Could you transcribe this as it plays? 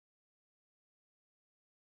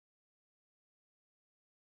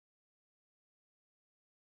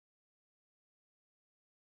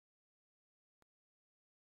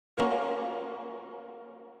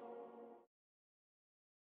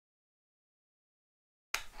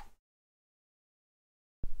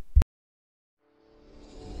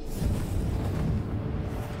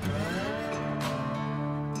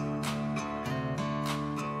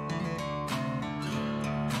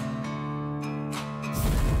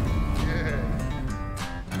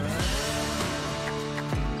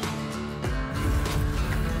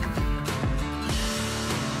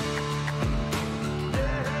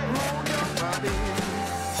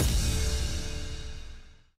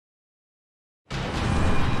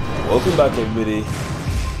Welcome back, everybody,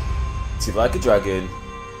 to Like a Dragon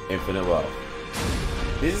Infinite Wealth.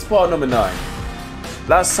 This is part number 9.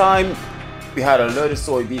 Last time we had a load of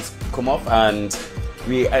story beats come off and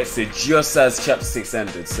we exited just as chapter 6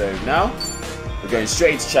 ended. So now we're going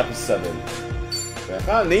straight into chapter 7. But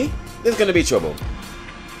apparently there's going to be trouble.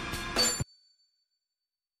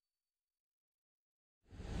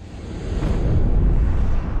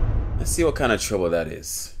 Let's see what kind of trouble that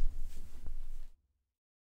is.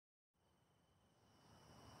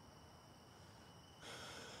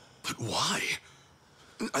 But why?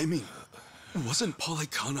 I mean, wasn't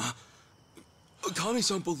Akane...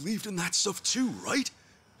 Akane-san believed in that stuff too, right?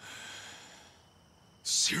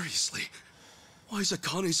 Seriously, why is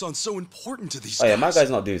Akane-san so important to these guys? Oh yeah, my guy's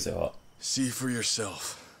not doing so hot. See for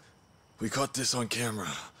yourself. We caught this on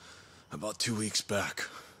camera about 2 weeks back.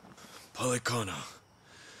 Akane.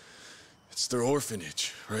 It's their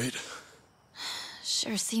orphanage, right?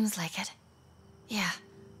 Sure seems like it. Yeah.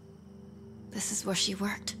 This is where she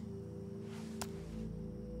worked.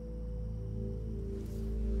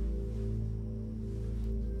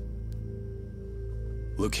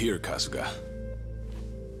 Look here, Kasuga.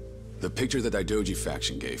 The picture that Daidoji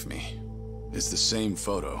faction gave me is the same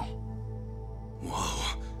photo.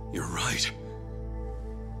 Whoa, you're right.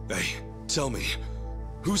 Hey, tell me,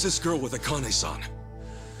 who's this girl with Akane-san?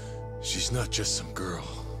 She's not just some girl.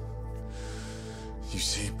 You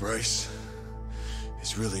see, Bryce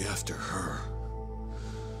is really after her.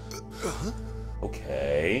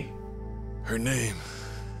 Okay. Her name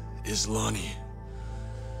is Lonnie.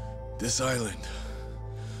 This island,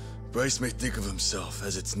 Bryce may think of himself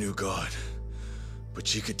as its new god, but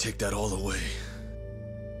she could take that all away.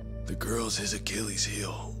 The girl's his Achilles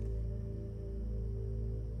heel.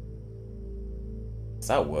 Does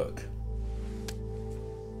that work?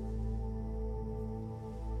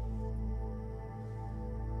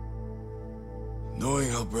 Knowing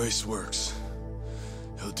how Bryce works,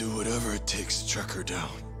 he'll do whatever it takes to track her down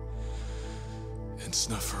and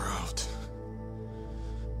snuff her out.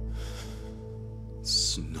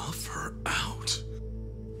 Snuff her out?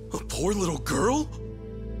 A poor little girl?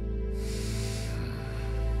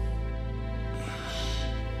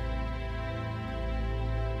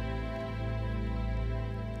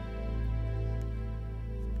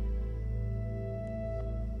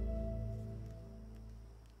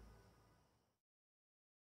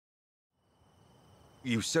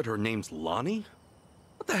 You said her name's Lonnie?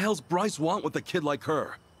 What the hell's Bryce want with a kid like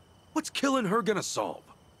her? What's killing her gonna solve?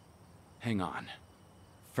 Hang on.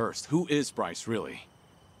 First, who is Bryce, really?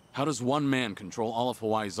 How does one man control all of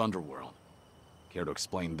Hawaii's underworld? Care to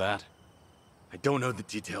explain that? I don't know the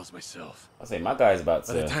details myself. I'll say my guy's about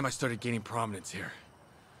to... By the time I started gaining prominence here,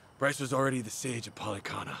 Bryce was already the sage of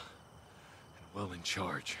Akane, and well in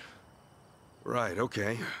charge. Right,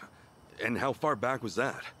 okay. And how far back was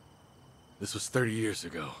that? This was 30 years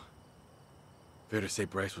ago. Fair to say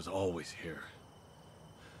Bryce was always here.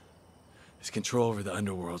 His control over the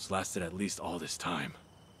underworlds lasted at least all this time.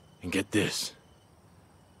 And get this.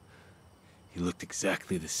 He looked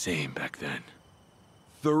exactly the same back then.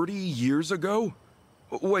 30 years ago?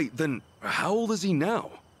 Wait, then how old is he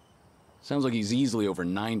now? Sounds like he's easily over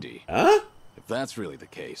 90. Huh? If that's really the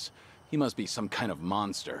case, he must be some kind of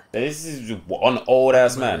monster. This is an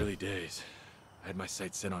old-ass In my man. early days, I had my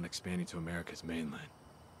sights set on expanding to America's mainland.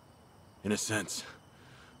 In a sense,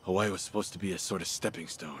 Hawaii was supposed to be a sort of stepping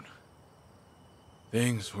stone.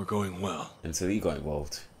 Things were going well. Until he got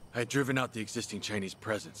involved. I had driven out the existing Chinese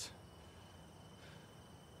presence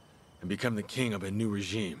and become the king of a new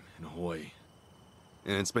regime in Hawaii.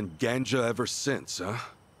 And it's been ganja ever since, huh?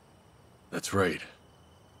 That's right.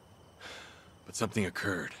 But something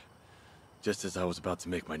occurred, just as I was about to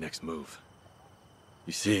make my next move.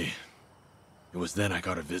 You see, it was then I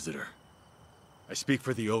got a visitor. I speak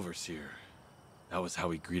for the Overseer. That was how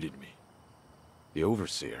he greeted me. The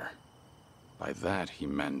Overseer? By that, he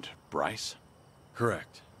meant Bryce?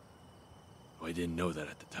 Correct. Though I didn't know that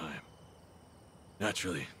at the time.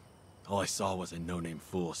 Naturally, all I saw was a no-name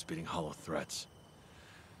fool spitting hollow threats.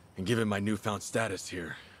 And given my newfound status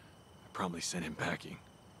here, I promptly sent him packing.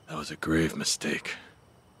 That was a grave mistake.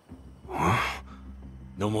 Huh?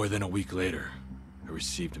 No more than a week later, I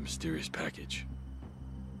received a mysterious package.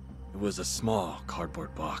 It was a small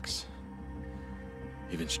cardboard box.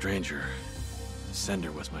 Even stranger, the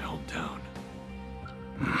sender was my hometown.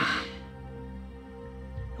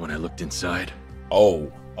 When I looked inside, I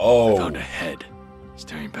found a head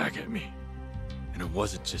staring back at me. And it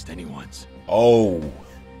wasn't just anyone's.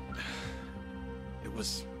 It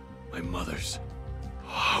was my mother's.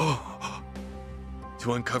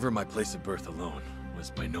 To uncover my place of birth alone was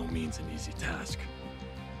by no means an easy task.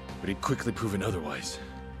 But he'd quickly proven otherwise.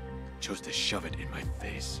 Chose to shove it in my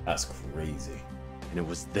face. That's crazy. And it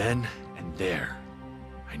was then and there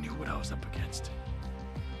I knew what I was up against.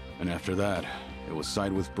 And after that, it was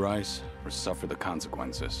side with Bryce or suffer the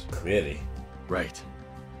consequences. Clearly. Right.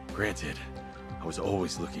 Granted, I was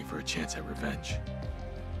always looking for a chance at revenge.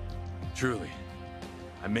 Truly,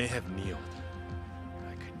 I may have kneeled,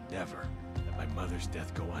 but I could never let my mother's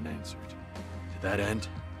death go unanswered. To that end,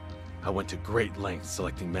 I went to great lengths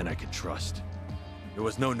selecting men I could trust. There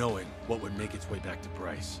was no knowing what would make its way back to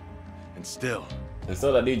Bryce. And still... And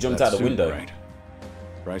so that dude jumped That's out the window. right.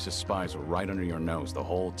 Bryce's spies were right under your nose the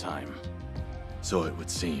whole time. So it would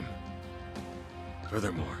seem.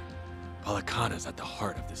 Furthermore, Akane at the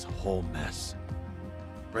heart of this whole mess.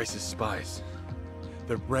 Bryce's spies.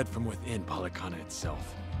 They're bred from within Akane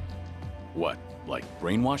itself. What, like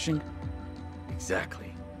brainwashing?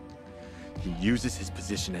 Exactly. He uses his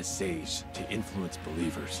position as sage to influence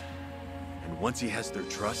believers. And once he has their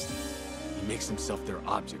trust, he makes himself their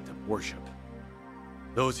object of worship.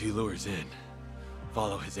 Those he lures in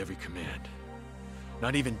follow his every command.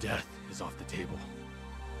 Not even death is off the table.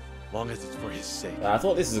 Long as it's for his sake. I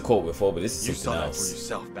thought this was a quote before, but this is You something saw that else. for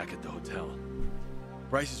yourself back at the hotel.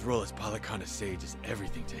 Bryce's role as Akane's sage is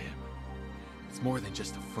everything to him. It's more than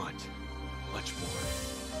just a front. Much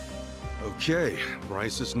more. Okay,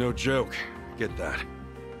 Bryce is no joke. Get that.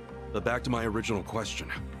 But back to my original question.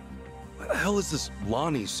 Why the hell is this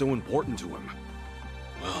Lonnie so important to him?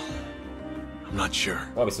 Well, I'm not sure.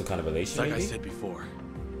 Probably some kind of relation, Like I maybe? said before,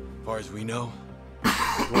 as far as we know,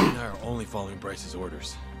 Lonnie and I are only following Bryce's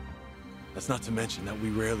orders. That's not to mention that we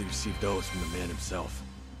rarely receive those from the man himself.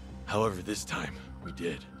 However, this time, we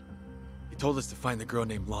did. He told us to find the girl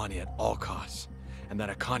named Lonnie at all costs, and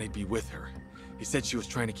that Akane be with her. He said she was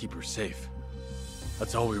trying to keep her safe.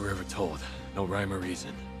 That's all we were ever told. No rhyme or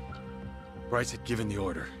reason. Bryce had given the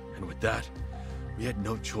order, and with that, we had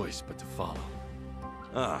no choice but to follow.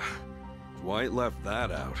 Ah, Dwight left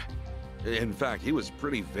that out. In fact, he was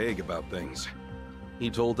pretty vague about things. He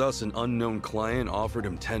told us an unknown client offered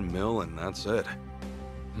him 10 mil and that's it.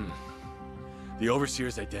 The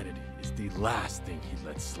Overseer's identity is the last thing he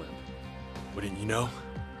let slip. Wouldn't you know?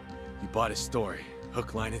 He bought his story,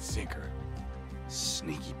 hook, line, and sinker.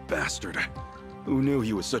 Sneaky bastard. Who knew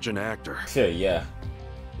he was such an actor? Yeah.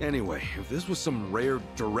 Anyway, if this was some rare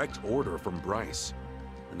direct order from Bryce,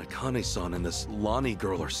 then Akane-san and this Lonnie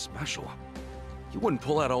girl are special. You wouldn't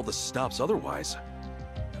pull out all the stops otherwise.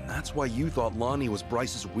 And that's why you thought Lonnie was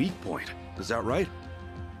Bryce's weak point. Is that right?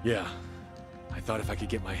 Yeah. I thought if I could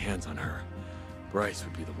get my hands on her, Bryce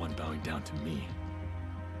would be the one bowing down to me.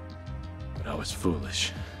 But I was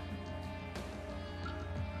foolish.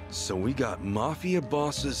 So we got mafia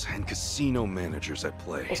bosses and casino managers at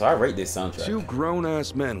play. Also, I rate this soundtrack. Two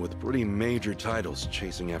grown-ass men with pretty major titles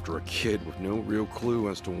chasing after a kid with no real clue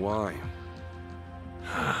as to why.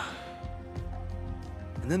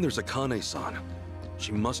 And then there's Akane-san.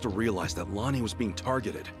 She must have realized that Lonnie was being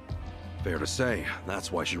targeted. Fair to say,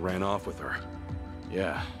 that's why she ran off with her.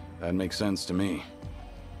 Yeah, that makes sense to me.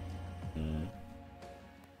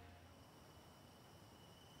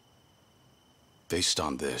 Based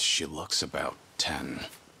on this, she looks about 10.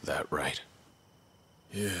 That right?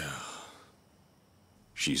 Yeah.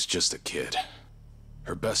 She's just a kid.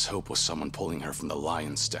 Her best hope was someone pulling her from the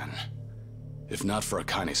lion's den. If not for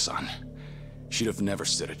Akane-san, she'd have never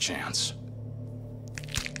stood a chance.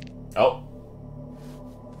 Oh.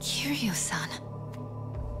 Kiryu-san.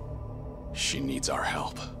 She needs our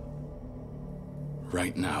help.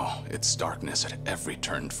 Right now, it's darkness at every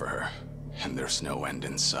turn for her, and there's no end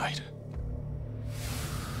in sight.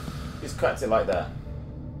 Just cracked it like that.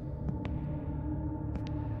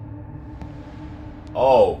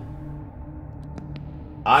 Oh.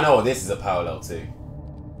 I know this is a parallel to.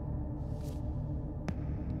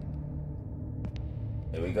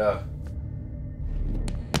 Here we go.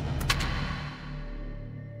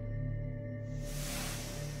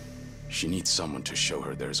 She needs someone to show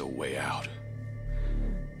her there's a way out.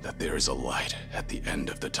 That there is a light at the end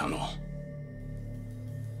of the tunnel.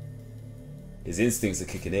 His instincts are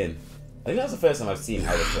kicking in. I think that's the first time I've seen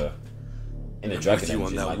Haruka in a dragon With you on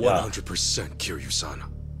engine that like that. 100%, Kiryu-san.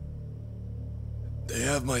 They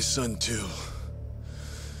have my son too.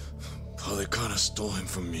 Akane stole him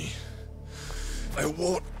from me. I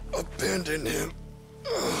won't abandon him.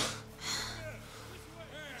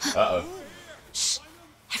 Uh-oh. Shh!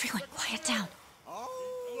 Everyone, quiet down.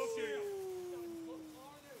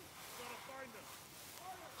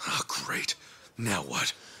 Ah, great. Now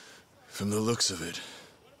what? From the looks of it,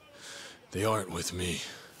 they aren't with me.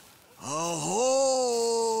 Ahoy!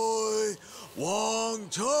 Wong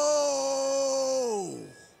To!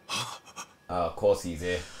 Of course he's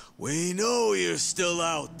here. We know you're still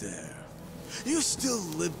out there. You're still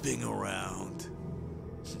limping around.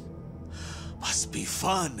 Must be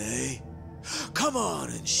fun, eh? Come on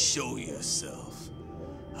and show yourself.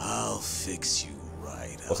 I'll fix you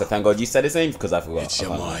right up. Also, thank God you said his name because I forgot. It's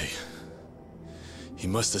Yamai. He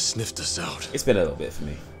must have sniffed us out. It's been a little bit for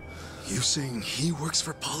me. You saying he works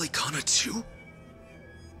for Polycana too?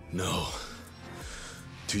 No.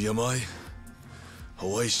 To Yamai,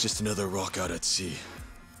 Hawaii's just another rock out at sea.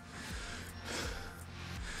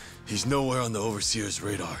 He's nowhere on the Overseer's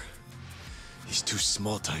radar. He's too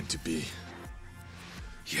small time to be.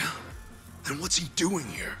 Yeah? And what's he doing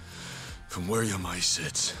here? From where Yamai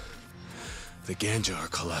sits, the Ganja are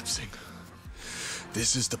collapsing.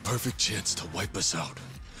 This is the perfect chance to wipe us out.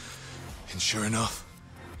 And sure enough,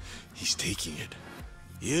 he's taking it.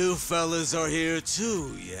 You fellas are here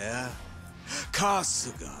too, yeah?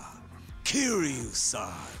 Kasuga,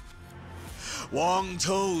 Kiryu-san. Wong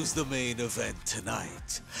To's the main event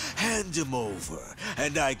tonight. Hand him over,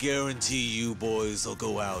 and I guarantee you boys will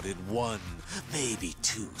go out in 1, maybe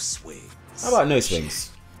 2 swings. How about no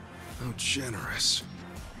swings? How generous.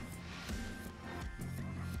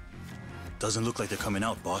 Doesn't look like they're coming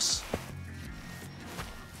out, boss.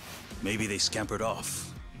 Maybe they scampered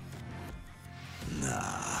off.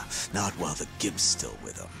 Nah, not while the Gimp's still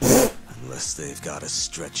with them. Unless they've got a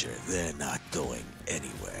stretcher, they're not going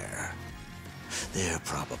anywhere. They're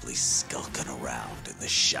probably skulking around in the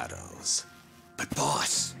shadows. But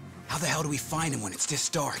boss, how the hell do we find him when it's this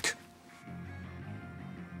dark?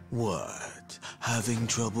 What? Having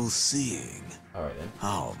trouble seeing? Alright then.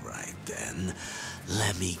 Alright then.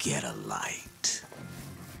 Let me get a light.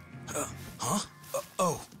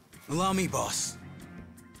 Oh, allow me, boss.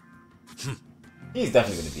 He's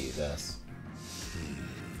definitely gonna beat his ass.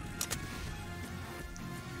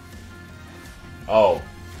 Oh.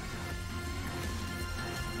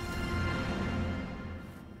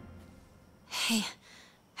 Hey,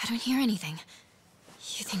 I don't hear anything.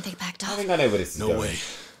 You think they backed I off? think I know where this is No going. way.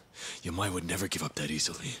 Yamai would never give up that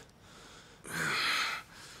easily.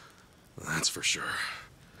 That's for sure.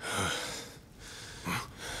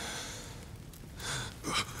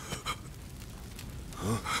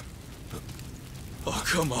 Oh,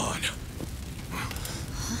 come on.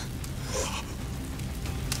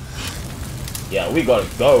 Yeah, we gotta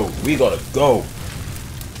go. We gotta go.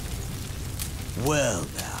 Well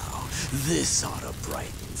now, this ought to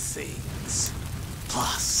brighten things.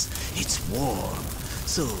 Plus, it's warm,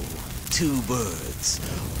 so 2 birds,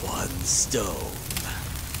 1 stone.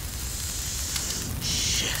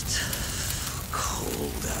 Shit,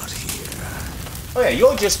 cold out here. Oh yeah,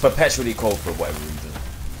 you're just perpetually cold for whatever reason.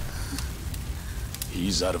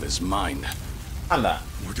 He's out of his mind. And that.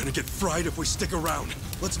 We're gonna get fried if we stick around.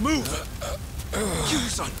 Let's move!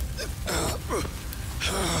 Kiryu-san!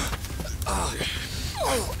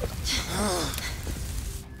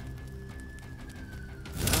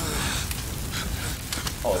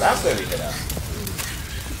 Oh, that's where we hit at.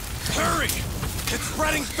 Hurry! It's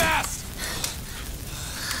spreading fast!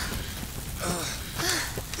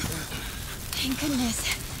 Thank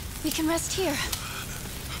goodness. We can rest here.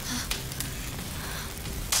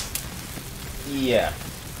 Yeah.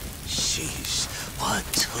 Sheesh, what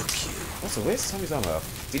took you? Also, where's Tommy's armor?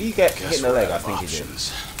 Did he get hit in the leg? I think he did.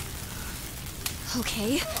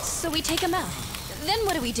 Okay, so we take him out. Then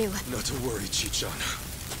what do we do? Not to worry, Chi-chan.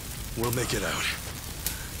 We'll make it out.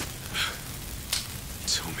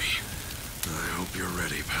 Tommy, I hope you're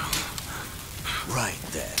ready, pal. Right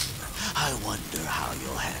then. I wonder how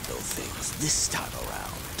you'll handle things this time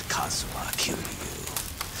around, Kazuma Kiryu.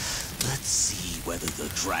 Let's see whether the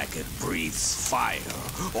dragon breathes fire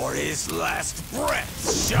or his last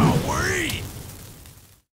breath, shall we?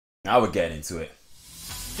 Now we're getting into it.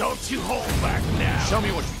 Don't you hold back now. Show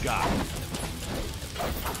me what you got.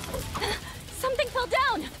 Something fell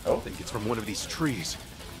down! I think it's from one of these trees.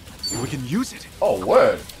 We can use it. Oh,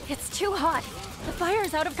 word. It's too hot. The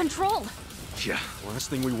fire's out of control. Yeah, last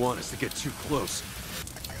thing we want is to get too close.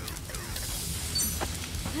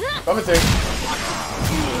 Coming through.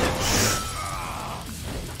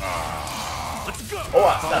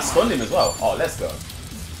 Oh, that stunned him as well. Oh, let's go.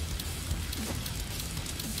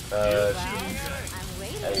 Hey,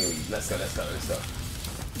 let's go.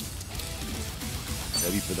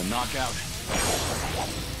 Ready for the knockout?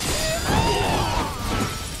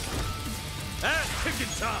 That's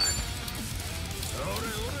kicking time!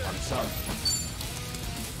 I'm sorry.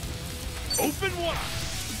 Open one!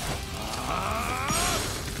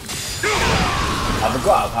 I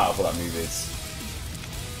forgot how powerful that move is.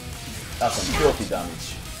 That's some filthy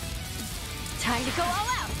damage. Time to go all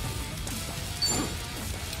out.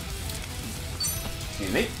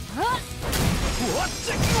 Excuse me.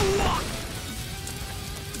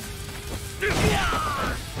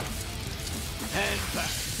 And back.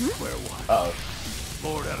 Square one. Uh-oh.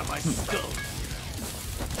 Bored out of my skull.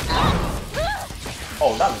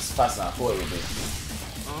 Oh, that was faster than I thought it would be.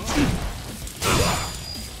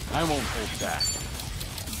 I won't hold back.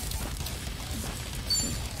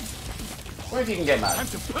 What if you can get mad? Time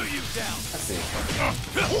to put you down. Let's see.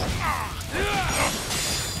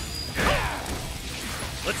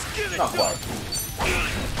 Let's get it Not quite.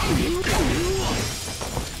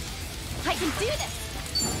 I can do this.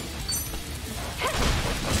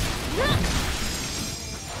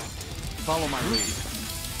 Follow my lead.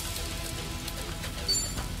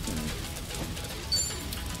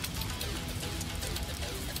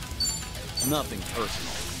 Nothing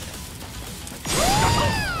personal.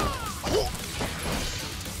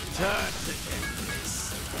 Time to end this.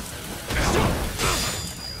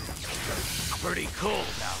 Pretty cold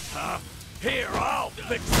out, huh? Here, I'll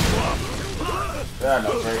fix you up. Yeah,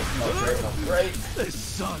 not great, not great, not great. This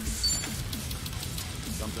sucks.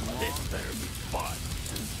 Something wrong? This better be fun.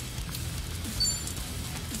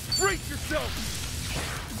 Brace yourself!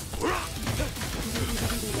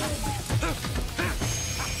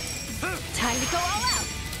 Time to go all out.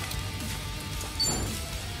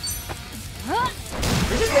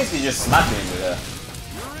 You're just basically just smacking him with her.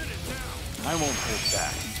 You're in it now. I won't hold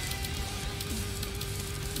back.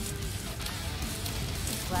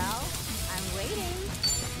 Well, I'm waiting.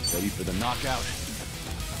 Ready for the knockout?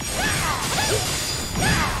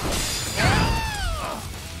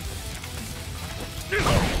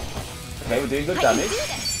 Okay, we're doing good I can damage. do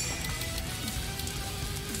this.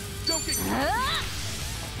 Don't get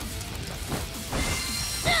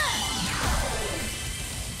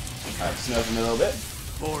Alright, snurf him a little bit.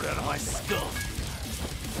 bored out of my skull.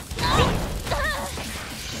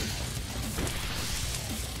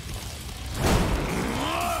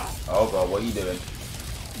 Oh god, what are you doing?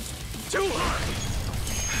 Too hard.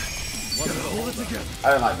 Gotta hold it together.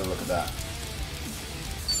 I don't like the look of that.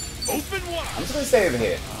 Open wide. I'm just gonna stay over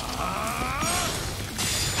here.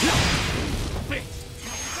 Bitch,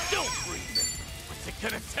 still breathing. What's it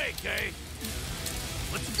gonna take, eh?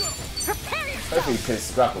 Let's go. Prepare yourself. Hopefully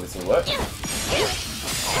Piss grapple this will work.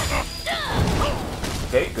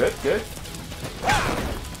 Okay, good, good.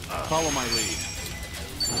 Follow my lead.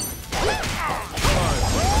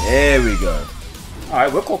 There we go.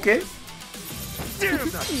 Alright, we're cooking. Damn,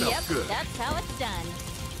 that felt Yep, good. that's how it's done.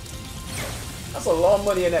 That's a lot of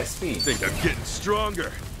money in XP. Think I'm getting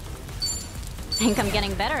stronger. Think I'm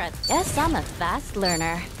getting better at. Guess I'm a fast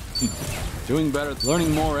learner. Doing better,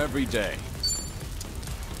 learning more every day.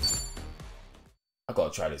 I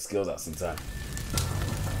gotta try these skills out sometime.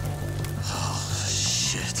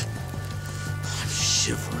 Shit. I'm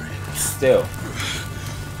shivering. Still.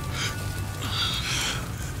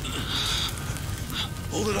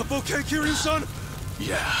 Hold it up okay, Kiryu-san?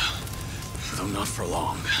 Yeah, though not for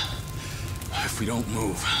long. If we don't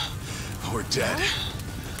move, we're dead.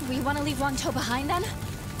 We want to leave Wangto behind then?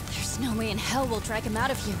 There's no way in hell we'll drag him out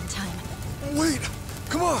of here in time. Wait!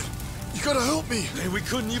 Come on! You gotta help me! Hey, we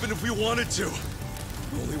couldn't even if we wanted to.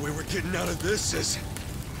 The only way we're getting out of this is...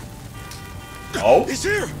 Oh? He's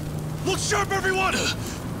here! Look sharp, everyone!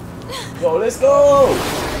 Yo, let's go!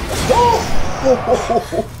 Let's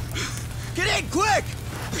go! Get in, quick!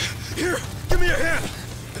 Here, give me a hand!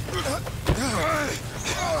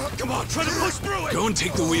 Come on, try to push through it! Go and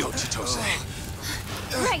take the wheel, Chitose.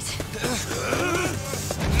 Right.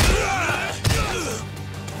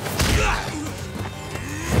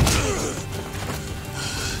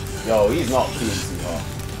 Yo, he's not feeling too hard.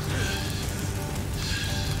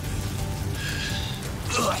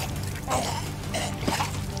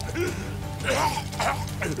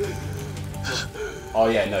 Oh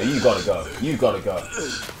yeah, no, you gotta go. You gotta go.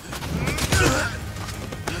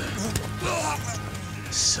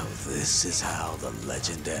 So this is how the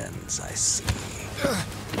legend ends, I see.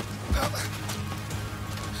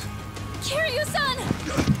 Kiryu-san!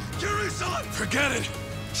 Kiryu-san! Forget it!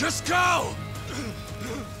 Just go!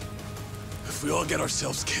 If we all get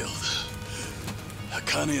ourselves killed,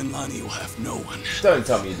 Akane and Lani will have no one. Don't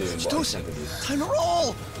tell me you're doing what you think of you. Time to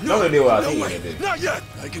roll! I'm gonna do what I No think you're way! gonna do. Not yet!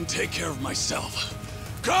 I can take care of myself.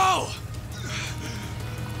 Go!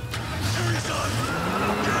 Kiryu-san!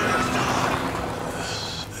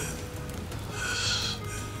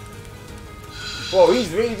 Whoa, he's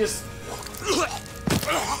really just...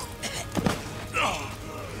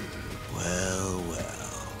 Well,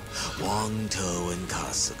 well. Wangto and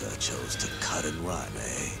Kasuga chose to cut and run,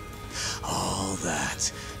 eh? All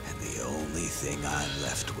that, and the only thing I'm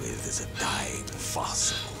left with is a dying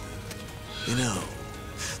fossil. You know,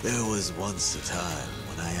 There was once a time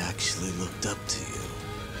when I actually looked up to you.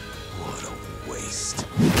 What a waste.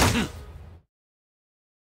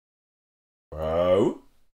 Bro.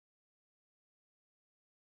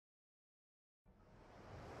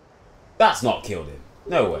 That's not killed him.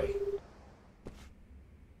 No way.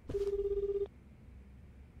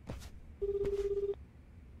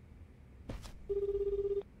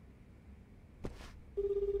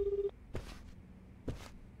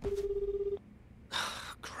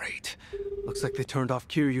 Great. Looks like they turned off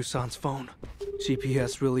Kiryu-san's phone.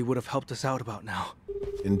 GPS really would have helped us out about now.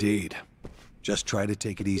 Indeed. Just try to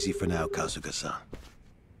take it easy for now, Kasuga-san.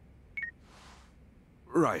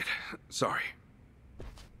 Right. Sorry.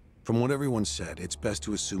 From what everyone said, it's best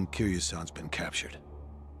to assume Kiryu-san's been captured.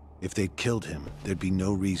 If they'd killed him, there'd be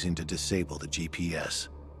no reason to disable the GPS.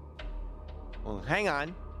 Well, hang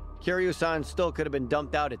on. Kiryu-san still could have been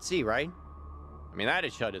dumped out at sea, right? I mean,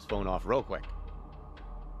 that'd shut his phone off real quick.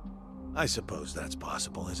 I suppose that's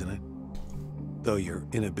possible, isn't it? Though your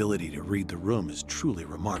inability to read the room is truly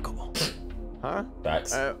remarkable. Huh?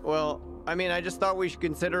 Facts. Well, I mean, I just thought we should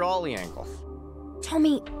consider all the angles.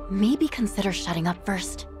 Tommy, maybe consider shutting up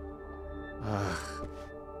first.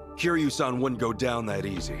 Kiryu-san wouldn't go down that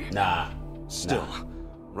easy. Nah. Still,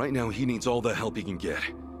 right now he needs all the help he can get.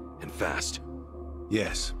 And fast.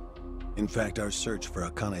 Yes. In fact, our search for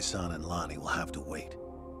Akane-san and Lonnie will have to wait.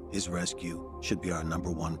 His rescue should be our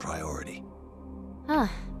 #1 priority. Huh.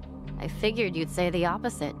 I figured you'd say the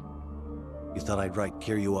opposite. You thought I'd write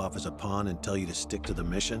Kiryu off as a pawn and tell you to stick to the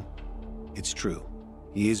mission? It's true.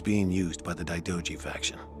 He is being used by the Daidoji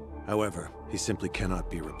faction. However, he simply cannot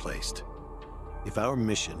be replaced. If our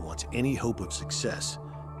mission wants any hope of success,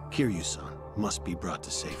 Kiryu-san must be brought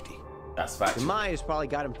to safety. That's fact. Demaya's probably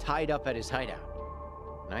got him tied up at his hideout.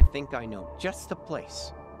 And I think I know just the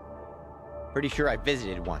place. Pretty sure I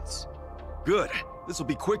visited once. Good. This'll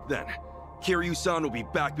be quick then. Kiryu-san will be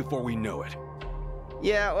back before we know it.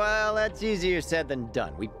 Yeah, well, that's easier said than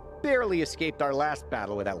done. We barely escaped our last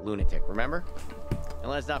battle with that lunatic, remember? And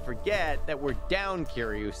let's not forget that we're down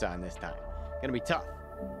Kiryu-san this time. Gonna be tough.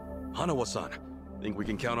 Hanawa-san, think we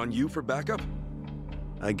can count on you for backup?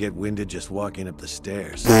 I get winded just walking up the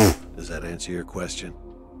stairs. Does that answer your question?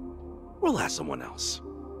 We'll ask someone else.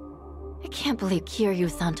 I can't believe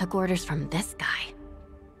Kiryu-san took orders from this guy.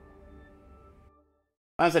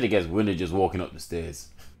 I said he gets winded just walking up the stairs.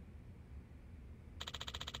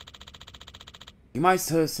 You might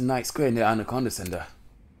search the night square near Anaconda Center.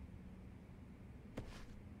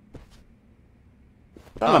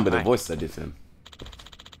 I remember the voices I did for him.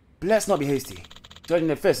 But let's not be hasty. Judging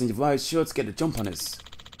their first interview is sure to get the jump on us.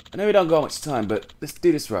 I know we don't got much time, but let's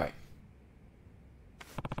do this right.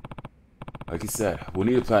 Like you said, we'll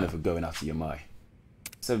need a plan if we're going after Yamai.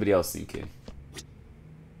 What's everybody else thinking?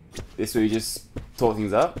 This way we just talk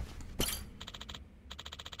things out?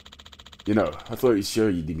 You know, I thought you'd sure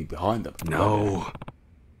you'd leave me behind them. No.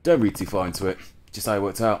 Don't read too far into it. Just how it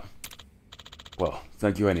worked out. Well,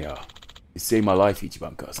 thank you anyhow. You saved my life,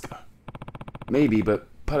 Ichiban Kasuga. Maybe, but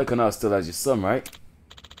Pelican still has your son, right?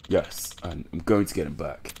 Yes, and I'm going to get him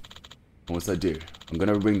back. And once I do, I'm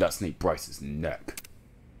going to wring that snake Bryce's neck.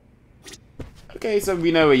 Okay, so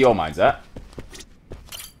we know where your mind's at.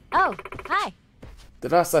 Oh, hi. The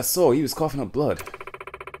last I saw, he was coughing up blood.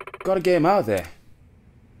 Gotta get him out of there.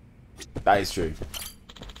 That is true.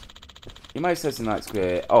 You might say tonight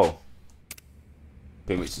square. Oh.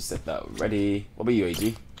 Pretty much just said that already. What about you,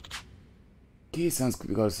 AG? Key sounds like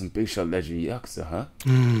we got some big shot legendary yakuza, huh?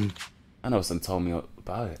 I know someone told me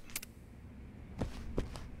about it.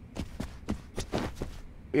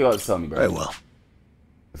 You got to tell me, bro. Very well.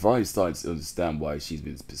 I've already started to understand why she's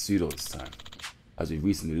been pursued all this time. As we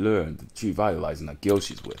recently learned, the true value lies in that girl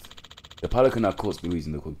she's with. The Pelican of course been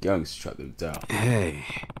using local gangs to track them down. Hey.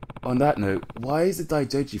 On that note, why is the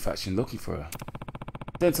Daidoji faction looking for her?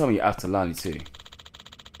 Don't tell me you're after Lani too.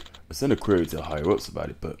 I sent a query to the higher ups about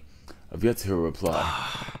it, but I've yet to hear a reply.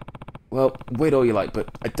 Well, wait all you like, but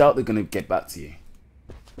I doubt they're gonna get back to you.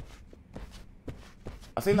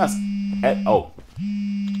 I think that's it. Oh.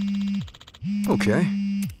 Okay.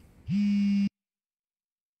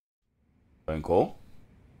 Phone call.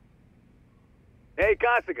 Hey,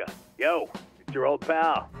 Kasuga. Yo, it's your old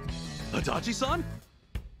pal. Adachi-san?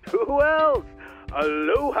 Who else?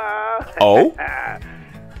 Aloha. Oh?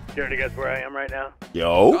 Care to guess where I am right now?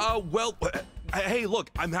 Yo? Well, hey, look,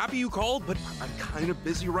 I'm happy you called, but I'm kind of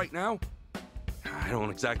busy right now. I don't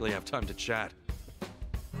exactly have time to chat.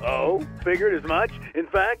 Oh, figured as much. In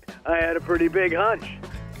fact, I had a pretty big hunch.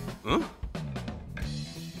 Huh?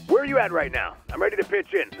 Where are you at right now? I'm ready to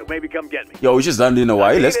pitch in, so maybe come get me. Yo, we just landed in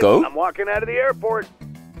Hawaii. Let's go. I'm walking out of the airport.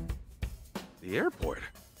 The airport?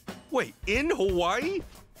 Wait, in Hawaii?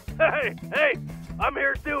 Hey, I'm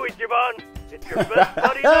here too, Ichiban. It's your best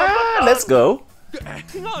buddy on Let's go.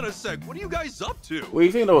 Hang on a sec, what are you guys up to? What do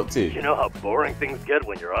you think they're up to? You know how boring things get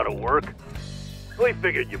when you're out of work? We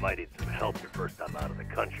figured you might need some help your first time out of the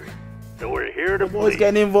country. So we're here to Boys please.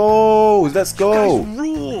 getting involved. Let's go. You guys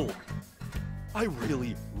rule! I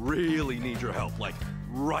really, really need your help, like,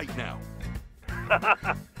 right now.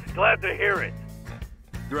 Glad to hear it.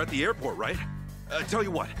 You're at the airport, right? Tell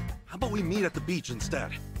you what, how about we meet at the beach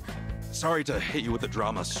instead? Sorry to hit you with the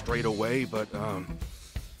drama straight away, but,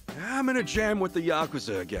 I'm in a jam with the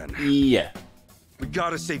Yakuza again. Yeah. We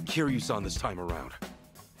gotta save Kiryu-san this time around.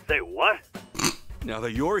 Say what? Now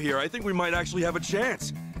that you're here, I think we might actually have a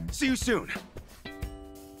chance. See you soon.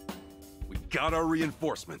 We got our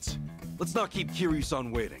reinforcements. Let's not keep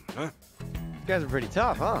Kiryu-san waiting, huh? You guys are pretty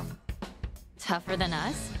tough, huh? Tougher than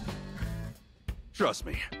us? Trust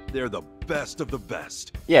me, they're the best of the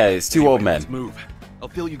best. Yeah, it's two old men. Let's move. I'll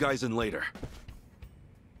fill you guys in later.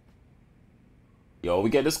 Yo,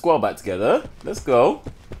 we get the squad back together. Let's go.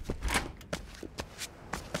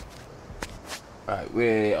 Alright,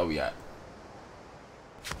 where are we at?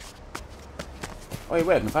 Oh,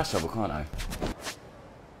 wait, I can fast travel, can't I?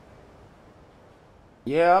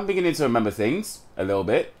 Yeah, I'm beginning to remember things a little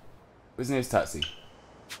bit. Where's the nearest taxi?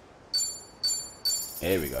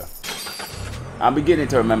 Here we go. I'm beginning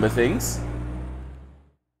to remember things.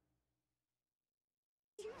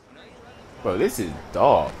 Bro, this is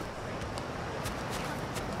dark.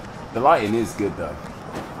 The lighting is good though.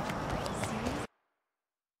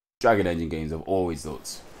 Dragon Engine games I've always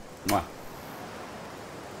looked. Mwah.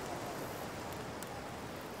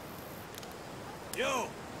 Yo,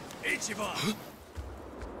 Ichiban.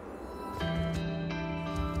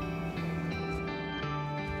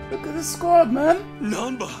 Look at the squad, man.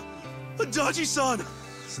 Nanba, Adachi-san.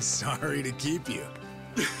 Sorry to keep you.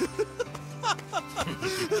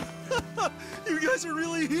 You guys are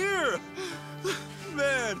really here.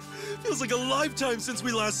 Man, feels like a lifetime since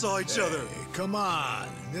we last saw each other. Come on,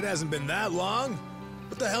 it hasn't been that long.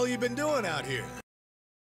 What the hell you been doing out here?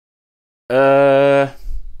 A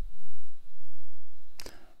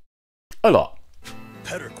lot.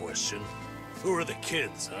 Better question. Who are the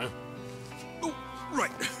kids, huh? Oh,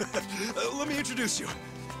 right. Let me introduce you.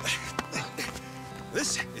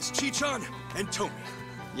 This is Chi-chan and Tomi.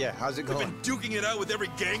 Yeah, how's it going? We've been duking it out with every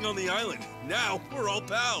gang on the island. Now, we're all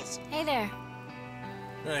pals. Hey there.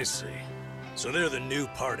 I see. So they're the new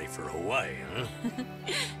party for Hawaii, huh?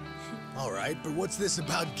 All right, but what's this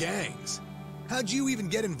about gangs? How'd you even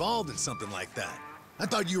get involved in something like that? I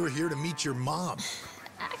thought you were here to meet your mom.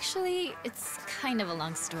 Actually, it's kind of a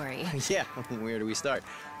long story. Yeah, where do we start?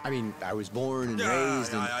 I mean, I was born and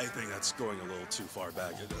raised in... I think that's going a little too far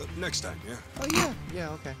back. Next time, yeah? Oh,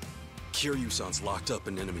 yeah, okay. Kiryu-san's locked up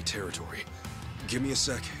in enemy territory. Give me a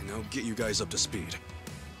sec, and I'll get you guys up to speed.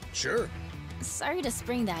 Sure. Sorry to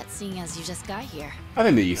spring that, seeing as you just got here. I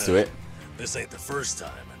think they're used to it. This ain't the first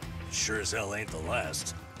time, and sure as hell ain't the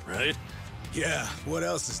last, right? Yeah, what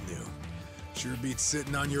else is new? Sure beats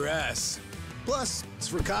sitting on your ass. Plus, it's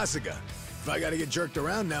for Kasuga. If I gotta get jerked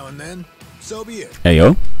around now and then, so be it. Hey,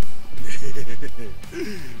 yo.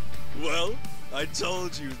 Well, I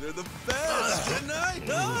told you, they're the best, didn't I?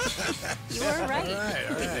 You were right. All right.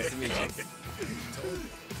 Nice to meet you. Told you.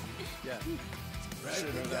 Yeah. Right?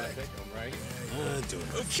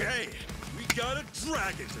 Okay, we got a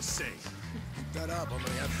dragon to save. Keep that up, I'm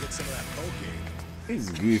gonna have to get some of that poke. He's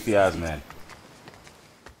a goofy ass man.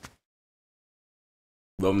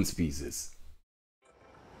 Love him to pieces.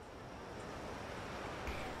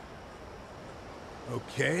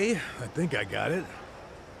 Okay, I think I got it.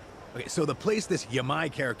 Okay, so the place this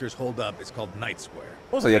Yamai characters hold up is called Night Square.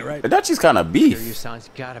 Also, Is yeah, that right? Adachi's kind of beef.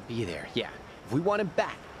 Kiryu-san's gotta be there. Yeah. If we want him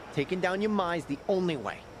back, taking down Yamai's the only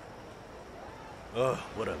way. Oh,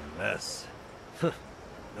 what a mess.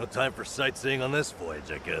 No time for sightseeing on this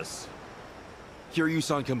voyage, I guess.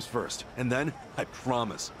 Kiryu-san comes first, and then, I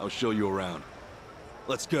promise, I'll show you around.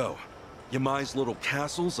 Let's go. Yamai's little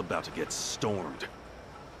castle's about to get stormed.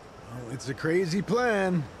 Well, it's a crazy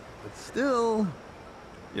plan, but still...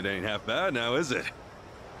 It ain't half bad now, is it?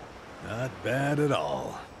 Not bad at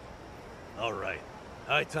all. All right.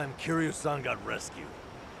 High time Kiryu-san got rescued.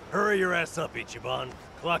 Hurry your ass up, Ichiban.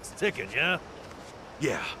 Clock's ticking, yeah?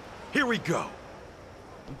 Yeah, here we go.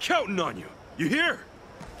 I'm counting on you. You hear?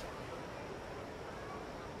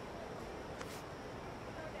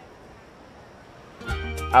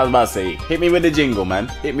 I was about to say, hit me with the jingle, man.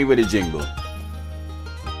 Hit me with the jingle.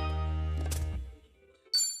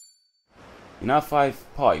 You now have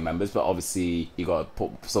 5 party members, but obviously you gotta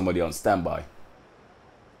put somebody on standby.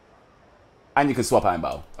 And you can swap out in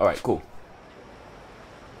battle. Alright, cool.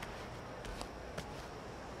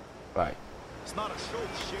 Right. It's not a show,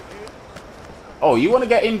 shithead. Oh, you wanna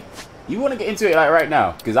get in? You wanna get into it like right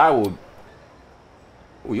now? Because I will.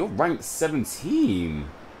 Oh, you're ranked 17.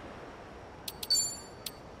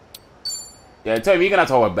 Yeah, tell me you're gonna have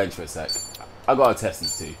to hold a bench for a sec. I gotta test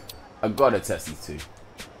these two. I gotta test these two.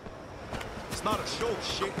 It's not a show,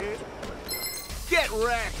 shithead. Get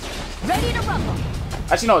wrecked! Ready to rumble!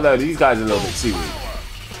 Actually, no, though. These guys are a little bit too weak.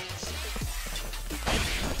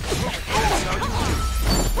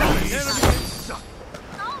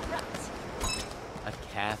 A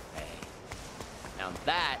cafe. Now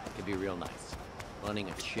that could be real nice. Running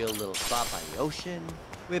a chill little spot by the ocean,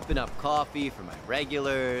 whipping up coffee for my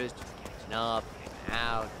regulars, just catching up, hanging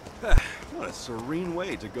out. What a serene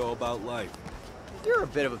way to go about life. You're a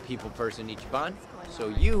bit of a people person, Ichiban, so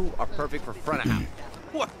you are perfect for front of house.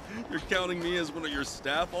 What? You're counting me as one of your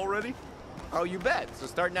staff already? Oh, you bet. So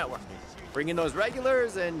start networking. Bring in those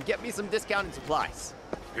regulars and get me some discounted supplies.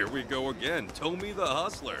 Here we go again. Tomi the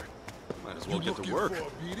hustler. Might as well get to work. For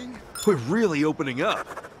a beating? We're really opening up.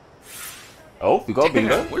 Oh, we got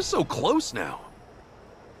bingo. We're so close now.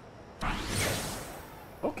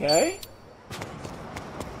 Okay.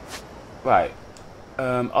 Right.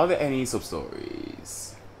 Are there any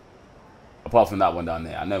sub-stories? Apart from that one down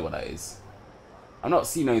there. I know what that is. I'm not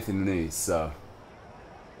seeing anything new, so...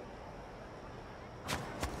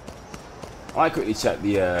 I might quickly check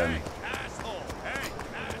the,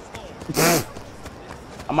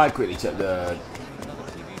 I might quickly check the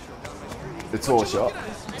tour shop.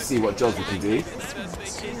 See what jobs we can do.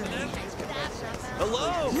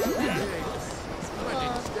 Hello!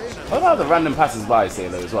 What about the random passers-by say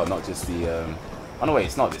though as well, not just the, Oh no wait,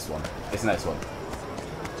 it's not this one. It's the next one.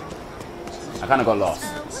 I kinda got lost.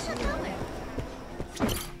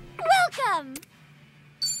 Welcome!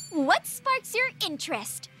 What sparks your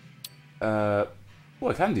interest? Oh,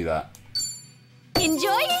 I can do that.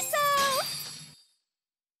 Enjoy yourself!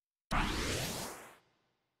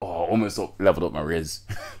 Oh, almost leveled up my Riz.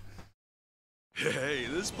 Hey,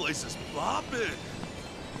 this place is bopping.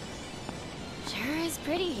 Sure is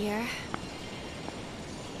pretty here.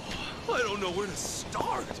 I don't know where to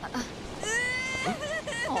start.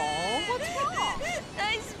 Oh, what's wrong?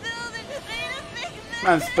 I spilled it.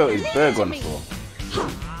 Man spilled his burger on the floor.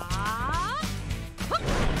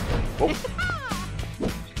 Oh.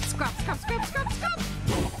 Scrub, scrub, scrub, scrub, scrub.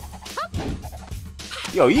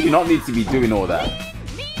 Yo, you do not need to be doing all that.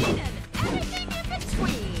 Mean, and everything in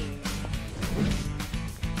between.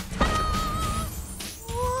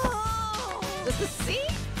 Whoa! See?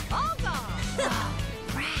 All gone. Oh,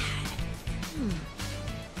 rad.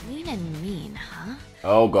 Lean and mean, huh?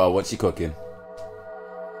 Oh god, what's she cooking?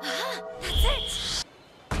 That's it.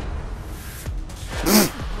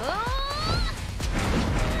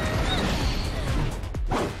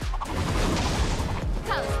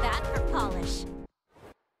 How's that for polish?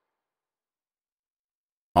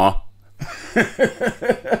 Huh?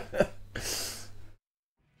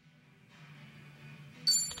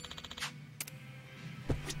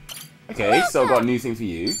 Okay, so I've got a new thing for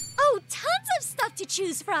you. Oh, tons of stuff to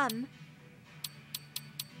choose from.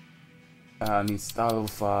 I need style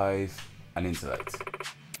 5 and intellect.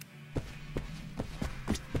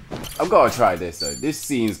 I've got to try this though. This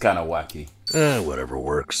seems kind of wacky. Whatever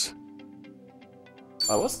works.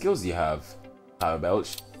 What skills do you have? Power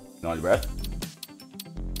belch, knowledge breath.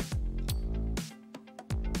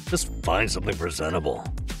 Just find something presentable.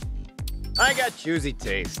 I got choosy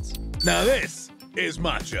tastes. Now this is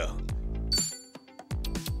macho.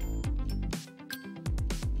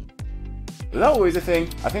 Is that always a thing?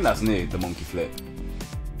 I think that's new, the monkey flip.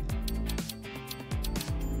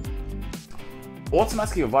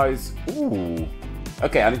 Automatically revives. Ooh.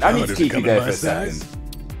 Okay, I need to keep you there for a second.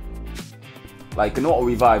 Like an auto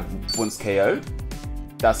revive once KO'd?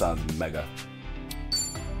 That sounds mega.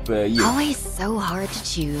 But yeah. Always so hard to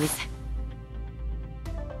choose.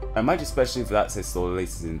 I might just specially for access to all the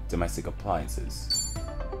latest in domestic appliances.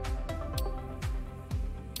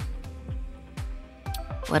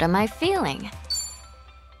 What am I feeling?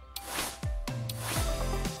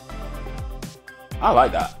 I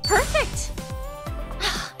like that. Perfect.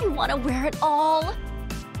 I want to wear it all.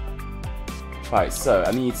 Right, so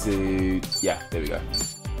I need to... Yeah, there we go.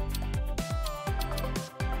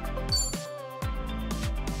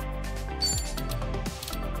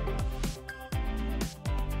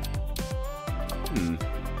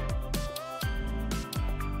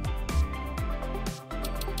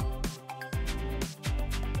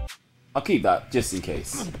 I'll keep that, just in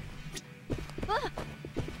case.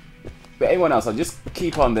 But anyone else, I'll just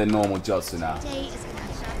keep on their normal jobs for now.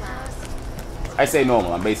 I say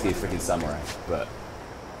normal, I'm basically a freaking samurai, but,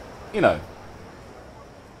 you know.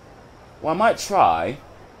 What I might try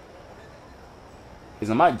is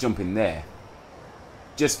I might jump in there.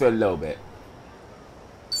 Just for a little bit.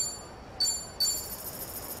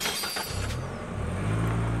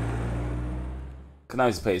 Because now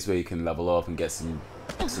it's a place where you can level up and get some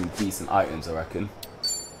decent items, I reckon.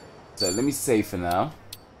 So let me save for now.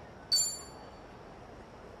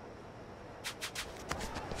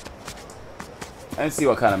 And see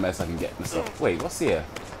what kind of mess I can get myself. Wait, what's here?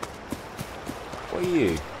 What are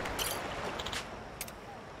you?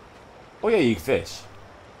 Oh yeah, you can fish.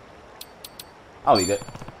 I'll eat it.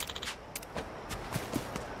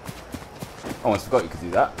 I almost forgot you could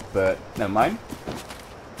do that, but never mind.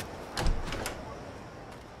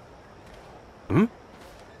 Hmm?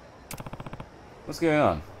 What's going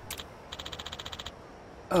on?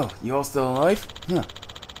 Oh, you all still alive? Huh.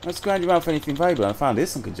 I scrounged around for anything valuable and I found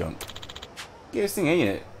this hunk of junk. Get this thing, ain't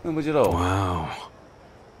it? How much it all? Wow.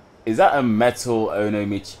 Is that a metal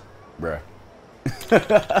Onomichi? Bruh.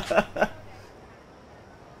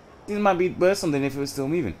 This might be worth something if it was still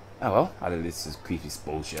moving. Oh well, I know this is creepy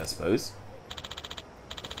bullshit, I suppose.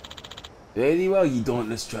 Very well, you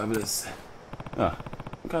dauntless travelers. Ah,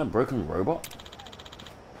 some kind of broken robot?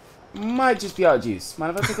 Might just be out of juice.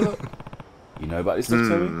 Mind if I take a look? You know about this stuff,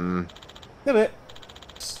 Terry? A bit.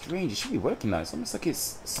 Strange, it should be working now. It's almost like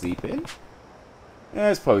it's sleeping. Yeah,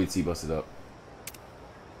 it's probably too busted up.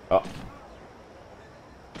 Oh.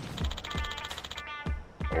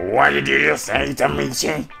 What did you just say to me,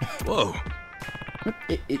 Chi? Whoa.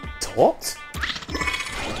 It talked?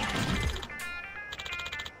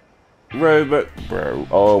 Robo... Bro,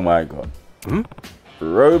 oh my god. Hmm?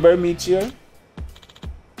 Robo Michio?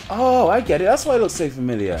 Oh, I get it. That's why it looks so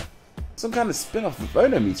familiar. Some kind of spin-off of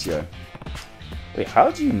Onomichio. Wait,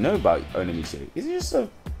 how do you know about Onomichio? Is it just a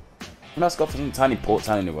mascot for some tiny port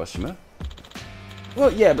town in Hiroshima?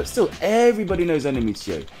 Well, yeah, but still, everybody knows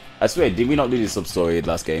Onomichio. I swear, did we not do this sub-story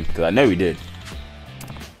last game? Because I know we did.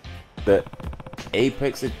 The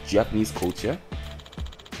apex of Japanese culture?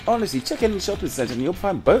 Honestly, check any shopping center and you'll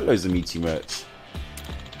find boatloads of Michi merch.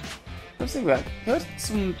 I'm thinking that I heard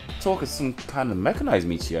some talk of some kind of mechanized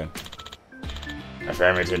Michio.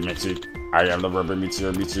 Affirmative, Michi. I am the rubber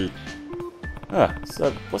Michio, Michi. Ah,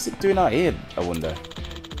 so what's it doing out here, I wonder?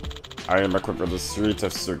 I am equipped with a suite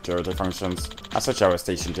of security functions. As such, I was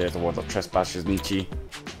stationed here to ward off trespassers, Michi.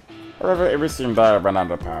 However, it would seem that I ran out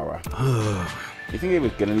of power. You think they were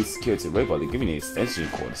gonna need security robot? They're giving you an extension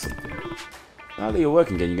cord or something. Now that you're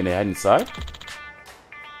working again, you're gonna head inside?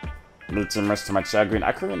 Too much to my chagrin.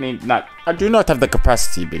 I currently I do not have the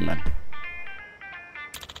capacity, big man.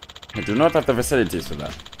 I do not have the facilities for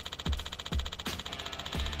that.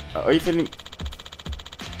 Are you feeling...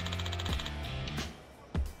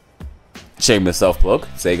 Shameless self-plug,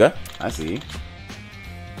 Sega. I see.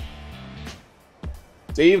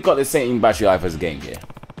 So you've got the same battery life as a Game Gear.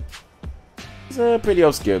 It's a pretty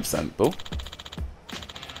obscure sample.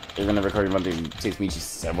 Even the recording running takes me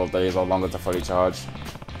several days or longer to fully charge.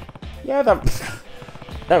 Yeah, that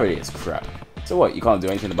really is crap. So what, you can't do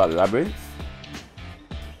anything about the labyrinth?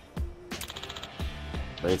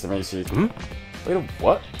 Wait to make sure... Wait,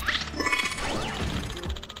 what?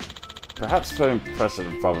 Perhaps flowing pressure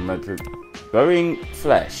the problem may prove... Growing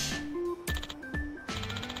flesh.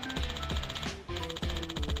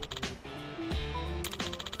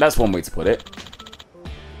 That's one way to put it.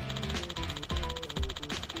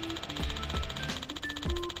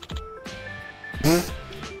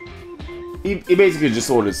 He basically just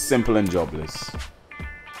ordered simple and jobless.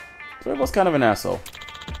 So it was kind of an asshole.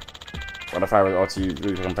 What if I were to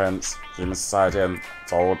recompense human society and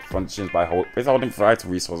forward functions by withholding vital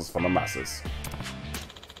resources from the masses?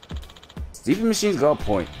 Steven Machine's got a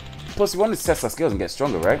point. Plus, we wanted to test our skills and get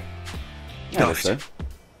stronger, right? Yeah, I guess so.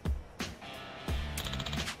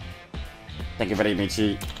 Thank you very much,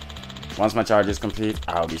 Michi. Once my charge is complete,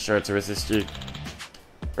 I'll be sure to assist you.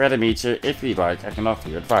 Ready, Michi, if you'd like, I can offer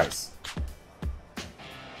you advice.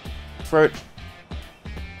 Throat.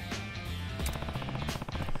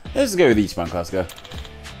 Let's go with each one, Casca.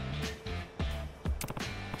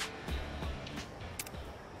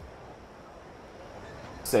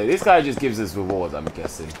 So this guy just gives us rewards, I'm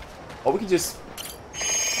guessing. Or we can just...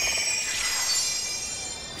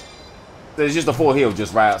 There's just a full heal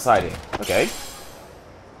just right outside here. Okay.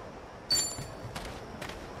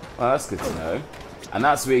 Well, that's good to know. And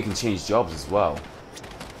that's where you can change jobs as well.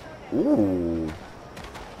 Ooh.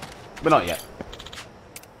 But not yet.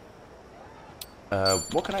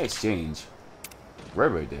 What can I exchange?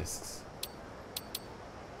 Robo discs.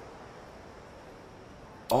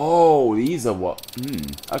 Oh, these are what?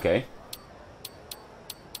 Okay.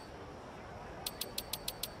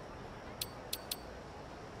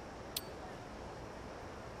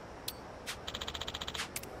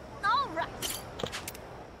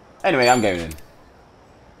 Anyway, I'm going in.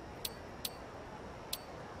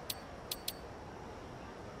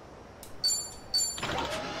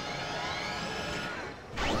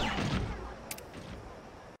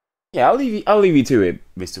 Yeah, I'll leave you to it,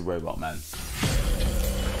 Mr. Robot Man.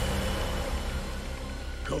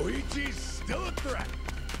 Koichi's still a threat.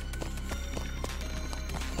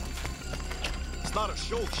 It's not a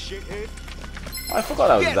show, shithead. I forgot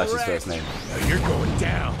that was actually his first name. Now you're going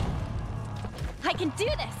down. I can do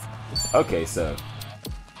this. Okay, so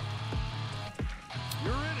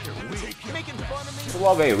You're in it. You're making fun of me. it's a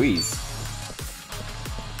lot of AoEs.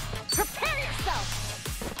 Prepare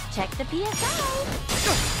yourself. Check the PSI.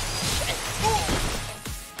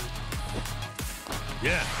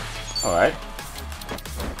 Yeah. All right.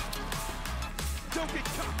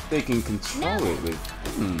 They can control it with.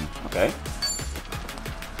 Okay.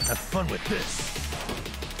 Have fun with this.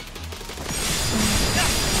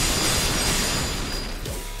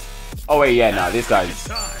 Oh wait, yeah, nah, this guy's.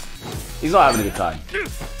 He's not having a good time.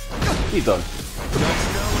 He's done.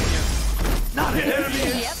 Not an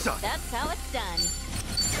enemy. Yep, that's how it's done.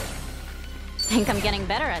 Think I'm getting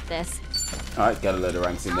better at this. Alright, get a load of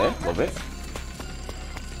ranks in there. Love it.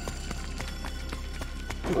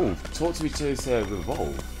 Ooh, talk to each other's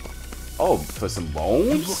revolve. Oh, for some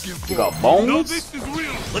bones? You got bones? No, this is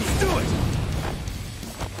real. Let's do it.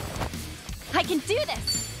 I can do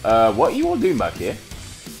this. What are you all doing back here?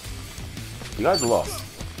 You guys are lost.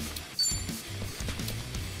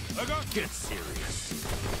 Get serious.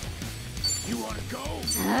 You wanna go?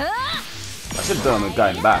 I should have done with the guy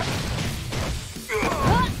in the back.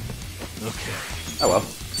 Okay. Oh well.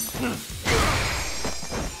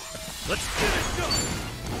 Let's get it done.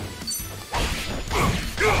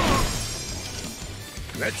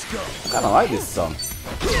 Let's go. I kinda like this song.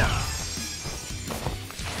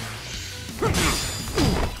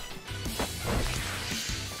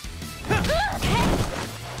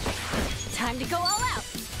 Time to go all out.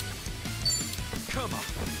 Come on.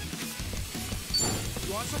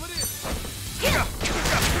 You want some of this?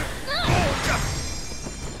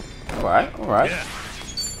 Alright, alright. Yeah.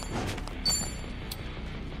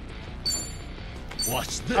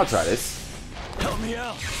 Watch this. I'll try this. Help me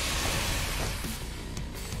out.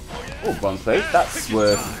 Oh, bronze plate. That's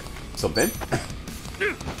worth something.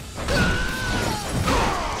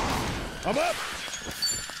 I'm up.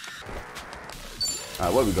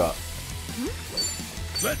 Alright, what we got?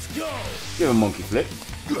 Let's go. Give him a monkey flip.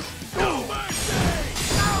 No mercy.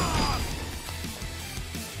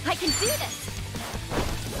 I can do this.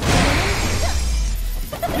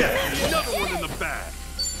 Yeah, another one in the bag.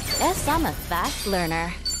 Guess I'm a fast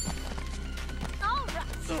learner.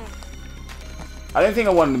 I don't think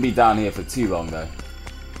I wanted to be down here for too long though.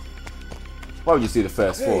 Why would you do the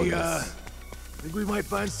first four? Hey, think we might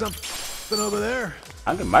find something over there?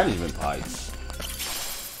 Anger management pipes.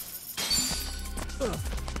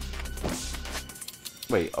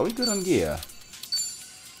 Wait, are we good on gear?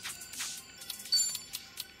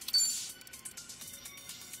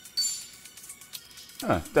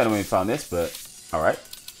 Huh, don't know when we found this, but alright.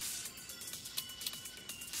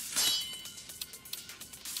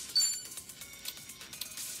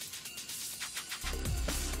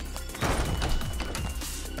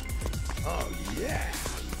 Oh yeah,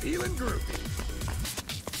 feeling groovy.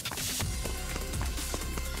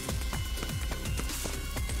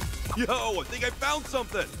 Yo, I think I found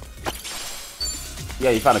something.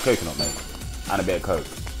 Yeah, you found a coconut, mate. And a bit of coke.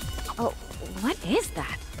 Oh, what is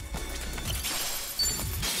that?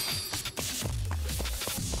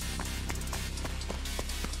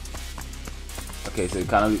 Okay, so it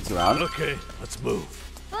kind of loops around. Okay, let's move.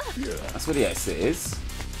 That's where the exit is.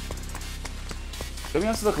 Don't we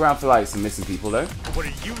have to look around for like some missing people though? What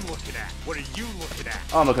are you looking at? What are you looking at?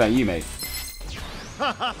 Oh, I'm looking at you, mate.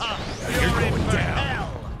 You're going down.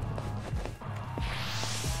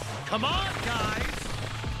 Come on, guys.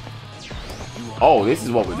 Oh, this is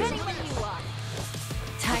what we're doing.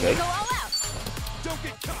 Time Okay. to go all out. Don't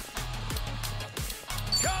get caught.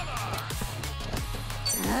 Come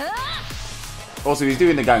on. Also, he's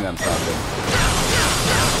doing the Gangnam Style thing.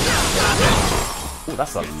 Oh,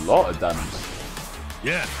 that's a lot of damage.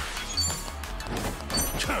 Yeah.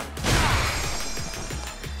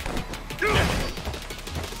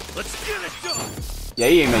 Let's get it done. Yeah,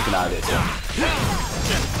 he ain't making out of this.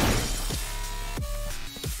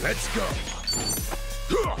 Let's go.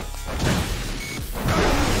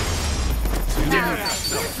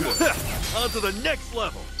 On to the next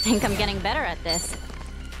level. Think I'm getting better at this.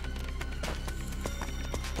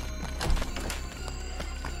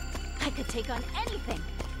 I could take on anything.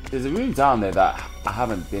 There's a room down there that I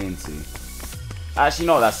haven't been to. Actually,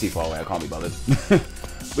 no, that's too far away. I can't be bothered.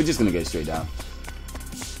 We're just gonna go straight down.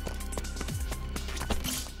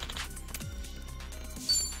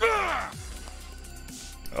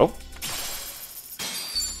 Oh.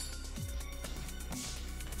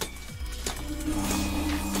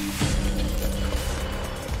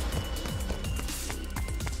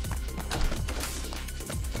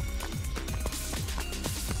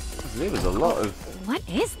 There was a lot of... What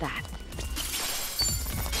is that?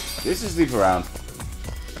 This is loop around.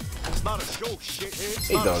 It's not a show, shithead.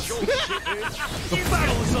 It does. The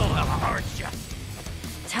battle is on, aren't ya?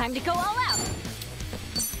 Time to go all out.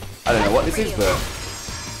 I don't know what this is, but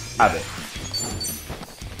have it.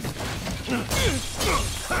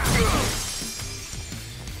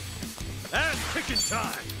 And picking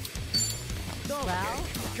time. Well,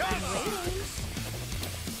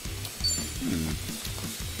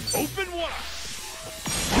 Open one.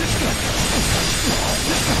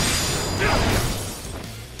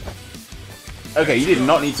 Okay, you did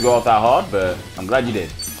not need to go off that hard, but I'm glad you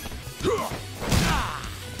did.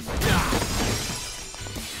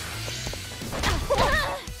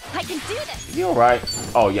 I can do this. Is he alright?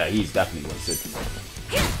 Oh yeah, he's definitely wasted.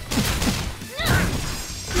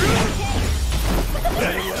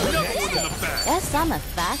 Guess I'm a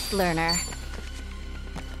fast learner.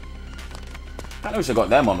 I wish I got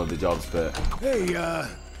them on other jobs, but... Hey,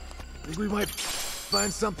 think we might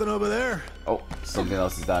find something over there? Oh, something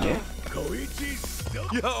else is down here. Koichi's still...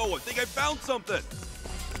 Yo, I think I found something.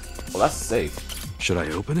 Well, that's safe. Should I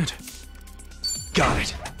open it? Got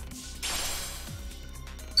it.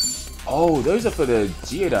 Oh, those are for the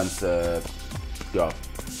Geodance job,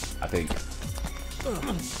 I think.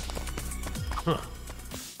 Huh.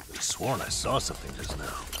 I've sworn I saw something just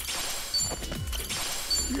now.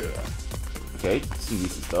 Yeah. Okay,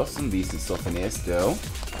 some decent stuff in here still.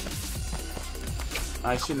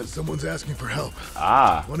 I shouldn't have... Someone's asking for help.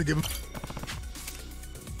 Ah. Want to give him...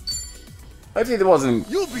 Hopefully there wasn't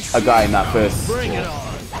a guy in that first... Bring it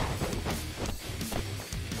on.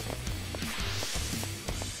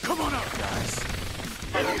 Come on out, guys.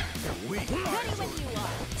 Ready when you are.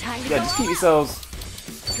 Time to Yeah, go just all keep out. yourselves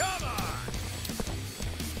Come on.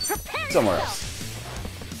 Prepare somewhere yourself.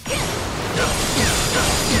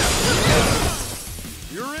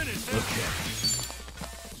 else. You're in it. Okay.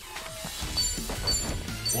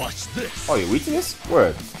 Watch this. Oh, you're weak to this?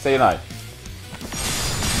 Word. Say goodnight.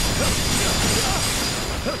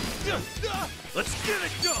 Let's get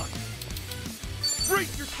it done.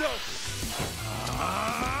 Brace yourself.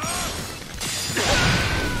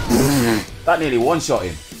 That nearly one-shot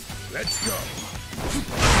him. Let's go.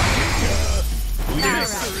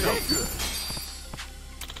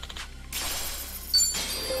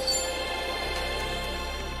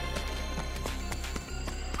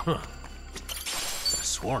 Huh. I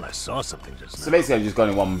sworn I saw something just now. So basically I've just gone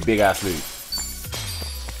in one big-ass loop.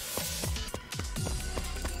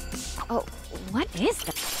 Oh, what is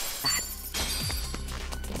that?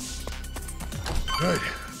 Right,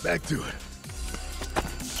 back to it.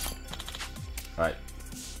 Right.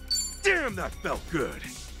 Damn, that felt good.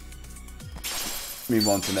 Move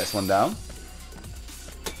on to the next one down.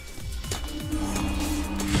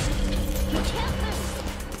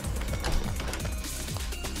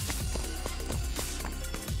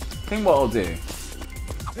 I think what I'll do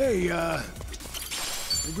Hey,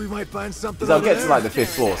 think we might find something is I'll over get there? to like the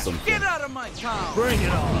 5th floor or something. Get out of my town! Bring it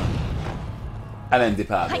on. And then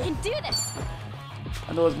dip out I of can it. do this.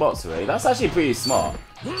 And there was bots already. That's actually pretty smart.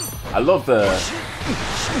 I love the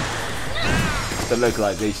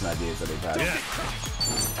localization ideas that they've had.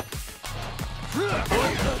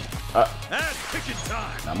 And picking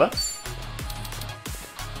time. Number?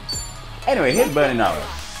 Anyway, hit burning arrow.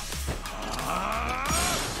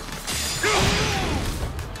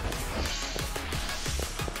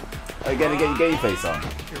 Oh, get your face on.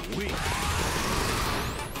 You're weak.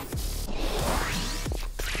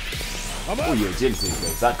 Oh, your agility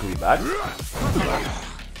is that could be bad.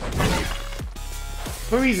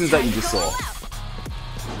 For reasons that you just saw.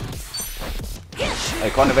 Hey,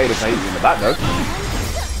 can't evade if I hit you in the back though.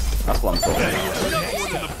 That's what I'm talking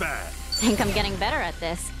about. Think I'm getting better at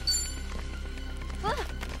this.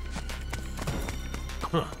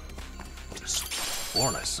 Huh.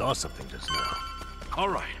 Sworn I saw something just now. All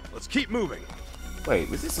right, let's keep moving. Wait,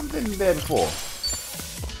 was there something there before?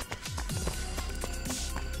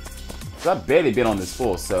 So I've barely been on this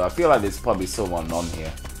force, so I feel like there's probably someone on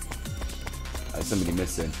here. Like somebody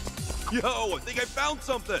missing. Yo, I think I found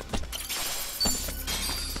something.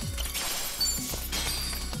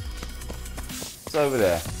 It's over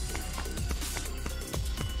there.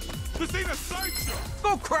 This ain't a sideshow.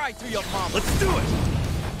 Go cry to your mom. Let's do it.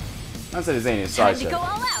 I said this ain't a Time to sideshow. go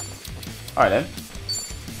all out. Alright then.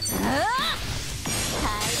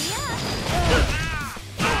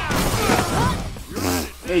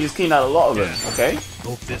 Yeah, you just cleaned out a lot of them. Okay.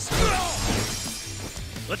 Hope this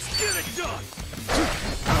hurts. Let's get it done.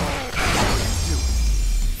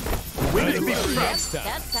 Way to be proud.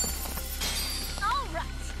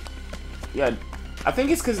 Yeah, I think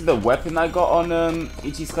it's because of the weapon I got on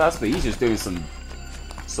Ichi's class, but he's just doing some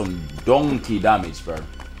donkey damage, bro.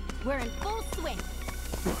 We're in full swing.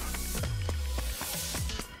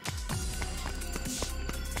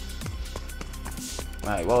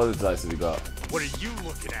 Alright, what other dice have we got? What are you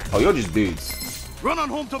looking at? Oh, you're just dudes. Run on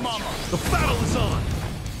home to mama. The battle is on.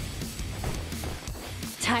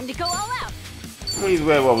 Time to go all out. Look at these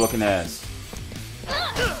werewolf looking ass.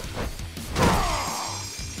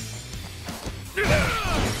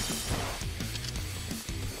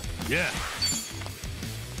 Yeah.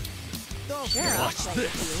 Sure, Watch I'll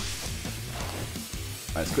this.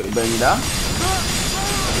 Alright, let's quickly bring you down.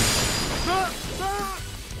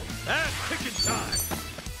 Ass kicking time.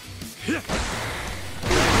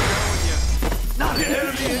 Not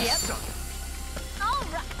yet. All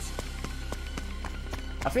right.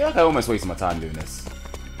 I feel like I almost wasted my time doing this.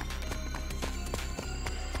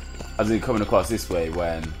 As in coming across this way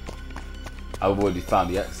when I've already found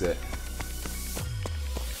the exit.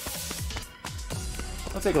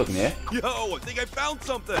 I'll take a look in here. Yo, I think I found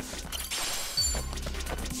something.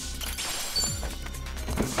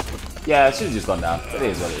 Yeah, it should have just gone down. But it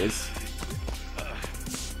is what it is.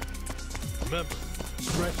 Remember,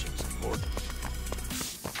 stretching's important.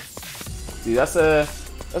 See, that's a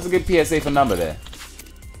good PSA for number there.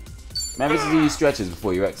 Remember to do your stretches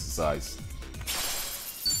before you exercise.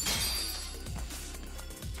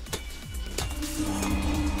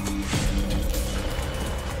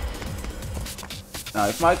 Now,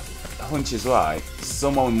 if my hunch is right,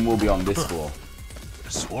 someone will be on this floor. I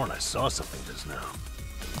sworn I saw something just now.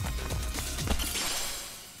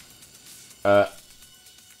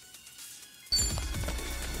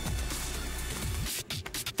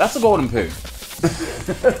 That's a golden poo.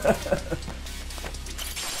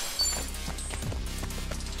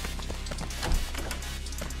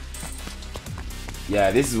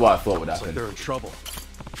 Yeah, this is what I thought would happen. Like they're in trouble.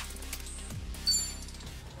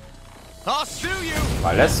 I'll sue you.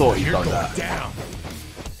 Right, let's sort you You're on going that. down.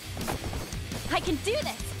 I can do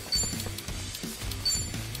this.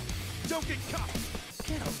 Don't get caught.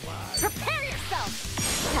 Get alive. Prepare yourself.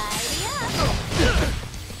 Tidy up.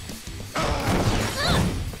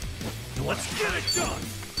 Let's get it done.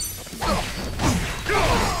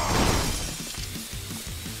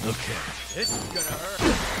 Okay. This is gonna hurt.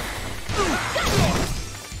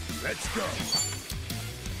 Let's go.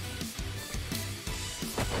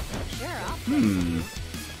 Sure, I'll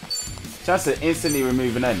Chance to instantly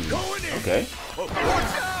remove an enemy. Okay. Watch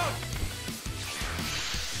out!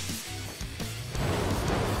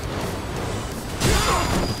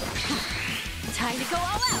 Time to go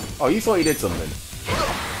all out. Oh, you thought you did something.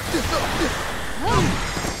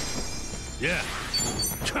 Yeah.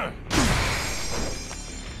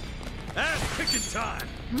 Ass kicking time.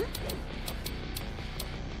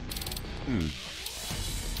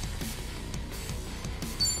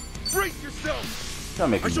 Brace yourself. Try to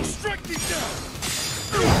make I him shall move. strike thee down.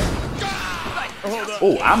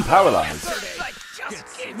 Oh, I'm paralyzed.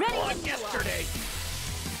 Ready when you Yesterday.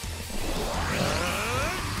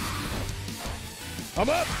 I'm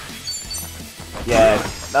up. Yeah,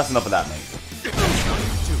 that's enough of that, mate.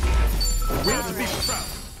 We have to be proud.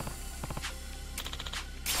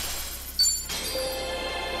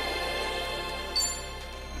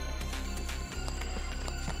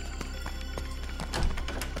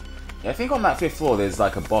 Yeah, I think on that 5th floor there's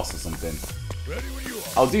like a boss or something. Ready when you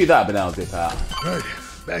are. I'll do that, but then I'll dip out. Right,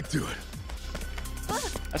 back to it.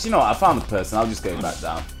 Actually, no, I found the person. I'll just go back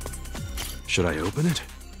down. Should I open it?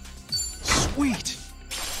 Sweet.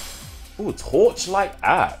 Ooh, torchlight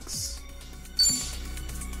axe.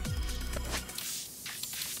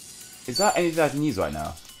 Is that anything I can use right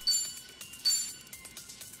now?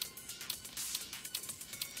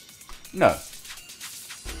 No.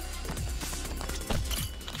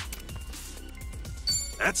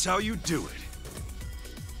 That's how you do it.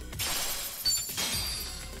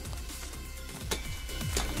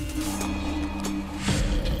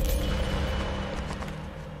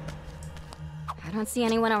 I don't see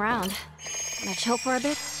anyone around. Wanna chill for a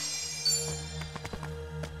bit?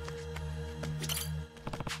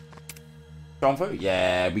 Comfort?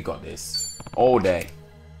 Yeah, we got this. All day.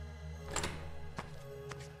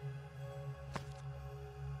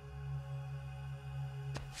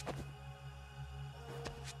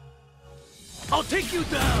 I'll take you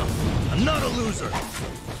down. I'm not a loser.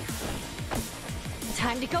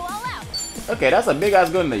 Time to go all out. Okay, that's a big ass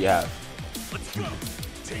gun that you have. Let's go.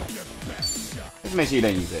 Take your best shot. Just make sure you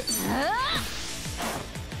don't use it.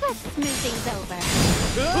 Let's smooth things over.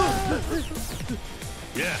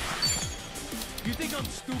 Yeah. You think I'm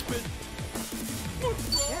stupid?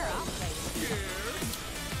 Sure, I'll play with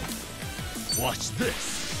you. Watch this.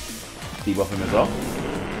 Debuff him as well.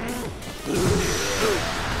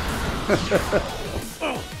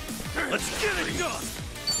 Let's get it done.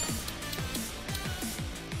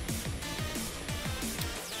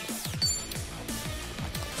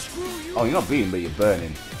 Oh, you're not bleeding, but you're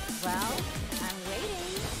burning. Well, I'm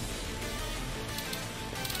waiting.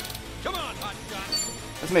 Come on, hot shot.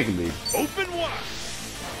 Let's make him bleed. Open wide.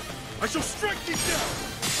 I shall strike you down.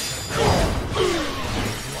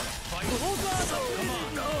 Hold on.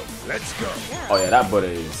 Come on. Let's go. Oh yeah, that butter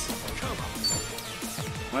is.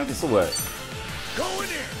 Why does this work? Go in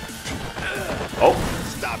here. Oh.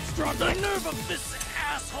 Stop struggling. The nerve of this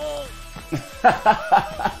asshole.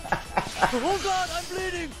 Hold on, I'm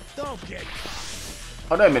bleeding. Don't get.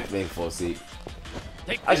 Oh, don't make me fall asleep.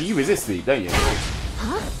 Actually, you resist sleep, don't you?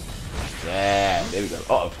 Huh? Yeah, there we go.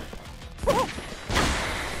 Uh-oh.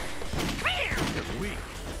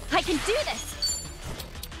 I can do this.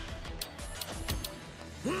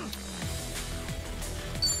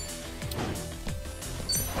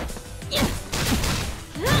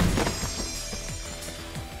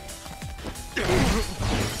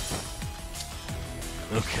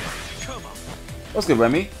 Okay, come on. What's good,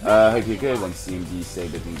 Remy? Hope you're good. When CMG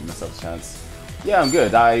saved, I didn't give myself a chance. Yeah, I'm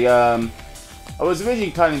good. I was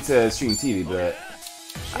originally planning to stream TV, but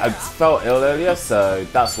I felt ill earlier, so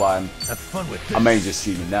that's why I'm mainly just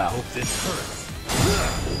streaming now. Hope this hurts.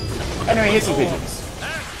 Anyway, here's some pigeons.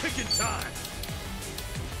 Picking time.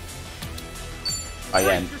 Oh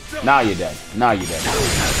yeah, now you're dead. Now you're dead.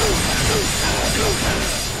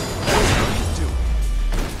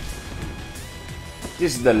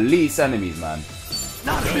 This is the least enemies, man.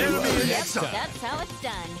 Not an enemy. That's how it's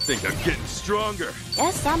done. Think I'm getting stronger.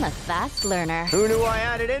 Guess I'm a fast learner. Who knew I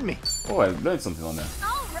had it in me? Oh, I learned something on there.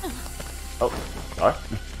 Oh, sorry.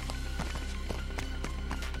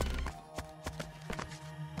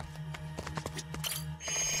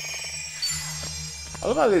 I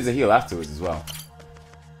love how there's a heal afterwards as well.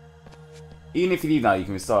 Even if you leave now, you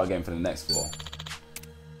can restart again for the next floor.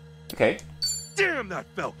 Okay. Damn, that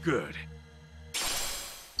felt good.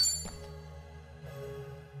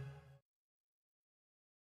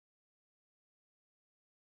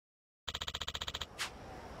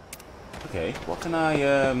 Okay, what can I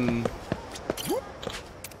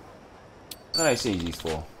exchange these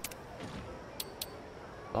for?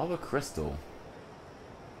 Lava crystal.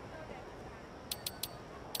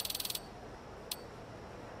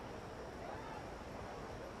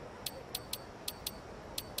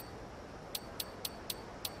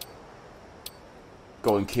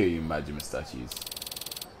 Golden Kiryu Majima statues.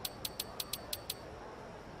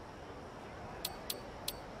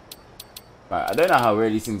 Right, I don't know how rare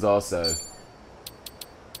these things are, so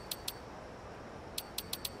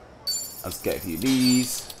let's get a few of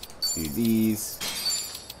these, and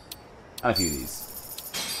a few of these.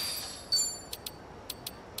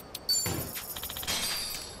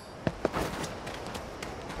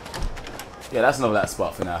 Yeah, that's enough of that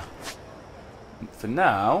spot for now. For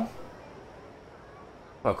now,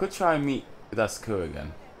 well, I could try and meet with Asakura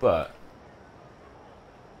again, but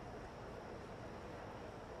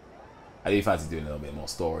I do fancy doing a little bit more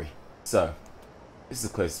story. So, this is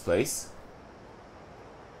the closest place.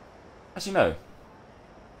 Actually, no.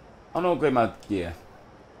 I'll not upgrade my gear.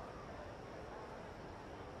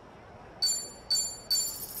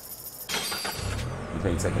 I'm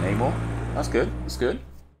playing second aim more. That's good. That's good.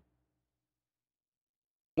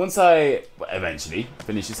 Once I eventually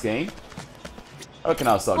finish this game, I reckon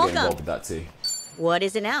I'll start getting involved with that too. What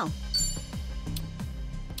is it now?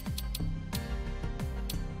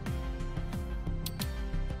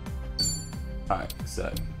 Alright,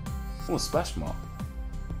 so. Oh, splash mark.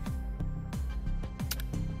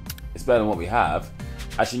 It's better than what we have.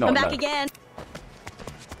 Actually, not. I'm back again.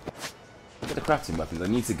 Look at the crafting weapons. I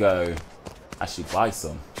need to go actually buy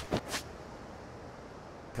some.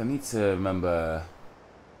 I need to remember.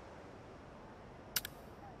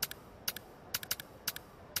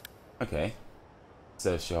 Okay.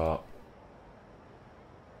 So sharp.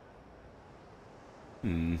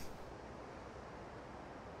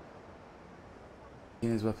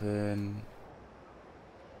 His weapon.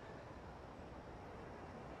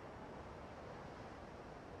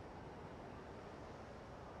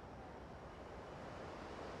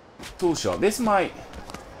 Tool shop. This might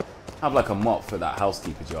have like a mop for that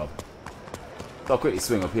housekeeper job. So I'll quickly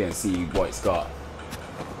swing up here and see what it's got.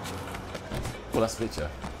 Well, that's a picture.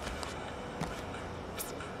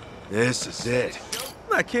 This is it.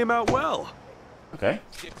 That came out well. Okay.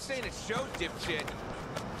 Saying it shows, dipshit.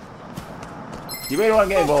 You really want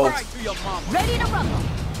to get involved? Ready to rumble.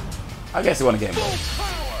 I guess you want to get involved.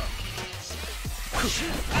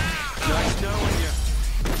 Nice knowing you.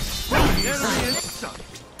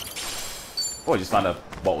 Oh, I just found a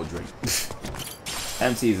bottle drink.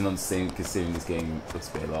 MT isn't on the same considering this game looks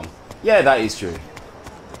a bit long. Yeah, that is true.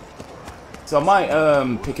 So I might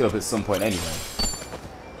pick it up at some point anyway.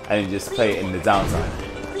 And just play it in the downtime.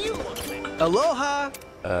 Aloha!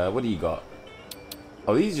 What do you got?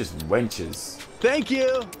 Oh, these are just wrenches. Thank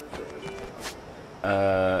you!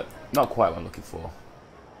 Not quite what I'm looking for.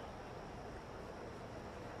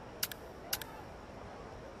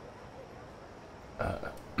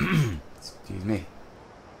 Excuse me.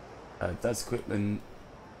 That's equipment.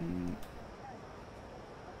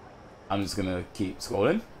 I'm just gonna keep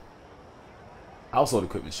scrolling. Household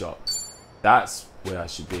equipment shop. That's where I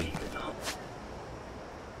should be.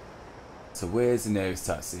 So where's the nearest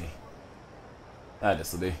taxi? Ah,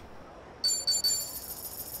 this'll do.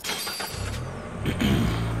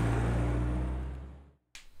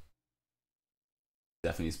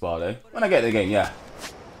 Definitely Spa though. When I get the game, yeah.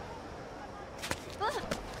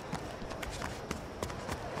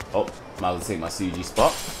 Oh, might as well take my CG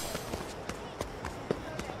spot.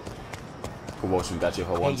 Could watch them catch if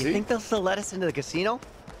I want Hey, to. you think they'll still let us into the casino?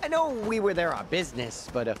 I know we were there on business,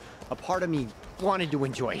 but a part of me wanted to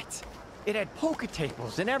enjoy it. It had poker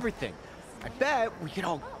tables and everything. I bet we could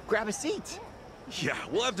all grab a seat. Yeah,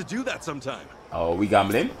 we'll have to do that sometime. Oh, we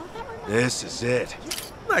gambling? This is it.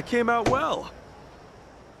 That came out well.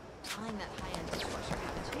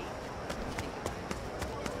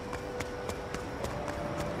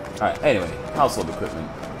 Alright, anyway, household equipment.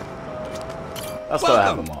 That's gotta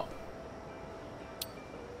have them up.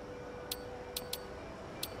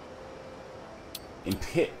 In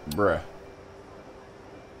pit, bruh.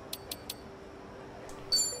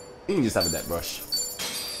 You can just have a deck brush.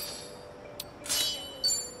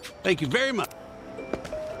 Thank you very much.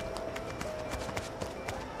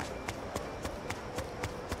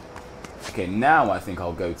 Okay, now I think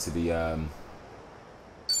I'll go to the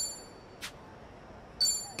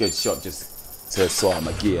good shop just to sort out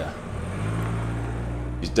my gear.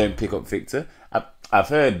 Just don't pick up Victor. I've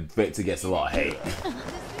heard Victor gets a lot of hate.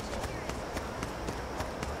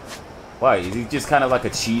 Why? Is he just kind of like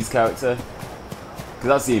a cheese character? Because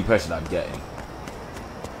that's the impression I'm getting.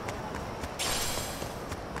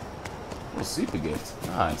 Oh, super gift.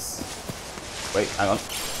 Nice. Wait, hang on.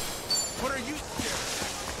 What are you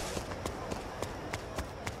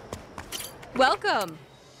Welcome.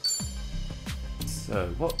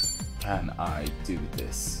 So, what can I do with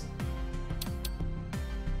this?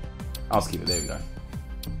 I'll just keep it. There we go.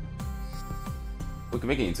 We can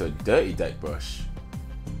make it into a dirty deck brush.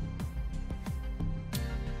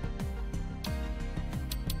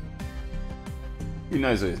 Who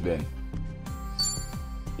knows where it's been?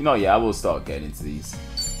 You know, yeah, I will start getting into these.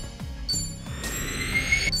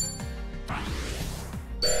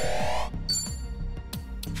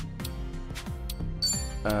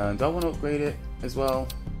 Do I want to upgrade it as well?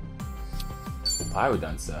 Pyro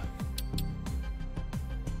Dancer.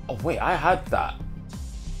 Oh wait, I had that.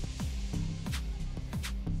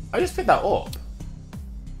 I just picked that up.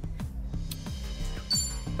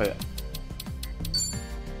 Wait.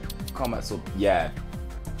 Combat sword. Yeah.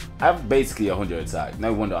 I have basically 100 attack.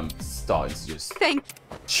 No wonder I'm starting to just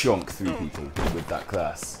chunk through people with that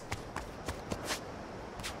class.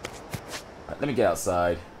 Right, let me get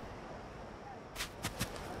outside.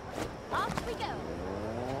 Off we go.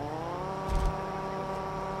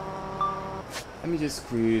 Let me just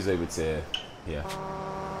cruise over to here.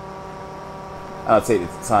 I'll take the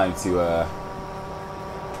time to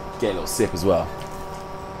get a little sip as well.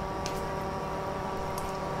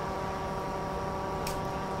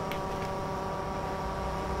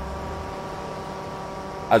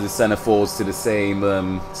 As the center falls to the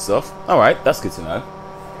same stuff. Alright, that's good to know.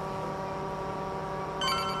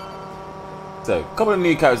 So, a couple of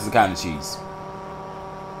new characters of Akane cheese.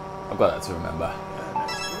 I've got that to remember.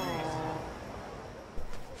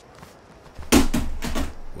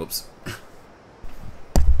 Whoops.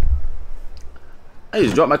 I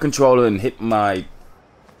just dropped my controller and hit my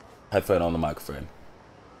headphone on the microphone.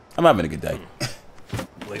 I'm having a good day. The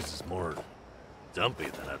place is more dumpy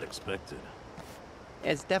than I'd expected.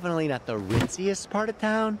 It's definitely not the ritziest part of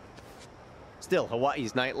town. Still,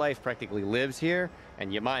 Hawaii's nightlife practically lives here,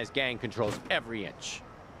 and Yamai's gang controls every inch.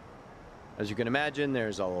 As you can imagine,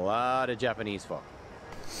 there's a lot of Japanese folk.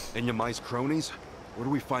 And Yamai's cronies? Where do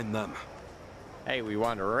we find them? Hey, we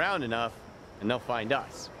wander around enough. and they'll find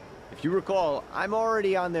us. If you recall, I'm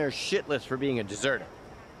already on their shit list for being a deserter.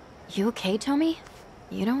 You okay, Tommy?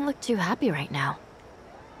 You don't look too happy right now.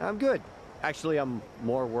 I'm good. Actually, I'm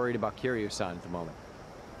more worried about Kiryu-san at the moment.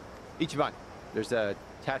 Ichiban, there's a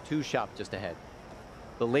tattoo shop just ahead.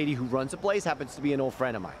 The lady who runs the place happens to be an old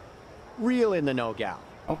friend of mine. Real in the know gal.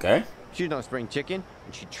 Okay. She's no spring chicken,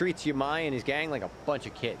 and she treats Yamai and his gang like a bunch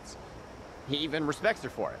of kids. He even respects her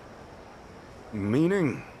for it.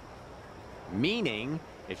 Meaning? Meaning,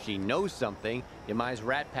 if she knows something, Yamai's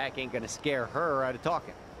rat pack ain't gonna scare her out of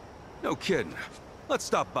talking. No kidding. Let's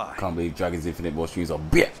stop by. Can't believe Dragon's Infinite War streams are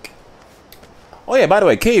big. Oh yeah, by the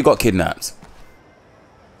way, Kiryu got kidnapped.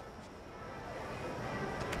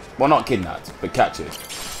 Well, not kidnapped, but captured.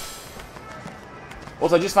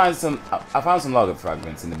 Also, I just found I found some logger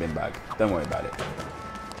fragments in the bin bag. Don't worry about it.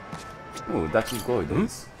 Ooh, that's just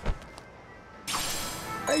gorgeous.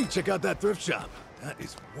 Hey, check out that thrift shop. That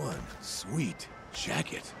is one sweet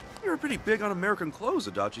jacket. You're pretty big on American clothes,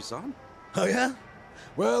 Adachi-san. Oh, yeah?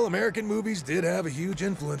 Well, American movies did have a huge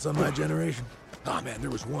influence on my generation. Oh, man, there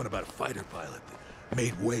was one about a fighter pilot that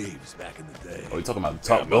made waves back in the day. Oh, you talking about the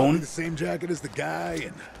Top Gun? Gun? The same jacket as the guy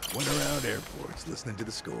and went around airports listening to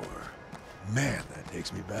the score. Man, that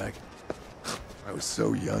takes me back. I was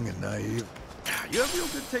so young and naive. You have real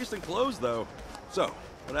good taste in clothes, though. So,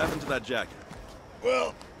 what happened to that jacket?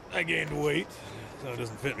 Well, I gained weight, so it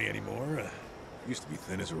doesn't fit me anymore. Used to be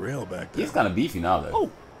thin as a rail back then. He's kind of beefy now, though.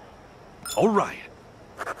 Oh, all right.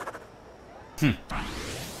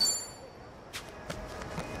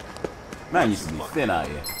 Man used to be thin out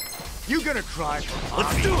here. You gonna cry?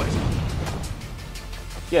 Let's do it.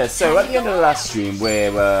 Yeah, so at the end of the last stream,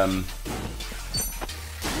 where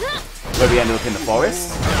we ended up in the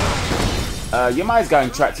forest, Yamai's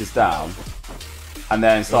gang tracked us down, and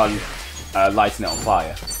then started lighting it on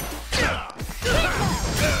fire.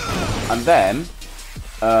 And then,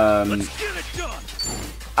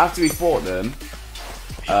 after we fought them,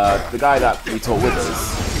 the guy that we took with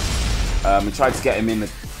us, we tried to get him in the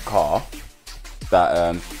car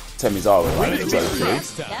that Temizawa drove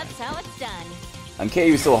through. That's how it's done. And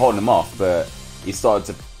Kiryu was still holding him off, but he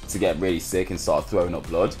started to get really sick and started throwing up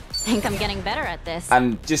blood. Think I'm getting better at this.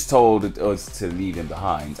 And just told us to leave him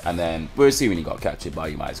behind, and then we're assuming he got captured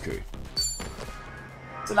by Yamai's crew.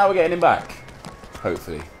 So now we're getting him back,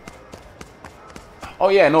 hopefully. Oh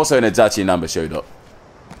yeah, and also an Adachi number showed up.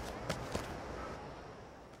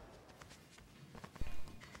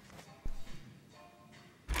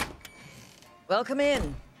 Welcome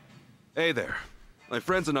in. Hey there. My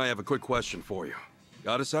friends and I have a quick question for you.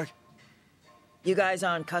 Got a sec? You guys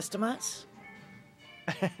aren't customers?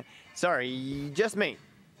 Sorry, just me.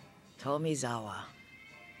 Tomizawa.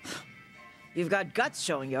 You've got guts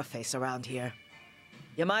showing your face around here.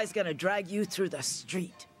 Yamai's gonna drag you through the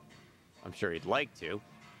street. I'm sure he'd like to.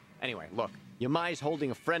 Anyway, look, Yamai's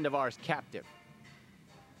holding a friend of ours captive.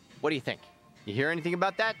 What do you think? You hear anything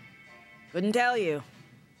about that? Couldn't tell you.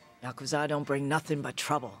 Yakuza don't bring nothing but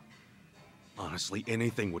trouble. Honestly,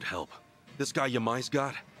 anything would help. This guy Yamai's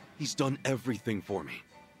got, he's done everything for me.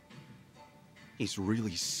 He's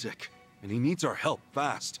really sick, and he needs our help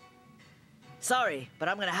fast. Sorry, but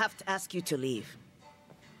I'm gonna have to ask you to leave.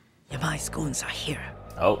 Yamai's goons are here.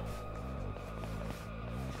 Oh.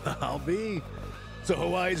 I'll be. So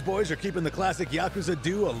Hawaii's boys are keeping the classic Yakuza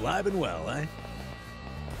duo alive and well, eh?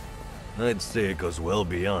 I'd say it goes well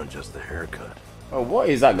beyond just the haircut. Oh, what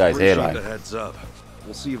is that guy's Appreciate hairline? the heads up.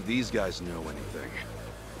 We'll see if these guys know anything.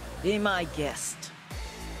 Be my guest.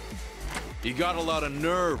 You got a lot of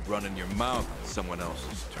nerve running your mouth on someone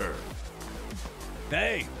else's turf.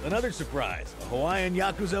 Hey, another surprise. A Hawaiian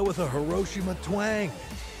Yakuza with a Hiroshima twang.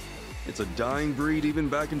 It's a dying breed even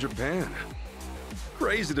back in Japan.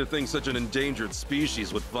 Crazy to think such an endangered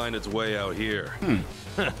species would find its way out here.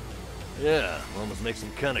 Yeah, almost makes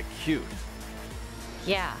him kind of cute.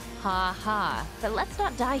 Yeah, ha ha. But let's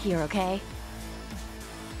not die here, okay?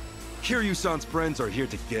 Kiryu-san's friends are here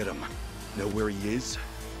to get him. Know where he is?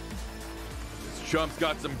 This chump's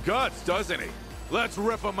got some guts, doesn't he? Let's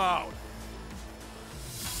rip him out.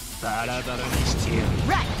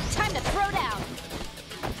 Right, time to throw down.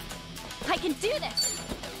 I can do this.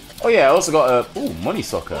 Oh yeah, I also got a money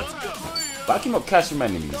sucker. Backing up cash from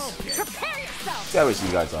enemies. Prepare yourself. See how rich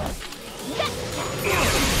you guys are.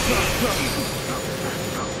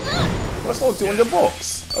 What's all 200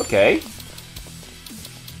 bucks? Okay.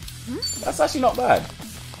 That's actually not bad.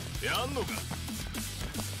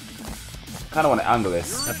 Kinda wanna angle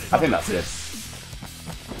this. I think that's it.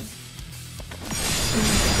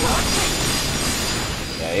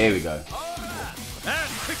 Yeah, here we go.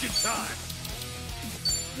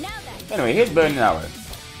 Anyway, here's Burning Arrow.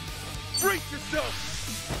 Brace yourself!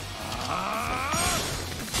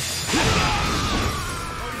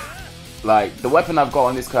 Like, the weapon I've got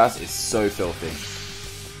on this class is so filthy.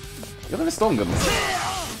 You're gonna storm gun me.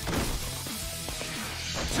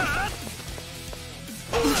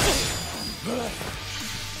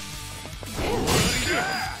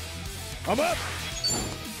 I'm up!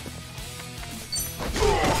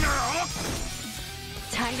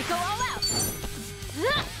 Time to go all out.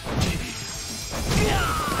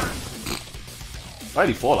 Why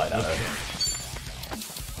did he fall like that though?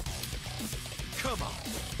 Come on.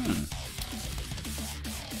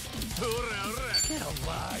 Get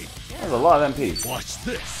alive. There's a lot of MP. Watch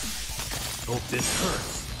this. Hope this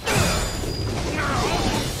hurts.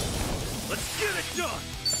 Let's get it done.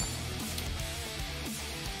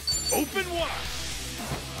 Open wide.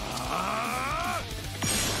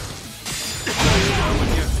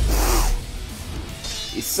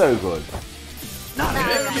 He's so good.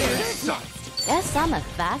 Guess I'm a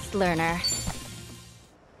fast learner.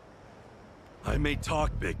 I may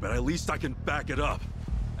talk big, but at least I can back it up,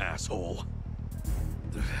 asshole.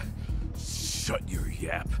 Shut your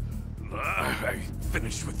yap. I ain't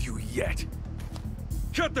finished with you yet.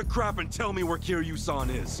 Cut the crap and tell me where Kiryu-san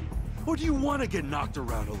is. Or do you want to get knocked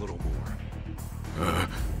around a little more?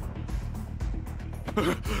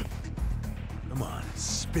 Come on,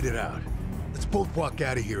 spit it out. Let's both walk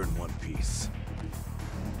out of here in one piece.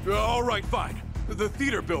 All right, fine. The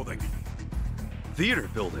theater building. Theater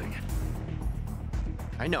building?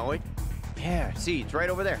 I know it. Yeah, see, it's right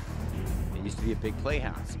over there. It used to be a big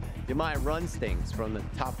playhouse. Yamai runs things from the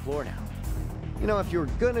top floor now. You know, if you were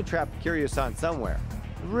gonna trap Kiryu-san somewhere,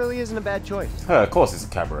 it really isn't a bad choice. Of course it's a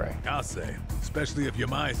cabaret. I'll say, especially if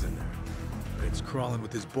Yamai's in there. It's crawling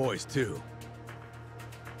with his boys, too.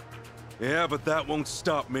 Yeah, but that won't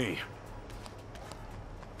stop me.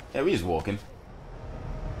 Yeah, we're just walking.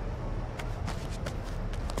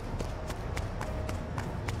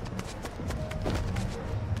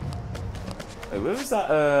 Wait, where was that,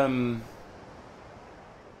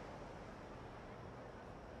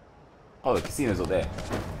 Oh, the casino's up there.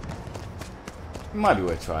 Might be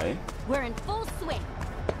worth trying. We're in full swing.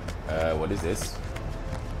 What is this?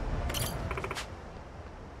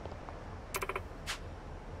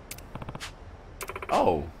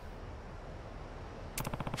 Oh.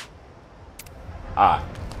 Ah.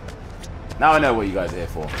 Now I know what you guys are here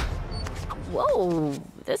for. Whoa,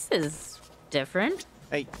 this is different.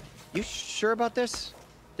 Hey, you sure about this?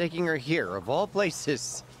 Taking her here, of all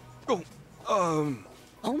places.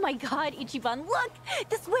 Oh my god, Ichiban, look!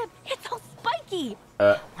 This whip, it's all spiky!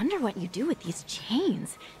 Wonder what you do with these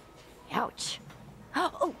chains. Ouch.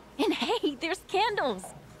 Oh, and hey, there's candles!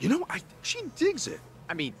 You know, she digs it.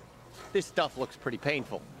 I mean, this stuff looks pretty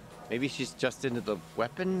painful. Maybe she's just into the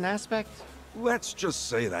weapon aspect? Let's just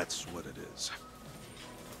say that's what it is.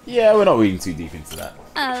 Yeah, we're not reading too deep into that.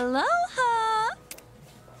 Aloha!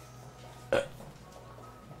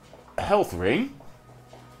 A health ring?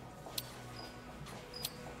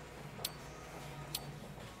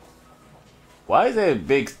 Why is there a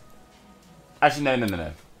big... Actually,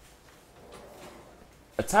 no.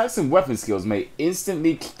 Attacks and weapon skills may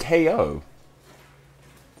instantly KO.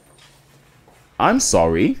 I'm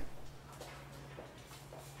sorry.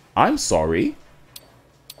 I'm sorry.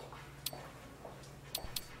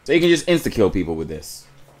 So you can just insta-kill people with this.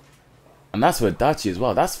 And that's for Dachi as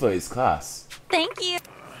well. That's for his class. Thank you.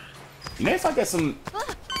 You know, if I get some...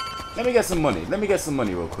 Let me get some money. Let me get some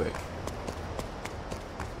money real quick.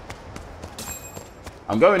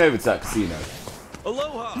 I'm going over to that casino.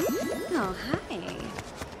 Aloha! Oh, hi.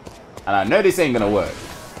 And I know this ain't gonna work.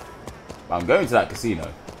 But I'm going to that casino.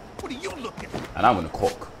 What are you looking at? And I'm gonna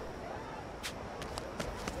cook.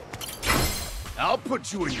 I'll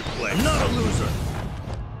put you in your place. I'm not a loser.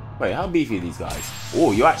 Wait, how beefy are these guys?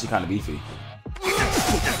 Oh, you're actually kind of beefy.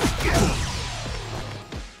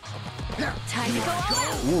 Time to go all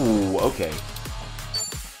out. Ooh, okay.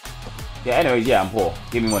 Yeah, anyways, yeah, I'm poor.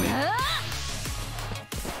 Give me money. Yeah.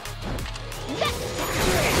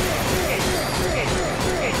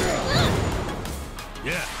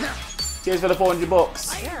 Cheers for the 400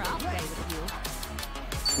 bucks. Sure, I'll play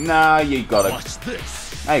with you. Nah, you gotta. Watch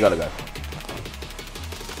this. Now you gotta go.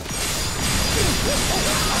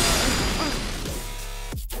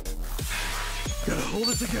 Gotta hold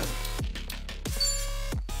it together.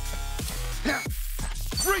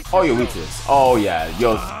 Oh, you're weak to this. Oh, yeah,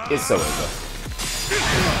 it's so over.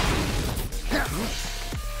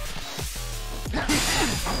 I'm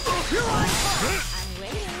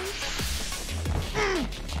waiting.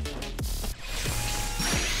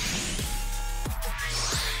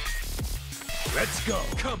 Let's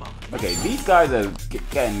Let's go. Come on. Okay, these guys are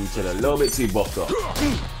getting each other a little bit too buffed up.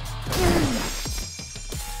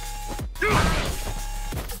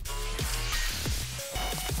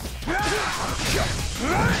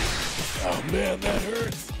 Oh man, that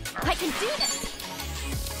hurts. I can do this.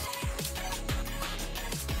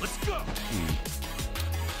 Let's go.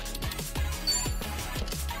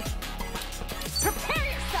 Prepare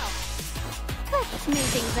yourself. Let's smooth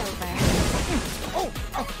things over. Oh.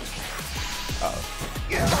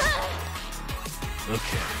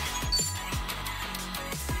 Okay.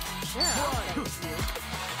 Sure, I'll fix you.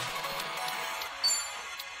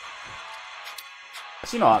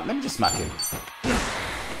 So, you know what? Let me just smack him.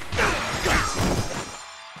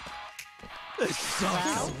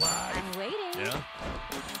 Well, I'm waiting. Yeah.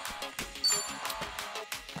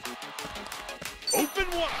 Open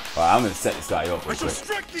wide. Alright, I'm gonna set this guy up I real shall quick.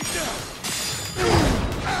 strike thee down.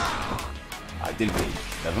 I didn't bleed.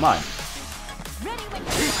 Never mind. Ready when you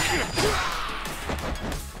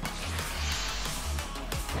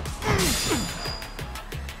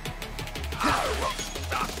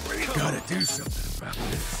Gotta do something about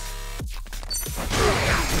this.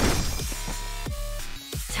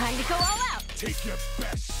 Time to go all out. Take your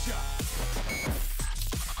best shot.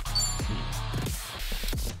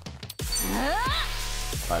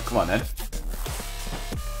 Alright, come on then.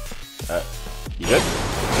 You good?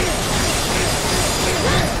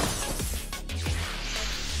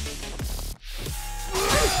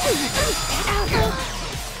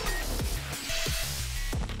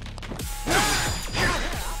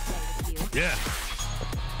 Yeah.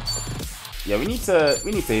 Yeah, we need to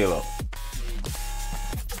heal up.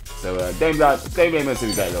 So don't blame us if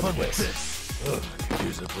we get a little bit. Could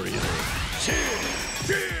use a breather.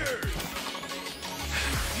 Cheers!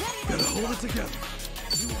 Gotta hold it together.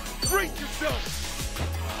 Brace yourself.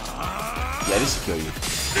 Yeah, this should kill you.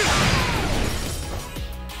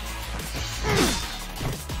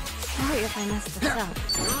 Sorry if I messed this up.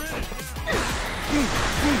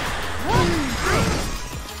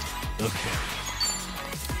 Okay.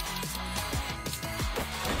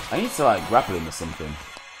 I need to like grapple him or something.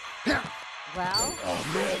 Well,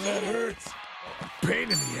 Oh man, that hurts. Pain in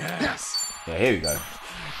the ass. Yeah, here we go.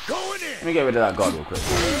 Going Let in. me get rid of that guard real quick.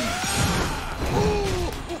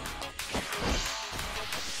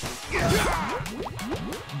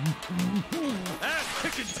 Ass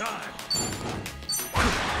kicking time.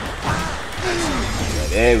 Yeah,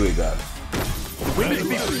 there we go.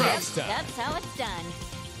 that's how it's done.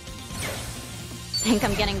 Think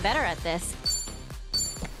I'm getting better at this.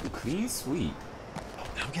 Clean sweep.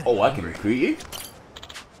 Oh, I can recruit you?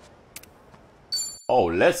 Oh,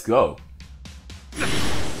 let's go.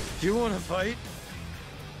 You wanna fight?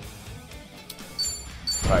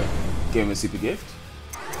 Right, give him a super gift.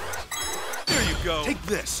 There you go. Take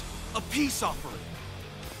this. A peace offering.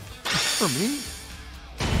 For me?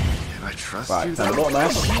 Can I trust Right, you? time to bot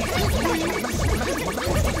mash.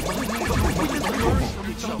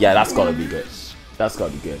 Yeah, that's gotta be good. That's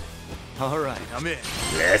gotta be good. Alright, I'm in.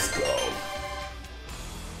 Let's go.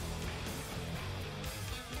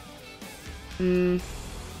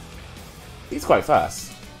 He's quite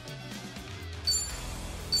fast.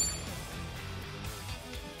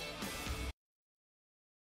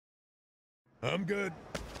 I'm good.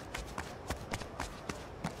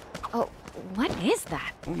 Oh, what is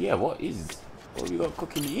that? Oh yeah, what have we got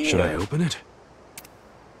cooking here? Should I open it?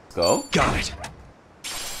 Let's go. Got it.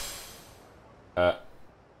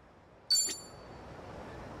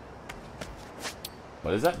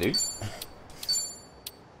 What does that do?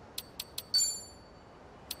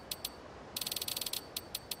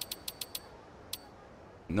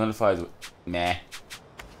 Nullifies. Meh.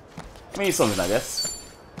 Maybe something like this.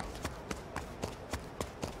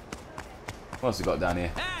 What else we got down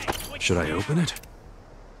here? Should I open it?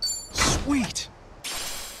 Sweet.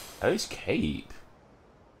 Who's cape?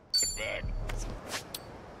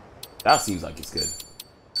 That seems like it's good.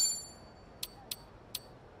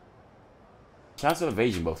 Chance of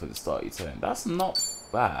evasion buff at the start of your turn. That's not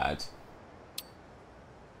bad.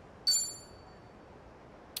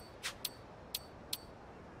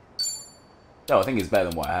 No, I think it's better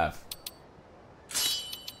than what I have.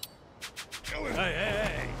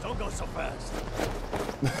 Hey, don't go so fast.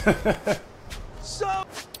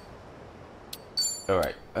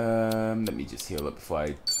 Alright, let me just heal up before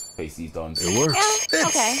I face these dons. It works.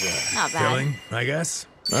 Okay, not bad. Filling, I guess.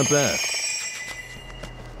 Not bad.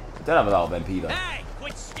 I don't have a lot of MP though. Hey,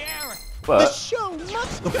 quit scaring. But show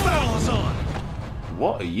must go. The battle is on.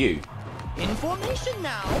 what are you? In formation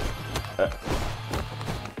now.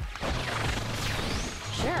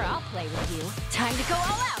 Sure, I'll play with you. Time to go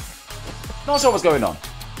all out. Not sure what's going on.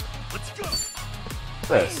 Let's go.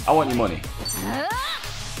 First, I want your money.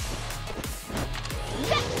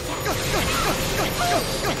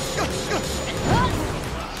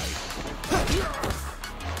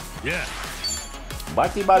 Yeah.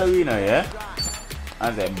 Bati ballerina, yeah?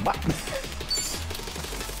 I said, bat.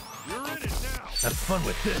 Have fun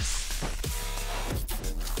with this.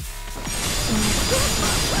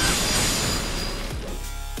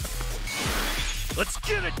 Let's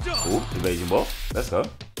get it done. Ooh, evasion ball. Let's go.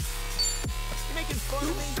 You're making fun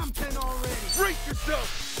of me. Something already. Brace yourself.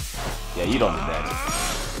 Yeah, you don't need that.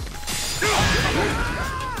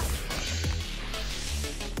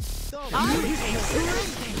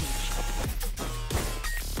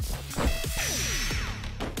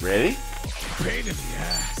 Ready? Pain in the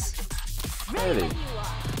ass. Ready.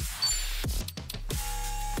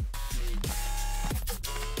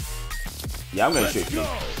 Yeah, I'm gonna shoot you.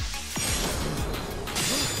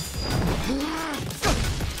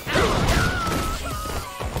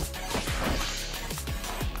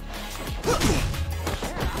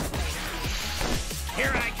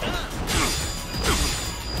 Here I come.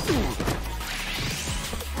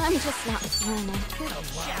 I'm just not feeling it.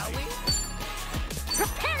 Shall we?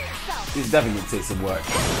 Prepare yourself. This is definitely gonna take some work.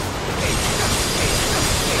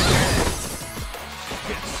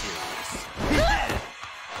 Get serious.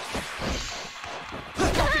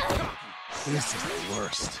 This is the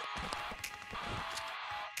worst.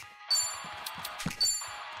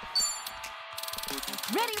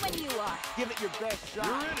 Ready when you are. Give it your best shot.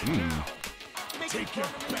 You're in it now. Take your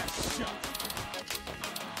best shot.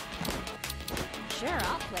 Sure,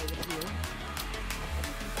 I'll play with you.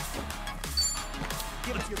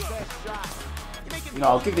 Give it your best shot. You know,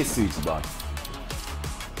 I'll give this to you, Bond.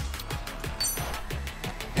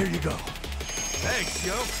 Here you go. Thanks,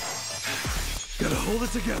 yo. Gotta hold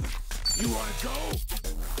it together. You wanna go?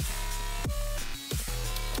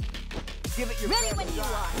 Give it your Ready best when you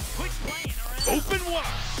shot. are. Quit playing around. Open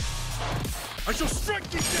wide. I shall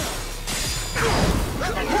strike you down.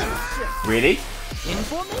 Really? In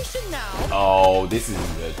formation now. Oh, this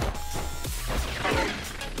isn't good.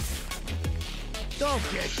 Don't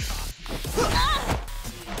get caught.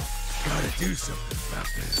 Gotta do something about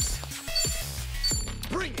this.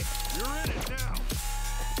 Bring it. You're in it now.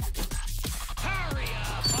 Hurry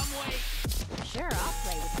up. I'm waiting. Sure, I'll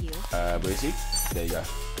play with you. Where is he? There you go.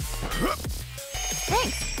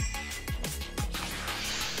 Thanks.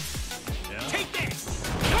 Take this.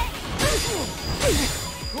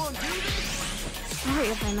 Sorry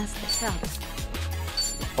if I messed this up.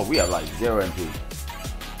 Oh, we have like 0 MP.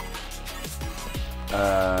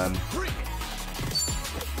 Bring it.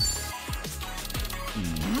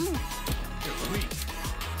 You're weak.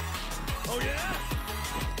 Oh yeah.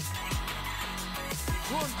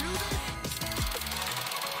 Wanna do this?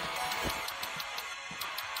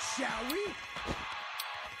 Shall we?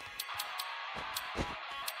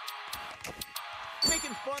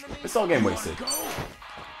 Making fun of me? It's all game wasted.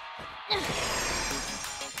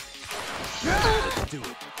 Let's do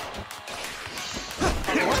it.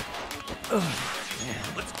 What?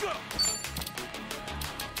 Let's go.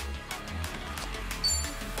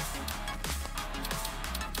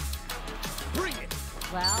 Bring it.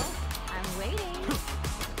 Well, I'm waiting.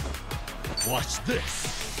 Watch this.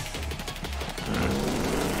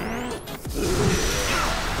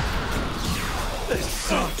 This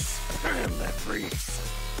sucks. Damn, that freeze.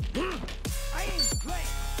 I ain't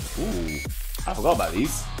playing. Ooh, I forgot about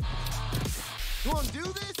these. You wanna do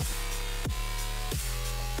this?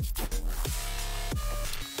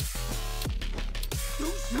 Do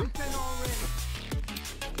something already.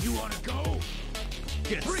 You wanna go?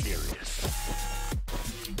 Get serious.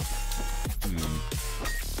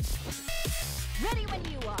 Ready when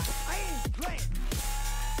you are. I ain't playing.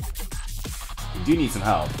 You do need some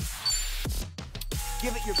help.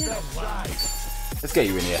 Give it your best shot. Let's get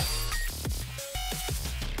you in here.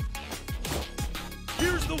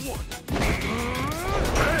 Here's the one.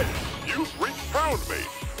 Hey, you refound me.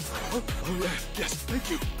 Oh, yeah. Yes, thank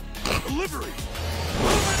you. Delivery.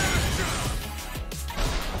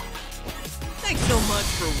 Thanks so much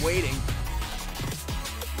for waiting.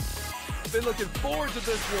 Been looking forward to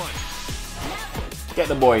this one. Get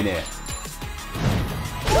the boy in here.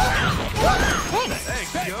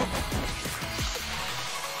 Thanks, yo.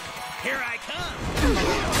 Here I come.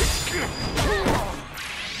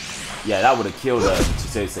 Yeah, that would have killed her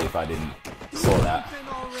Chitose if I didn't saw that.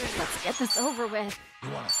 Let's get this over with. You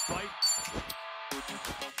wanna fight?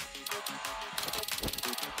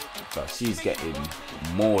 But she's getting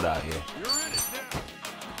mauled out here. You're in it now.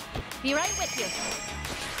 Be right with you.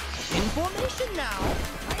 In formation now.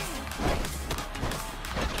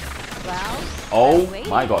 Well, Oh I'm waiting.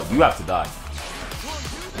 my god, you have to die.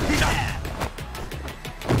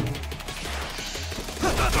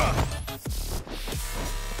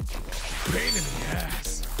 Pain in the ass.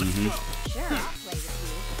 Sure, I'll play with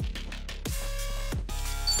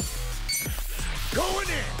Going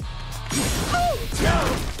in. Oh,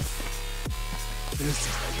 This is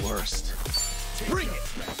the worst. Bring it.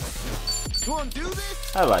 You wanna do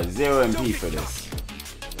this? I have like 0 MP for this.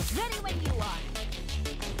 ready when you are.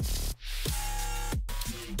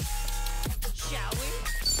 Shall we?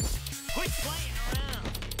 Quit playing around.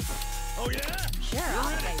 Oh yeah? Sure,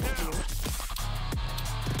 I'll play with you.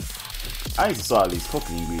 I need to sort out these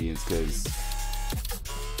cooking ingredients because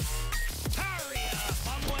Hurry up,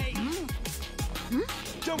 I'm waiting.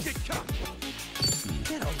 Don't get caught.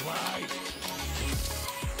 Get alive.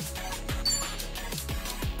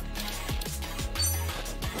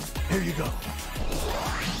 Here you go.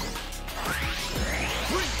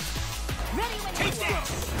 Ready when you are.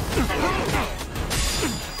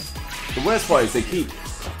 the worst part is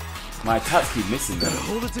my attacks keep missing them.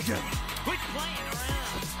 Hold it together. Quit playing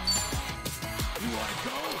around. You wanna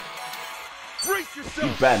go? Brace You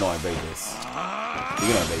yourself. better not invade this. You're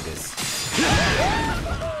gonna invade this.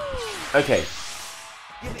 Okay.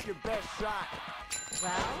 Give it your best shot.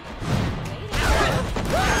 Well,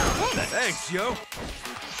 Thanks, yo.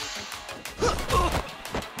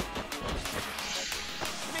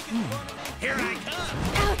 Here I come.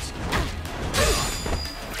 ouch!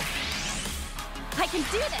 I can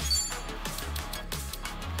do this.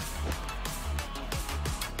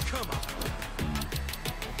 Come on.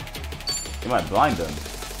 You might blind them.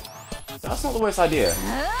 That's not the worst idea.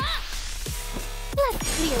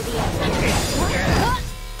 Let's clear the air.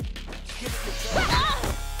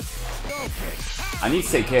 I need to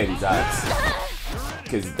take care of these ads.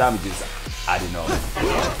 Because the damage is adding up.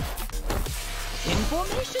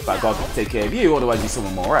 Information But I got to take care of you, otherwise you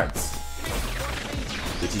summon more ads.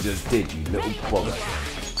 Which you just did, you little bugger.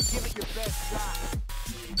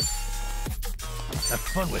 Have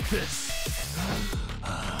fun with this.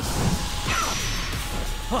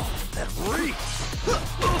 Oh, that reeks.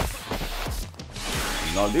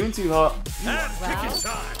 You're not doing too hot. And Well, kicking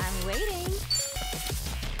time. I'm waiting.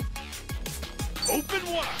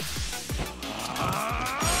 Open wide.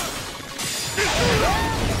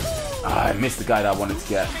 I missed the guy that I wanted to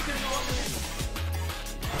get.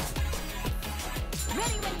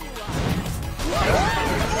 Ready when you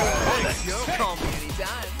Thanks, yo. Call me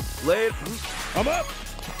anytime. Lay it. I'm up.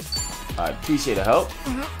 I appreciate the help.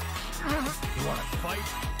 You wanna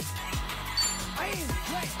fight?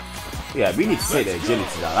 Yeah, we need to take the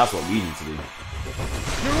agility down. That's what we need to do.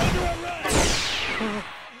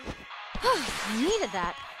 I needed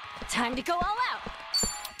that. Time to go all out.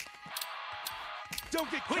 Don't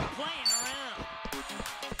get quit playing around.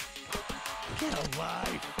 Get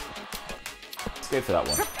alive. Let's go for that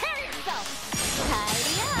one. Prepare yourself.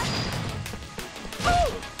 Tidy up.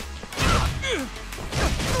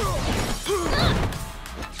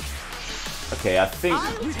 Okay, I think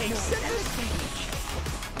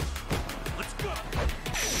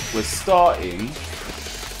we're starting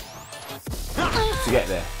to get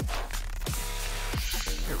there.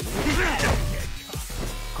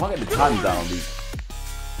 Can't get the time down on these.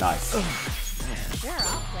 Nice. Sure,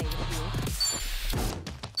 I'll play with you.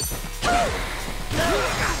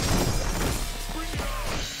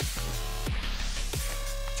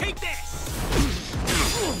 Take this.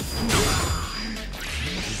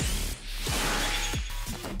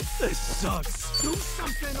 This sucks. Do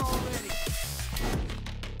something already.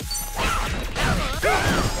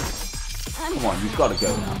 Come on, you've got to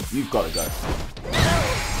go now. You've got to go.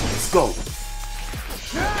 Let's go.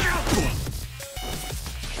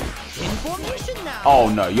 Information now. Oh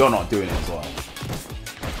no, you're not doing it as well.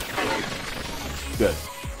 Good.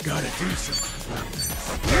 Gotta do something about this.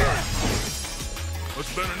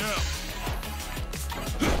 What's better now?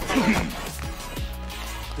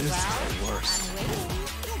 This is the worst.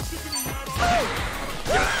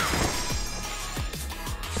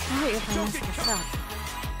 Sorry if I messed this up.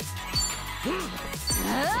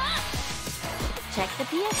 Check the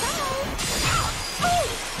PSI.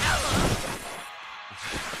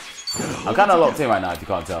 I'm kind of locked in right now if you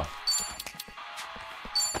can't tell.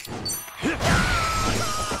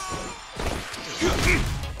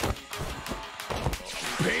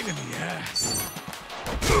 Pain in the ass.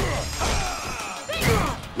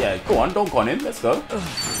 Yeah, go on, don't go on him. Let's go.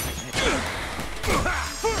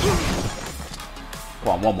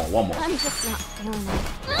 Come on, one more. I'm just not feeling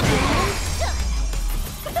it.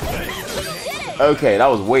 Okay, that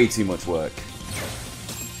was way too much work.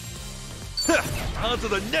 On to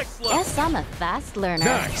the next level. Guess I'm a fast learner.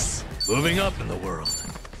 Nice. Moving up in the world.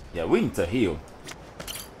 Yeah, we need to heal.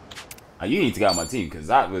 And you need to get on my team because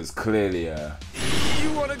that was clearly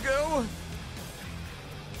You wanna go?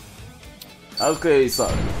 That was clearly so.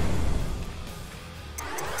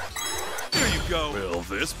 Here you go. Will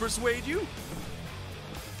this persuade you?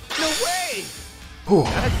 No way! Whew.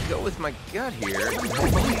 Gotta go with my gut here.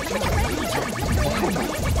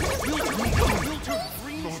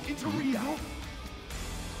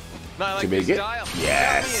 Not like make your it? style.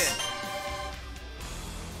 Yes.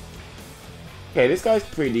 Okay, this guy's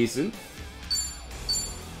pretty decent.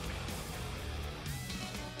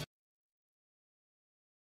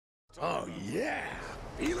 Oh yeah,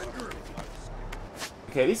 feeling groovy.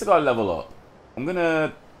 Okay, at least I got to level up. I'm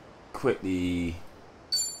gonna quickly.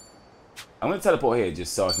 I'm gonna teleport here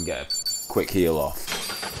just so I can get a quick heal off.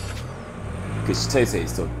 Because Chitose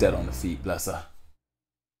is still dead on the feet, bless her.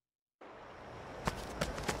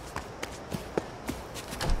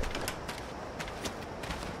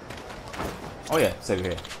 Oh yeah, it's over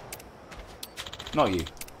here. Not you.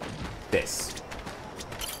 This.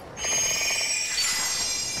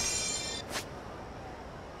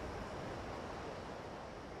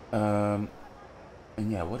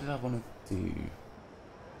 And yeah, what did I want to do?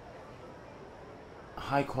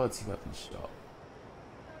 High quality weapon shop.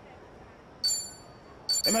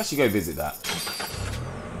 Let me actually go visit that.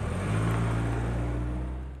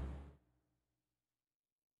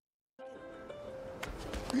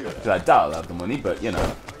 I doubt I'll have the money, but you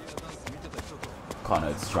know. Can't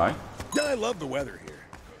hurt to try. Yeah, I love the weather here.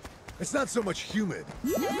 It's not so much humid.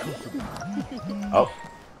 Oh.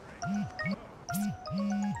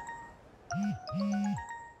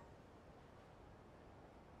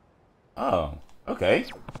 Oh, okay.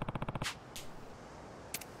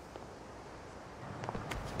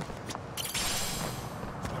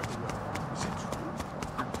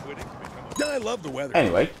 Yeah, I love the weather.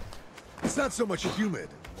 Anyway. It's not so much humid,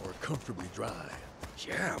 more comfortably dry.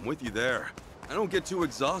 Yeah, I'm with you there. I don't get too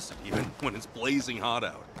exhausted even when it's blazing hot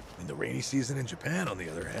out. In the rainy season in Japan, on the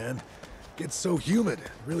other hand, gets so humid,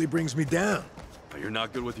 it really brings me down. Oh, you're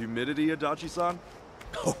not good with humidity, Adachi-san?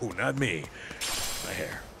 Oh, not me. My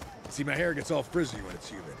hair. See, my hair gets all frizzy when it's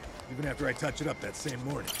humid, even after I touch it up that same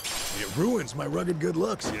morning. It ruins my rugged good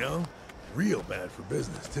looks, you know? Real bad for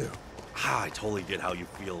business, too. Ah, I totally get how you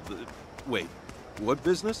feel. Wait, what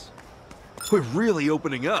business? We're really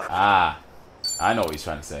opening up. Ah, I know what he's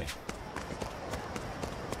trying to say.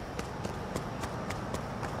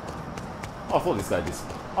 Oh, I thought this guy just...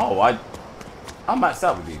 Oh, I'm maxed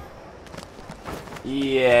out with you.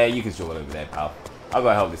 Yeah, you can struggle over there, pal. I'll go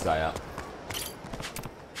help this guy out.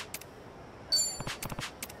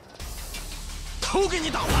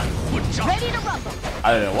 Ready to rumble.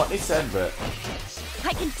 I don't know what they said, but...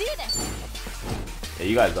 I can do this. Yeah,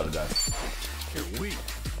 you guys gotta go. Here we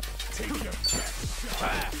take your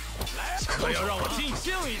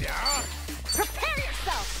Prepare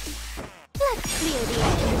yourself. Let's clear the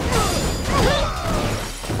air.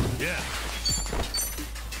 Yeah.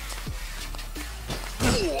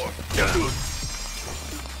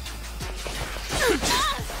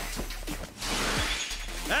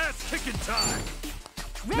 Ass kicking time.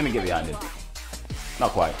 Let me get behind him.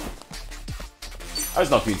 Not quite. I was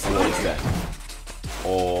not being towards there.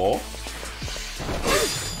 Or...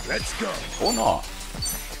 Let's go. Or not.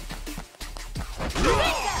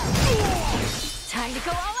 Time to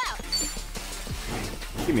go all out.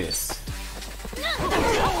 Give me this.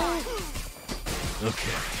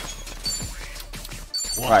 Okay.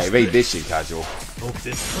 Right, evade this shit, casual. Hope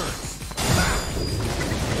this hurts.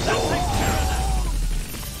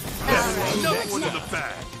 Another one in the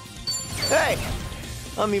bag. Hey,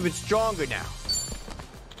 I'm even stronger now.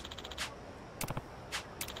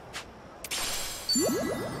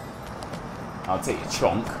 I'll take your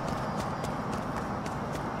chunk.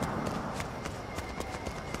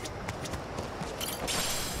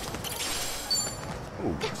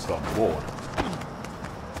 Ooh, just got bored.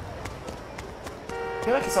 I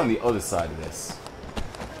feel like it's on the other side of this.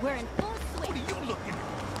 We're in full swing. What are you looking at?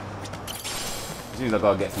 Which means I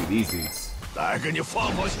gotta get through these dudes. I can you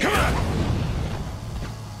fall, boys?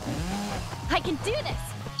 I can do this.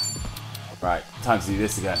 Right, time to do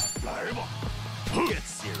this again. Get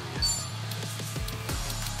serious.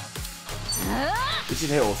 We should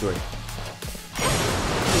hit all three.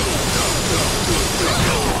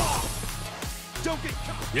 Don't get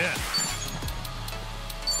caught. Yeah.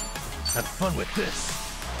 Have fun with this.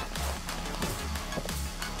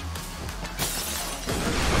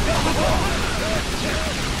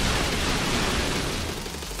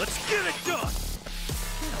 Let's get it done.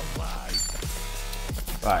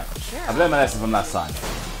 Right, I've learned my lesson from last time.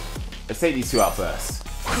 Let's take these two out first.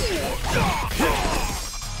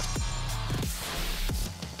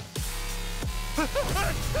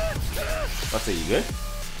 What's it, you good?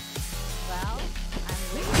 Well,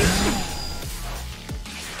 I'm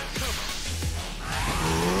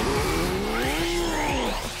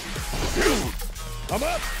I'm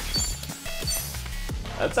up.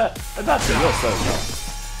 That's you're so tough.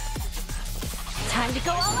 Time to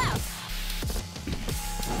go all out.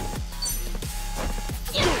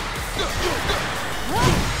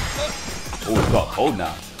 Oh, we got cold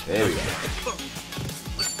now. There we go.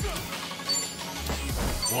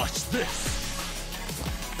 Watch this.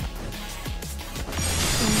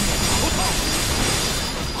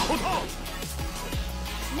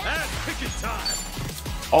 Ass kicking time.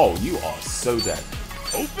 Oh, you are so dead.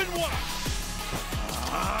 Open wide.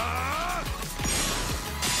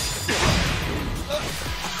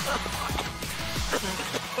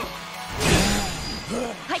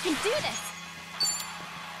 I can do this.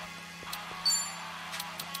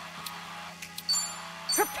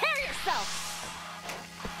 Prepare yourself.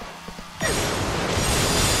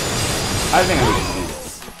 I think I'm gonna do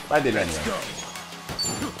this. I did anyway.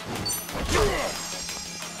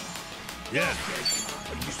 Yeah.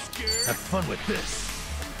 Are you scared? Have fun with this.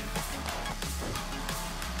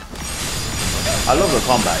 I love the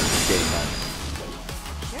combat in this game, man.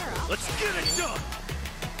 Let's get it done.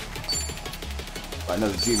 If I know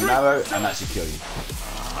the zoom and arrow, I'm actually kill you.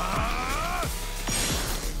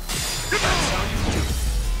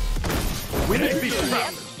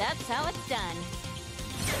 Yep, that's how it's done.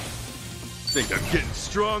 Think I'm getting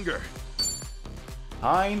stronger.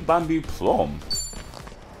 Pine Bamboo Plum.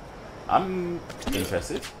 I'm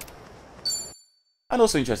interested. And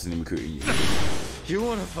also interested in recruiting you. You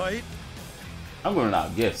wanna fight? I'm going out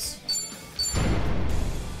of gifts.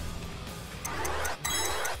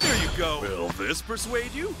 There you go. Will this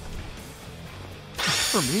persuade you?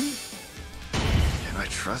 For me? Can I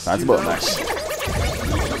trust That's you? about match.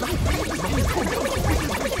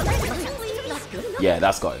 Yeah,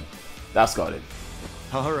 that's got him. That's got him.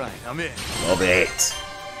 Alright, I'm in. Love it.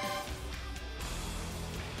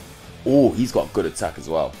 Oh, he's got good attack as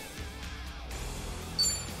well.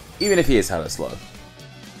 Even if he is hella slow.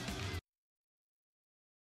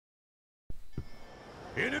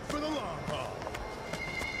 In it for the long haul.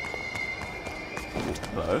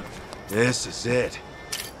 Hello. This is it.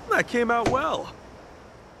 That came out well.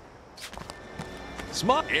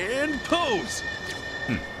 Smart and pose.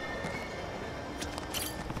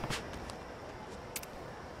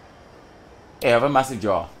 Hey, I have a massive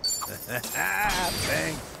jaw.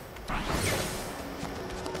 Thanks.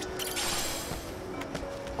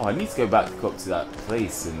 Oh, I need to go back up to that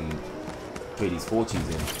place and trade these fortunes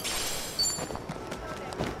in.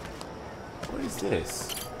 What is this?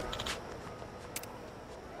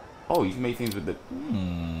 Oh, you can make things with the...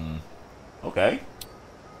 Okay.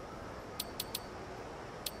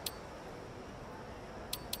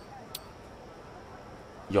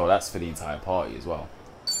 Yo, that's for the entire party as well.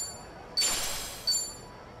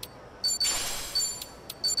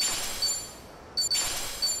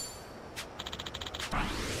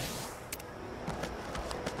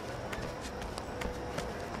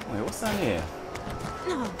 Wait, what's down here?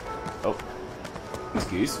 Oh,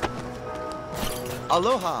 excuse.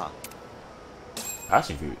 Aloha.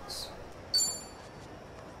 Passion fruits.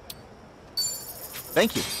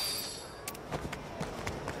 Thank you.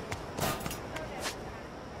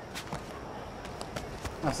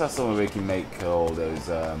 That's not somewhere we can make all those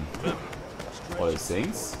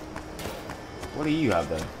things. What do you have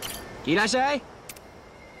then? Irashai?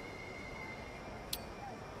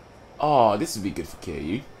 Oh, this would be good for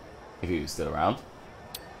Kiryu if he was still around.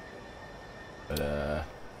 But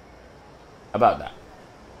about that.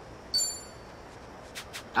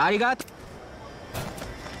 Arigato.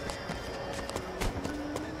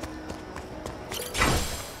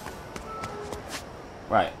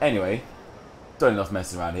 Right, anyway. Done enough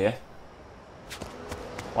messing around here.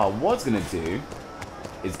 What I was gonna do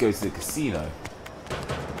is go to the casino.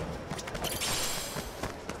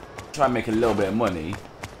 Try and make a little bit of money.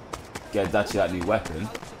 Get Dachi that new weapon.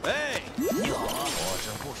 Hey!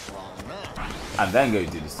 And then go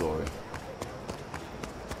do the story.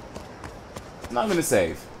 Now I'm gonna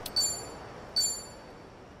save.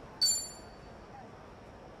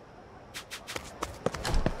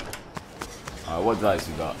 Alright, what dice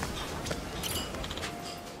we got?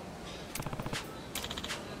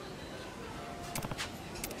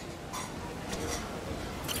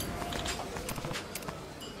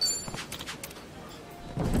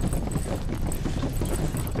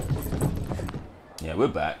 Yeah, we're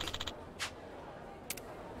back.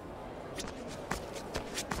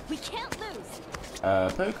 We can't lose.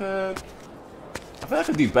 Poker. I feel like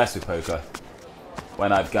I do best with poker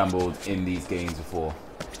when I've gambled in these games before.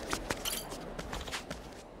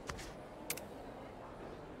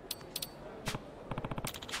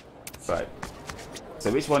 Right.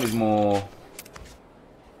 So which one is more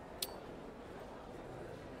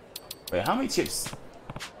Wait, how many chips?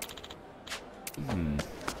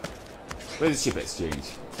 Where's the chip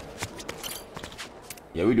exchange?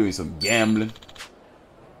 Yeah, we're doing some gambling.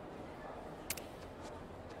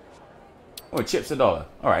 Oh, chips $1.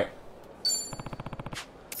 Alright.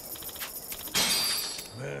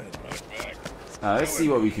 Let's see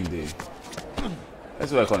what we can do.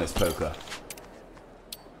 Let's work on this poker.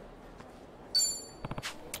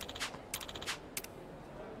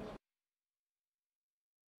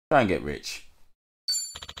 Try and get rich.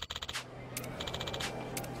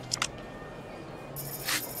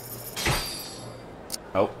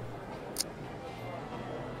 Oh.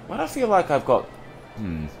 Why do I feel like I've got...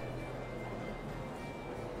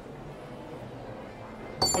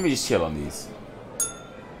 Let me just chill on these.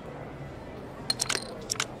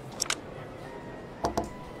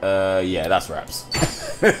 Yeah, that's wraps.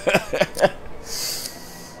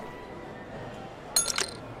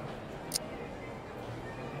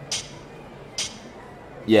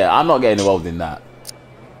 Yeah, I'm not getting involved in that.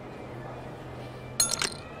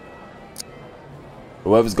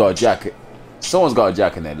 Whoever's got a jacket, someone's got a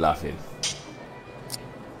jacket and they're laughing.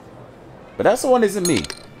 But that's the one isn't me.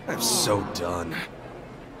 I'm so done.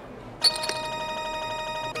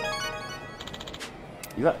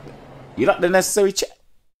 You like the necessary check?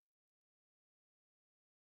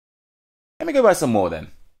 Let me go buy some more then.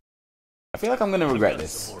 I feel like I'm gonna regret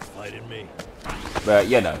this. But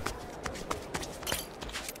yeah, no.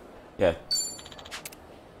 Yeah.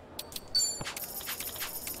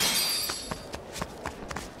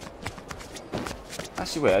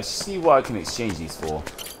 Actually, wait. I should see what I can exchange these for.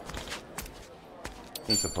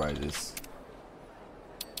 Change for prizes.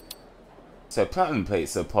 So platinum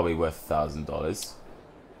plates are probably worth $1,000.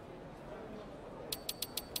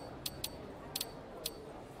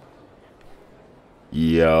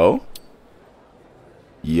 Yo.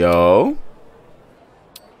 Yo.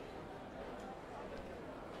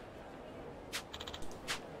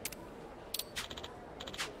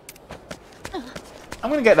 I'm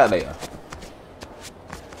gonna get that later.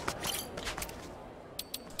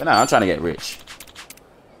 But now I'm trying to get rich.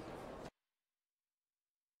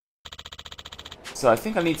 So I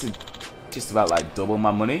think I need to just about like double my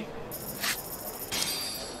money.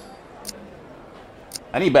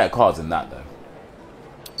 I need better cards than that though.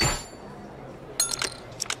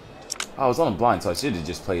 I was on a blind, so I should have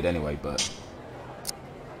just played anyway, but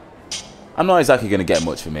I'm not exactly gonna get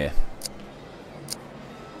much from here.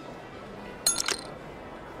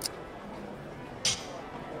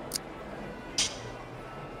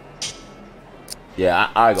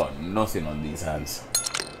 Yeah, I got nothing on these hands.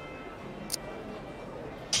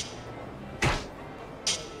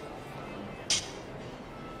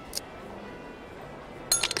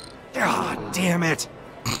 God damn it!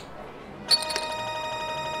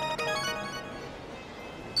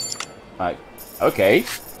 Right, okay.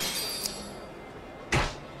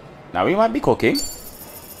 Now we might be cooking.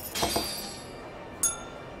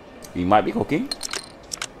 We might be cooking.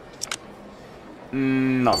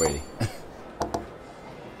 Not really.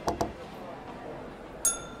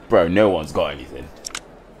 Bro, no one's got anything.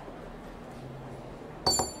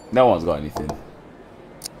 No one's got anything.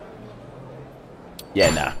 Yeah,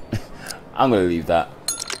 nah. I'm gonna leave that.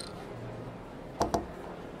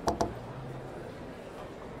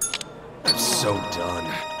 I'm so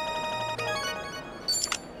done.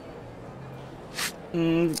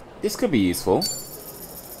 This could be useful.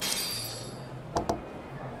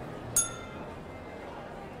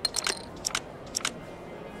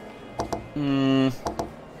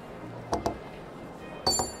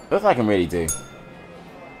 Nothing I can really do.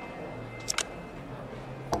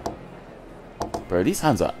 Bro, these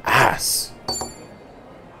hands are ass.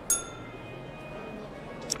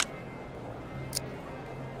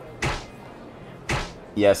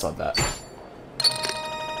 Yeah, it's not that.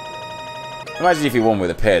 Imagine if he won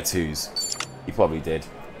with a pair of twos. He probably did.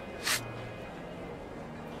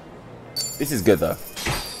 This is good though.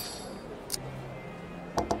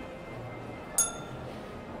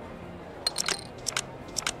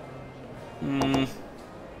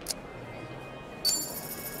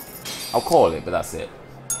 I'll call it, but that's it.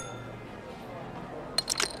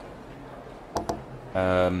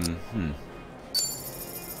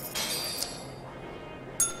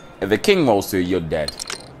 If the king rolls through, you're dead.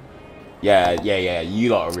 Yeah, you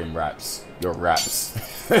lot are in raps. You're raps.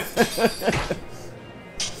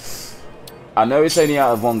 I know it's only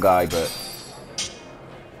out of one guy, but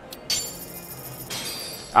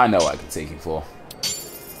I know what I can take him for.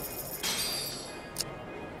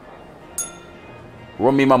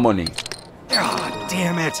 Run me my money. God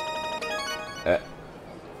damn it.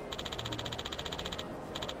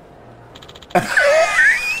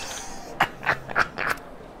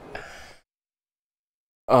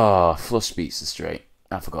 Oh, flush beats are straight.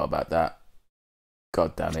 I forgot about that.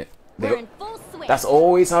 God damn it. We're in full swing. That's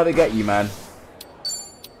always how they get you, man.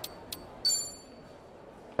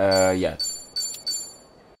 Yeah.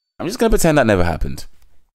 I'm just gonna pretend that never happened.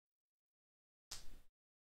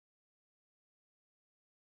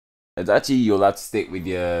 It's actually, you'll have to stick with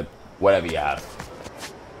your whatever you have.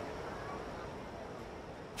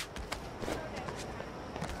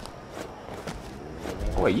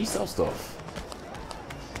 Oh wait, you sell stuff.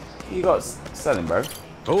 What you got selling, bro?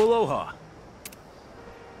 Oh, aloha.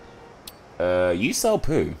 You sell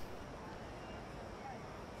poo.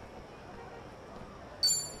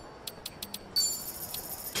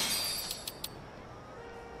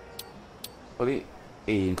 Well, it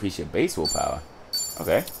increase your baseball power.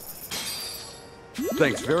 Okay.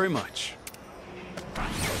 Thanks very much.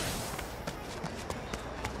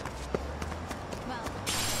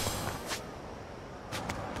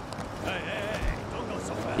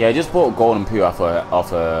 Yeah, I just bought golden poo off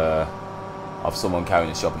someone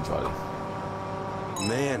carrying a shopping trolley.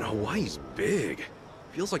 Man, Hawaii's big.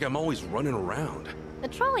 Feels like I'm always running around. The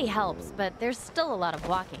trolley helps, but there's still a lot of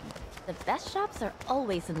walking. The best shops are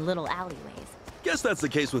always in little alleyways. Guess that's the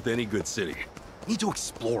case with any good city. Need to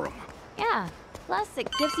explore them. Yeah, plus it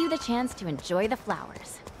gives you the chance to enjoy the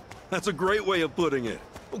flowers. That's a great way of putting it.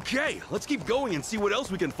 Okay, let's keep going and see what else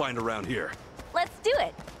we can find around here. Let's do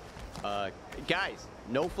it! Guys,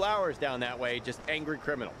 no flowers down that way, just angry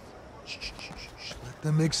criminals. Shh. Let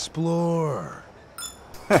them explore.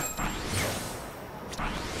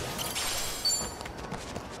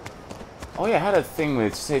 Oh yeah, I had a thing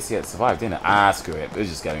with Stacey had survived, didn't it? Ah, screw it. We're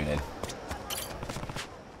just going in.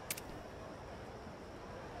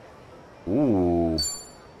 Ooh.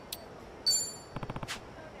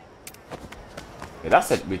 Yeah, that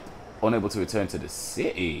said we're unable to return to the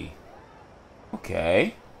city.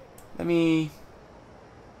 Okay. Let me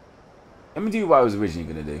do what I was originally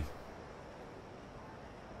gonna do.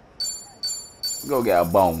 Go get our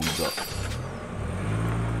bones up.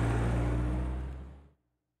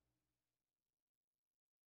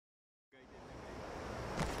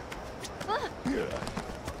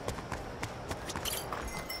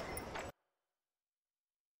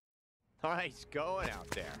 Nice going out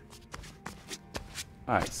there.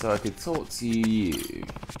 Alright, so I could talk to you.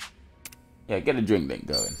 Yeah, get a drink then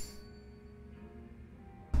going.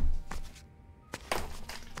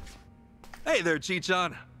 Hey there,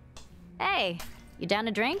 Chi-chan. Hey, you down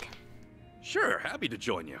to drink? Sure, happy to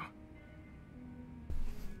join you.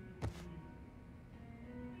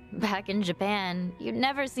 Back in Japan, you'd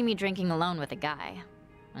never see me drinking alone with a guy.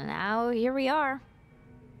 And now, here we are.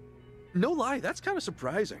 No lie, that's kind of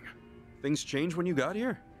surprising. Things changed when you got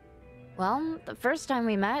here? Well, the first time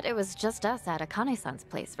we met, it was just us at Akane-san's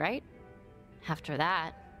place, right? After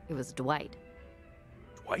that, it was Dwight.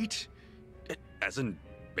 Dwight? As in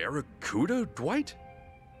Barracuda Dwight?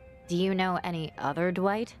 Do you know any other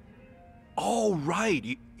Dwight? Oh, right.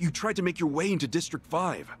 You tried to make your way into District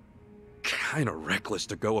 5. Kinda reckless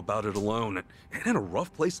to go about it alone. And in a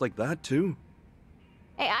rough place like that, too.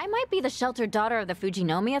 Hey, I might be the sheltered daughter of the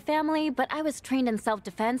Fujinomiya family, but I was trained in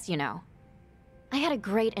self-defense, you know. I had a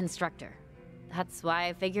great instructor. That's why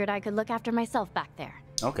I figured I could look after myself back there.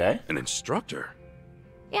 Okay. An instructor?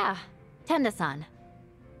 Yeah, Tenda-san.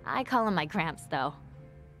 I call him my Gramps, though.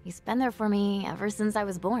 He's been there for me ever since I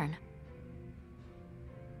was born.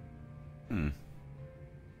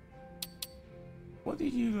 What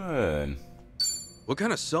did you learn? What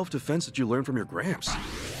kind of self-defense did you learn from your Gramps?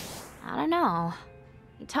 I don't know.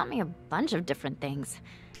 He taught me a bunch of different things.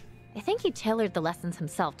 I think he tailored the lessons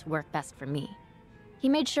himself to work best for me. He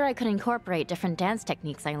made sure I could incorporate different dance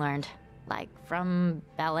techniques I learned, like from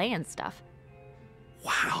ballet and stuff.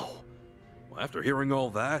 Wow. Well, after hearing all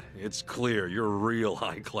that, it's clear you're real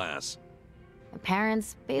high class. My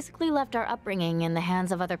parents basically left our upbringing in the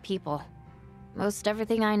hands of other people. Most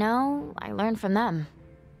everything I know, I learned from them.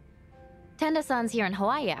 Tenda-san's here in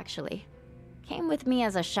Hawaii, actually. Came with me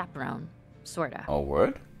as a chaperone, sorta. Oh,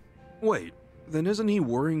 word? Wait, then isn't he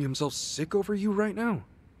worrying himself sick over you right now?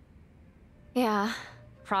 Yeah,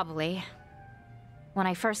 probably. When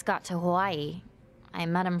I first got to Hawaii, I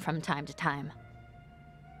met him from time to time.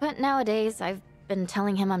 But nowadays, I've been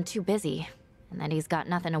telling him I'm too busy, and that he's got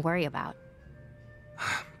nothing to worry about.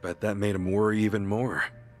 Bet that made him worry even more.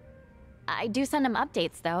 I do send him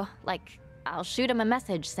updates, though. Like, I'll shoot him a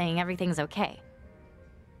message saying everything's okay.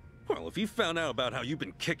 Well, if he found out about how you've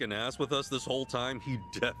been kicking ass with us this whole time, he'd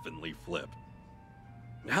definitely flip.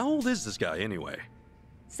 How old is this guy, anyway?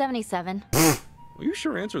 77. Well, you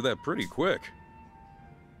sure answered that pretty quick.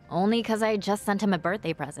 Only because I just sent him a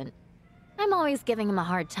birthday present. I'm always giving him a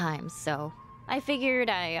hard time, so I figured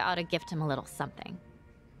I ought to gift him a little something.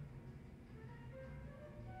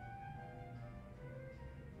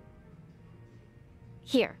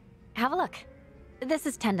 Here, have a look. This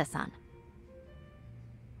is Tenda-san.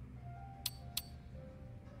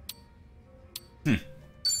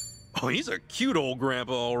 Oh, he's a cute old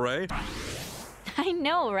grandpa, all right. I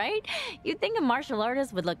know, right? You'd think a martial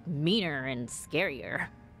artist would look meaner and scarier.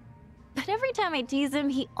 But every time I tease him,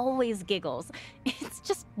 he always giggles. It's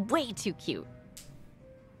just way too cute.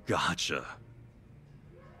 Gotcha.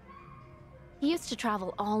 He used to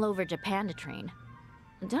travel all over Japan to train.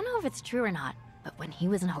 Don't know if it's true or not, but when he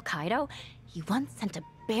was in Hokkaido, he once sent a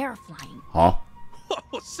bear flying. Huh?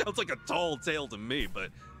 Sounds like a tall tale to me, but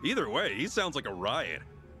either way, he sounds like a riot.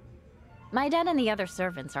 My dad and the other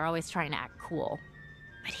servants are always trying to act cool,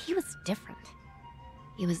 but he was different.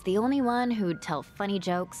 He was the only one who'd tell funny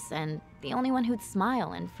jokes and the only one who'd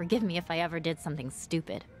smile and forgive me if I ever did something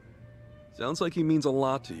stupid. Sounds like he means a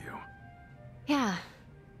lot to you. Yeah,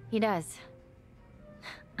 he does.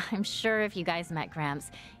 I'm sure if you guys met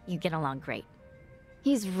Gramps, you'd get along great.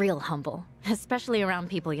 He's real humble, especially around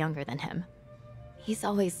people younger than him. He's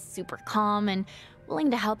always super calm and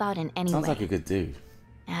willing to help out in any way. Sounds like a good dude.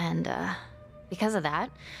 And, because of that,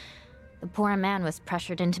 the poor man was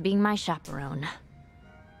pressured into being my chaperone.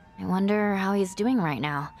 I wonder how he's doing right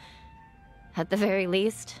now. At the very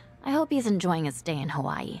least, I hope he's enjoying his stay in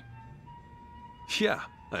Hawaii. Yeah,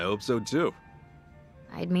 I hope so too.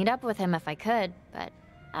 I'd meet up with him if I could, but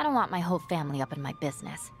I don't want my whole family up in my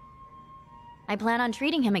business. I plan on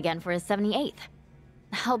treating him again for his 78th.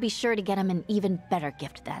 I'll be sure to get him an even better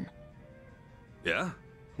gift then. Yeah?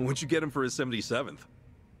 What'd you get him for his 77th?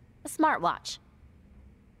 A smartwatch.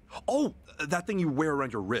 Oh, that thing you wear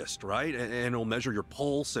around your wrist, right? And it'll measure your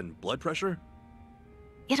pulse and blood pressure?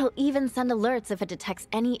 It'll even send alerts if it detects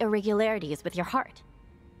any irregularities with your heart.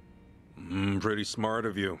 Pretty smart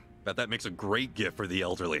of you. Bet that makes a great gift for the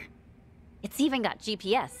elderly. It's even got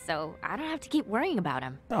GPS, so I don't have to keep worrying about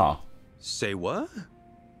him. Oh. Say what?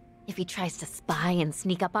 If he tries to spy and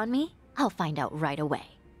sneak up on me, I'll find out right away.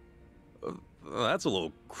 That's a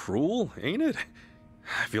little cruel, ain't it?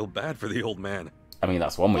 I feel bad for the old man. I mean,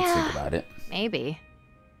 that's one way to think about it. Maybe.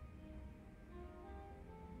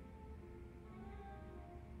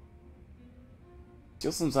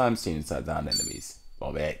 Still sometimes seen inside down enemies.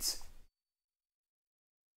 Love it.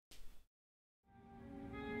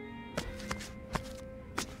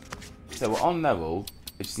 So we're on level.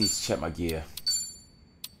 I just need to check my gear.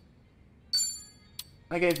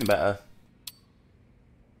 Can I get anything better?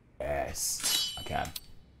 Yes, I can.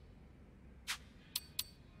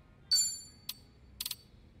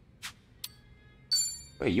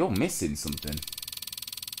 Wait, you're missing something.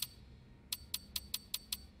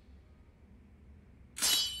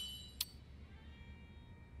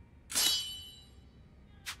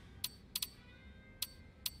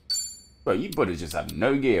 Bro, you brothers just have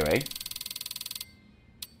no gear, eh?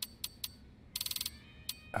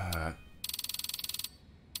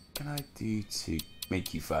 Can I do to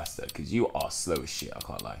make you faster? Because you are slow as shit, I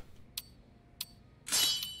can't lie.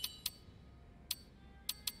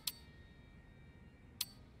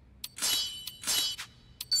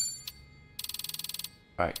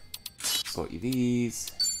 Right, sort you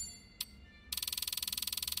these.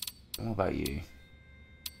 And what about you?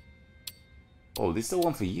 Oh, there's still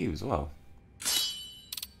one for you as well.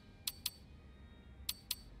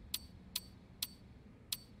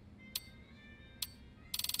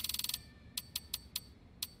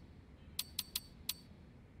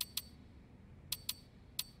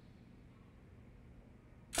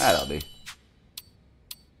 That'll do.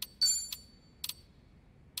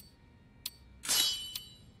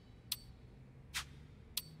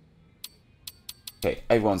 Okay,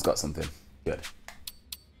 everyone's got something. Good.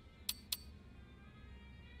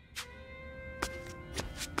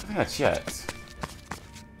 I think I checked.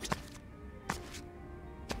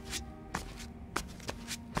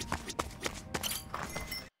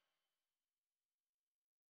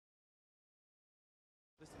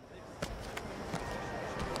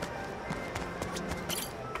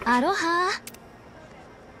 Aloha.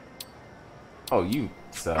 Oh, you.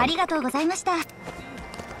 So. ありがとうございました。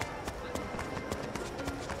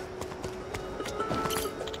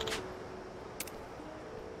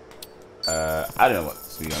I don't know what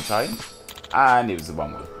to be on time. And it was the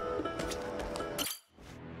wrong one.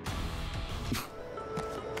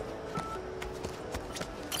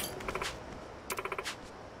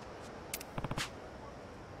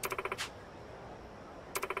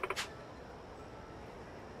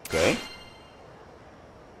 Okay.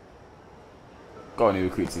 Got a new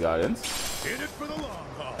recruit to the island. In it for the long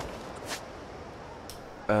haul.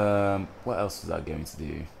 What else was I going to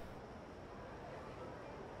do?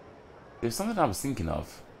 There's something I was thinking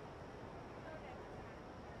of.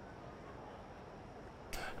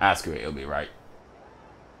 Ask her, it'll be right.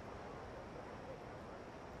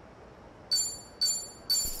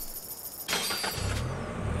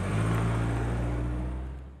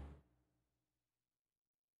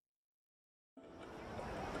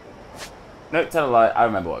 No, tell a lie, I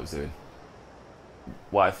remember what I was doing.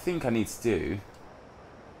 What I think I need to do,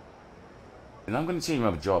 and I'm going to change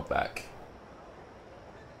my job back.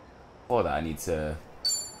 For that, I need to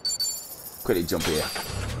quickly jump here.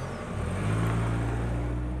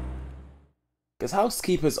 Because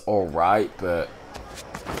housekeeper's alright, but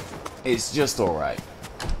it's just alright.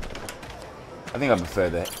 I think I prefer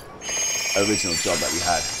the original job that we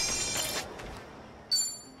had.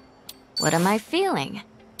 What am I feeling?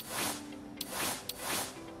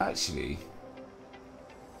 Actually,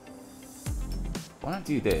 why don't I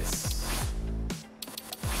do this?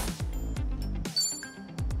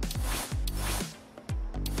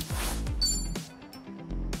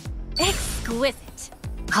 Exquisite.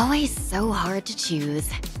 Always so hard to choose.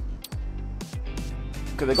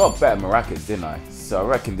 Because I got better maracas, didn't I? So I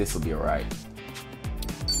reckon this will be alright.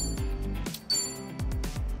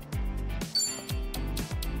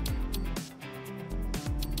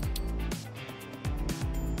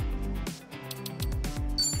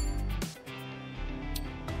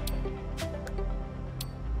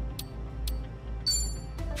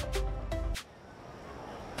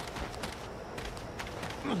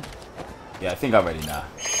 Yeah, I think I'm ready now.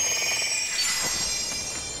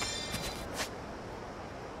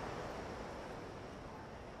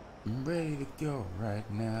 I'm ready to go right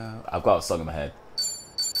now. I've got a song in my head.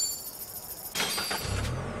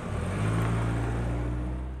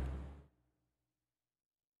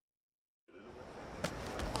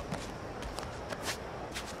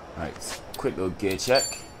 Right, quick little gear check.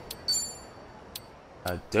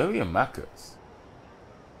 Dory and macros.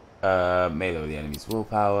 Made over the enemy's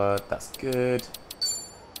willpower. That's good.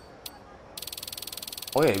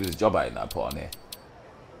 Oh yeah, it was a job item that I put on here.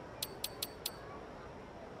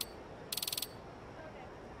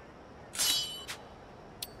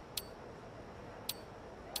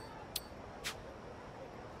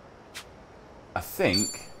 I think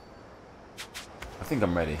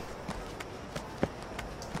I'm ready.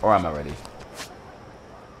 Or am I ready?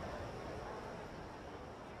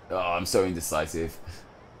 Oh, I'm so indecisive.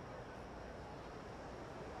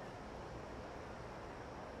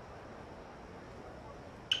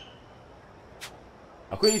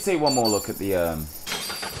 I'll quickly take one more look at the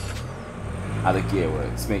how the gear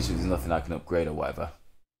works. Make sure there's nothing I can upgrade or whatever.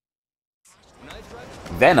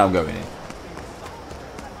 Then I'm going in.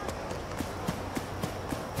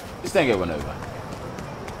 Just don't get one over.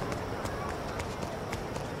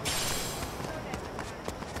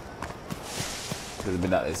 Because I've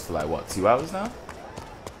been at this for like what, 2 hours now?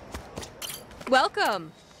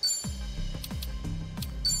 Welcome.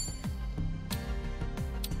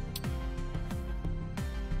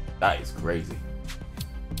 That is crazy.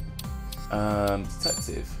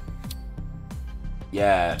 Detective.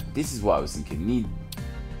 Yeah, this is what I was thinking. Need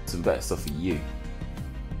some better stuff for you.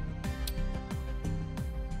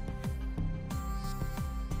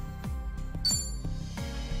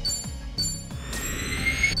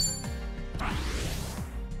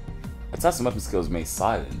 Attack some weapon skills may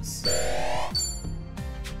silence.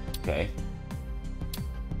 Okay.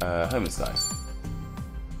 Homeless guy.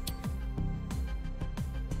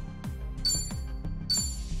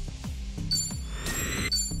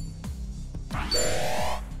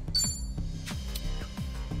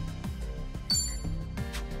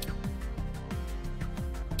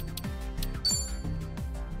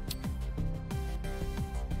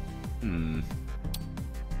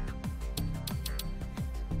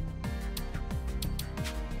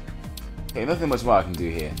 Okay, nothing much more I can do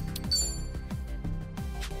here.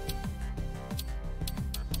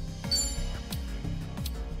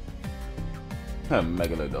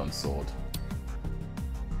 Megalodon sword.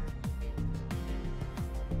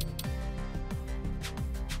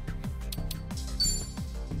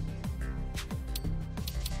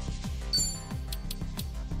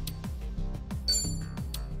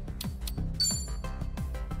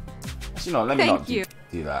 Actually, no, let me not do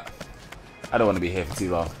that. I don't want to be here for too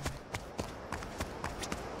long.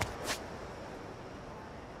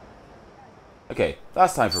 Okay,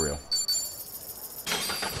 that's time for real.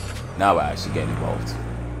 Now we're actually getting involved.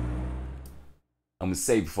 I'm gonna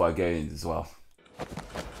save before I go in as well.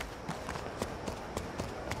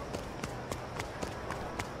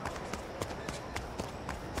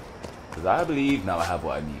 Because I believe now I have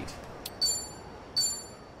what I need.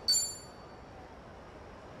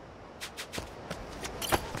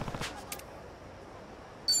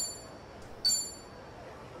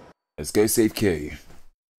 Let's go save Kiryu.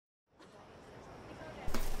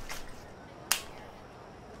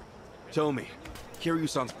 Tomi,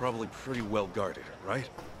 Kiryu-san's probably pretty well guarded, right?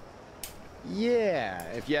 Yeah,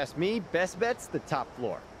 if you ask me, best bet's the top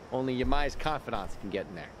floor. Only Yamai's confidants can get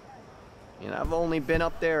in there. You know, I've only been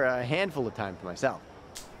up there a handful of times myself.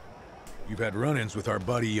 You've had run-ins with our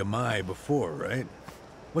buddy Yamai before, right?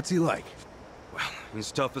 What's he like? Well,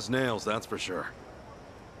 he's tough as nails, that's for sure.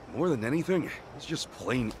 More than anything, he's just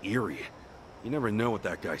plain eerie. You never know what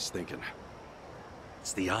that guy's thinking.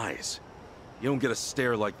 It's the eyes. You don't get a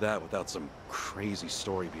stare like that without some crazy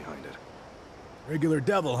story behind it. Regular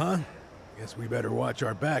devil, huh? Guess we better watch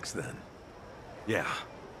our backs then. Yeah,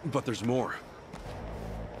 but there's more.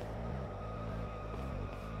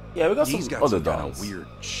 Yeah, we got He's some got other some kind dolls. of weird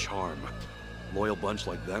charm. Loyal bunch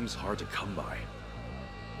like them's hard to come by.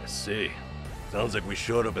 I see. Sounds like we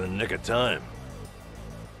showed up in the nick of time.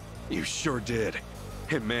 You sure did.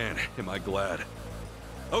 Hey man, am I glad.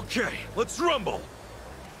 Okay, let's rumble!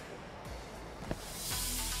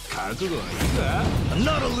 I'm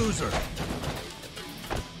not a loser!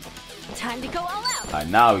 Time to go all out! Alright,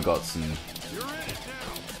 now we got some...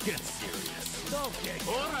 Get serious.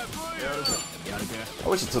 I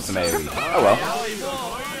wish it took some AoE. Oh well.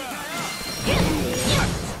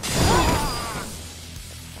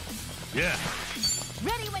 Yeah.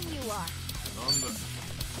 Ready when you are.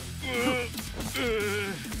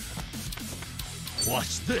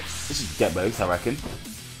 Watch this. This should get both, I reckon.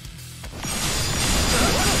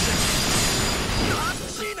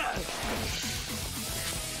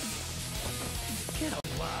 Get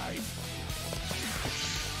alive.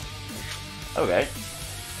 Okay.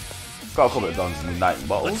 Got a couple of guns in the lightning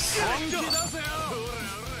bottles.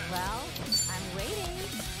 Well, I'm waiting.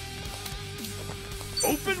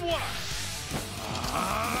 Open wide.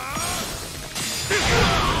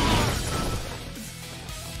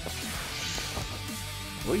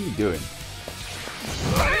 What are you doing?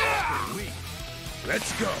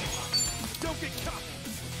 Let's go. Don't get caught.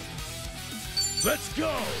 Let's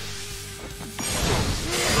go.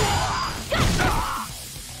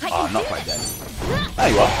 Oh, not quite dead. There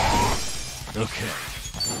you are. Okay.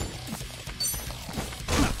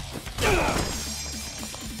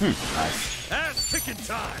 Nice. Ass kicking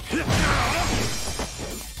time.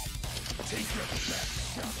 Take your best shot.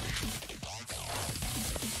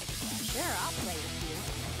 Sure, I'll play with you.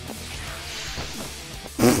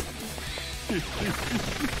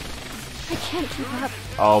 I can't keep up.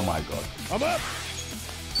 Oh my god. I'm up.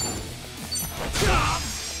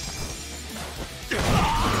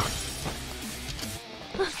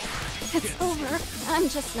 It's over. I'm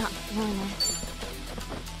just not feeling it.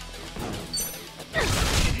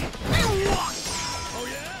 Oh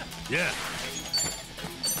yeah? Yeah.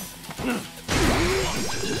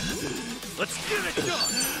 Let's get it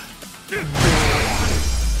done.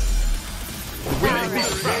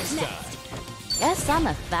 Guess I'm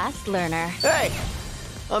a fast learner. Hey!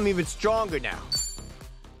 I'm even stronger now.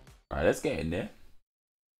 Alright, let's get in there.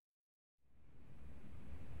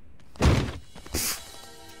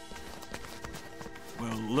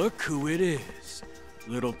 Well, look who it is.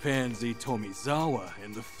 Little pansy Tomizawa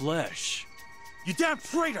in the flesh. You damn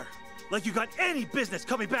traitor! Like you got any business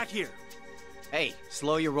coming back here! Hey,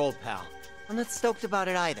 slow your roll, pal. I'm not stoked about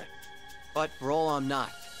it either. But for all I'm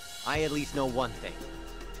not, I at least know one thing.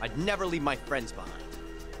 I'd never leave my friends behind.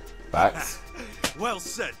 Facts. Well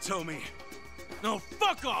said, Tomi. No,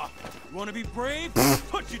 fuck off! You wanna be brave?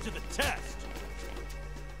 Put you to the test!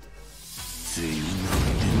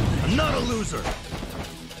 I'm not a loser.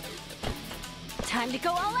 Time to go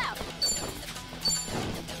all out.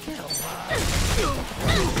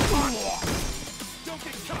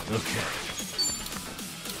 Okay.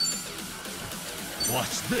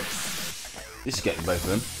 Watch this. This should get both of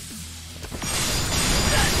them.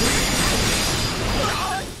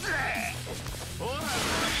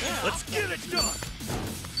 Let's get it done.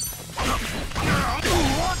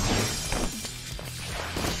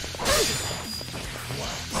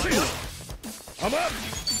 I'm up!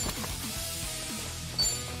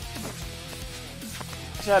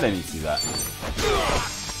 Actually, I don't need to do that.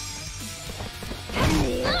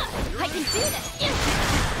 I can do this.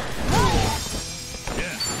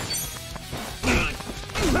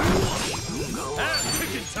 Ass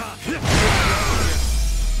kicking time.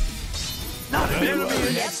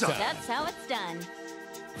 Yep, that's how it's done.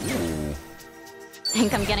 Ooh.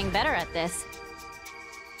 Think I'm getting better at this.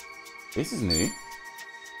 This is new.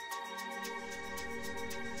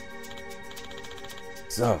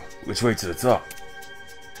 So, which way to the top?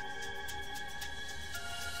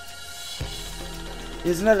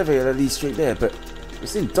 There's an elevator that leads straight there, but we've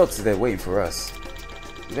seen dots there waiting for us.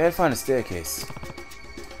 You better find a staircase.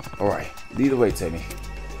 Alright, lead the way, Tony.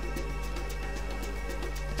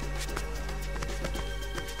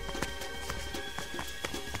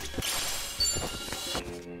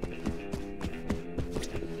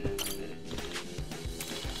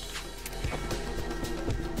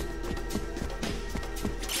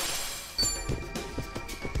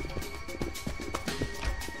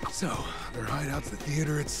 So, their hideout's the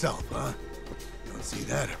theater itself, huh? You don't see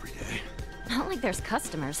that every day. Not like there's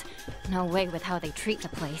customers. No way with how they treat the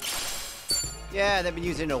place. Yeah, they've been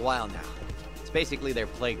using it a while now. It's basically their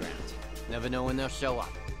playground. Never know when they'll show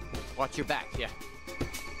up. Watch your back, yeah.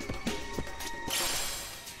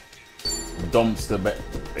 Dumpster bit.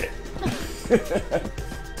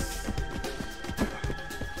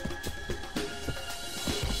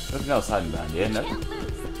 Nothing else hiding behind here, no?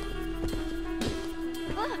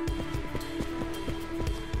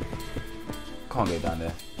 Can't go down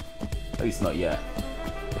there. At least not yet.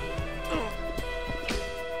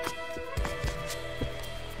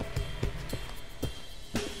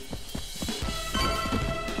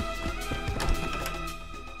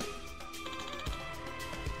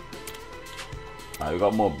 Alright, we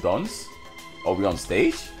got more dons. Are we on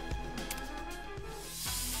stage?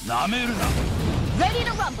 Ready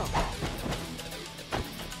to rumble!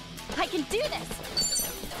 I can do this!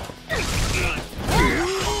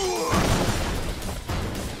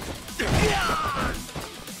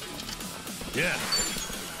 Yeah.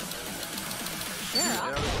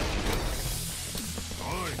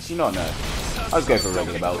 She not know. I was going for a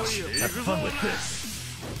regular belch. Have fun with this.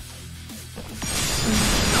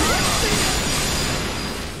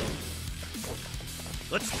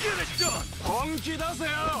 Let's get it done!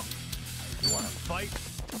 You wanna fight?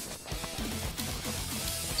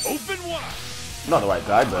 Open wide! Not the right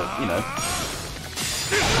guy, but you know.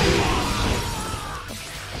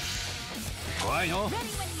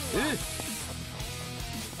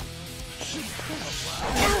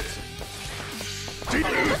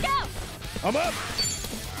 Look out! I'm up!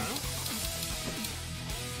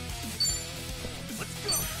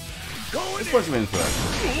 Let's push him in first.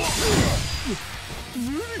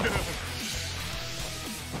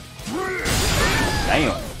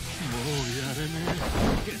 Damn.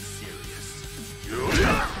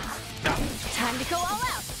 Time to go all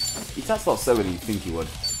out! He taps off slower than you think he would.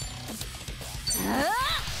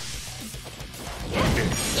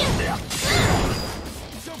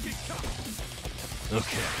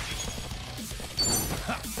 Okay.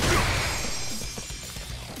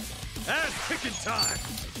 And kicking time!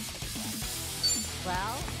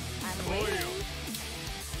 Well, I'm waiting.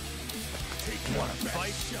 Take one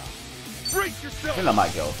fight shot. Brace I yourself! think I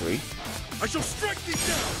might get all three. I shall strike thee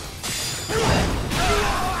down!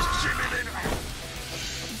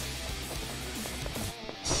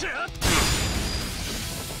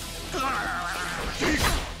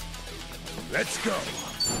 Let's go.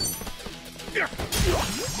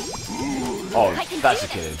 Oh, that's a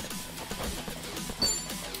kid.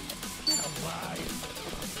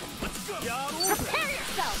 Prepare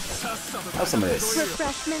yourself! Have some of this.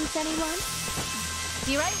 Refreshments, anyone?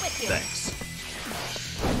 Be right with you. Thanks.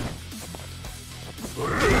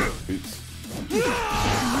 Oops.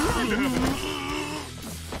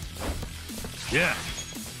 Yeah.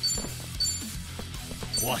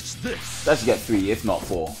 Watch this. That should get 3, if not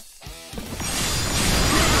 4.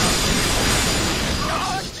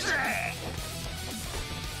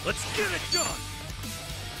 Let's get it done.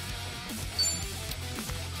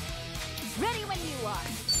 Ready when you are.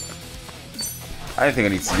 I don't think I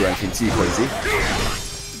need to do anything too crazy.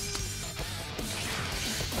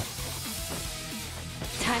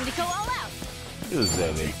 Time to go all out. You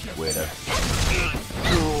deserve it, weirdo.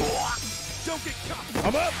 Don't get caught.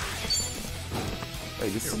 I'm up. Wait,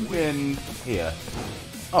 there's something here.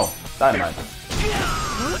 Oh, dynamite.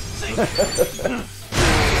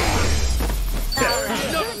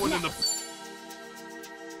 Another one in the.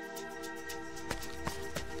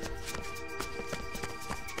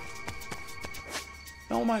 You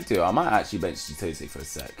know what I might do? I might actually bench Chitose for a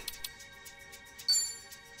sec.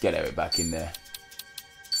 Get Eric back in there.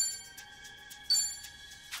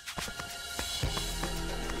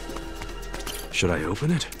 Should I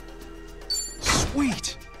open it?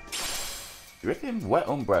 Sweet! You reckon wet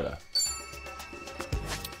umbrella? Is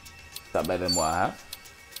that better than what I have?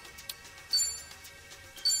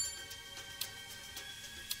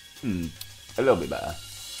 A little bit better.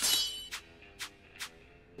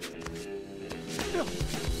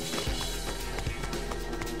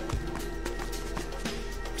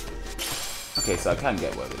 Okay, so I can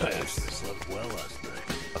get whatever that is. Slept well last night.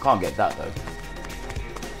 I can't get that though.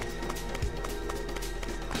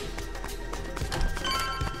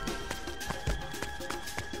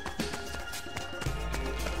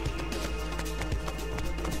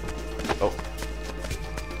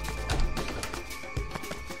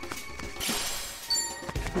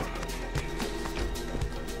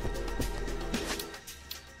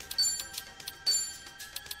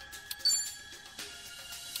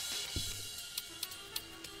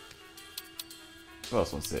 Who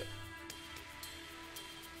else wants it?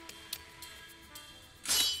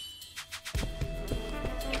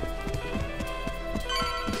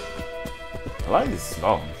 I like this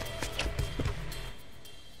song.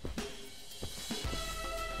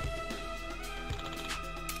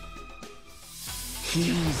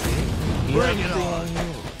 Bring it on.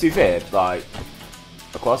 To be fair, like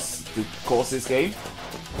across the course of this game,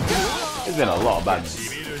 there's been a lot of bangers.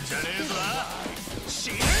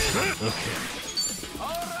 Okay.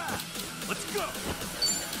 Let's go.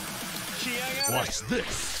 Watch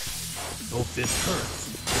this. Hope this hurts.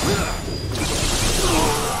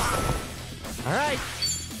 All right.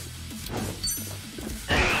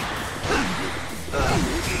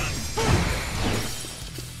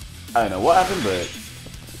 I don't know what happened, but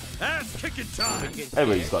Ass kicking time.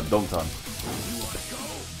 everybody's got dunked on.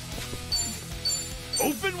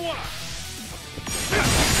 Open wide.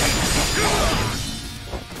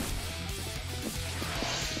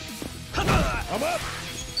 I'm up.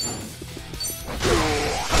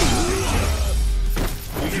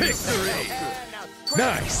 Victory.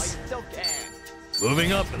 Nice.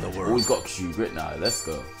 Moving up in the world. Always got Q grit now. Let's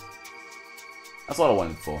go. That's what I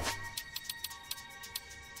wanted for.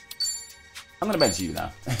 I'm gonna bench you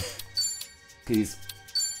now. Cause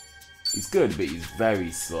he's good, but he's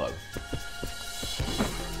very slow.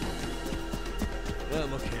 Yeah,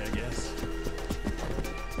 I'm okay, I guess.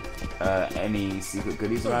 Any secret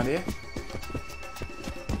goodies around here?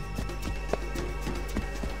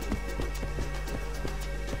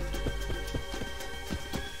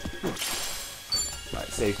 Right,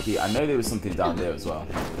 safe key. I know there was something down there as well.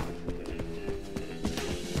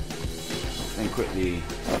 Then quickly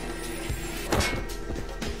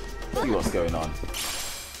see what's going on.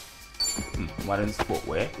 Madden's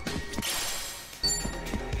footwear.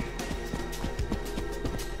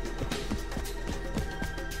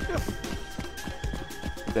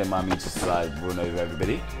 Don't mind me just like run over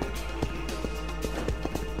everybody.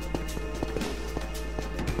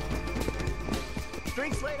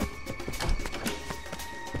 Drinks later.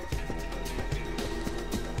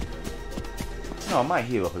 No, I might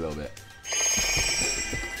heal up a little bit.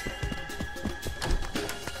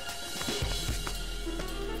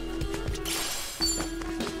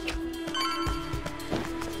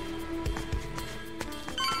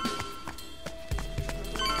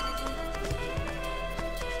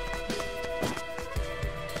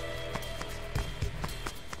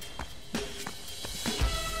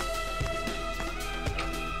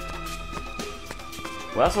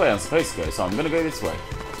 Well, that's the way I'm supposed to go, so I'm gonna go this way.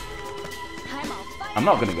 I'm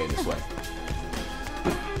not gonna go this way.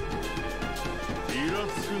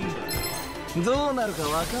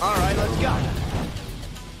 Alright, let's go.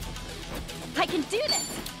 I can do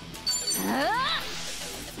this.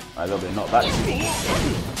 A little bit, not that.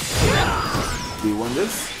 Do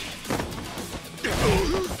wonders.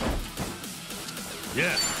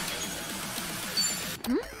 Yeah.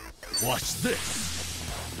 Watch this.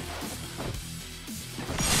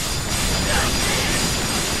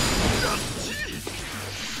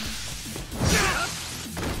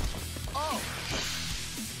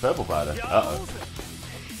 Purple powder. Uh-oh.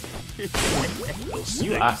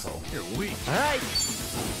 You asshole. You're weak. Alright.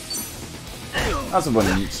 That's a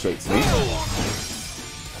running straight to me.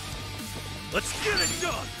 Let's get it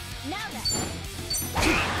done. Now then.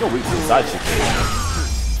 You're weak to the side chick.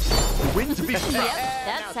 Win to be Yep,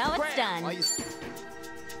 that's how it's done.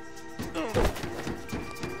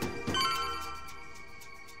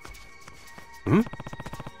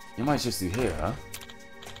 You might just do here, huh?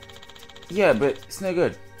 Yeah, but it's no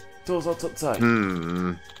good. Doors are tucked tight.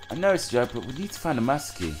 I know it's a joke, but we need to find a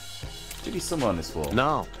master key. Should be somewhere on this wall.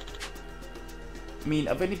 No. I mean,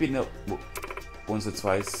 I've only been up once or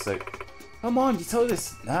twice, so... Come on, you told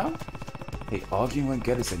us now? Hey, arguing won't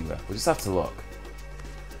get us anywhere. We'll just have to look.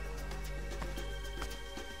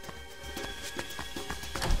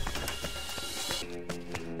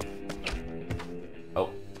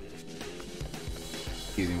 Oh.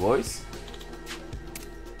 Excuse me, boys.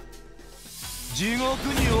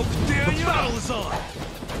 Battle's on.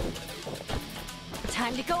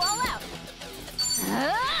 Time to go all out.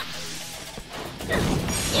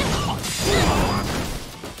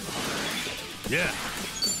 Yeah.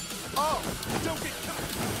 Oh, Don't get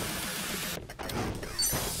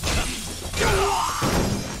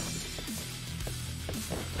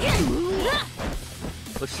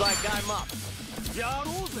looks like I'm up.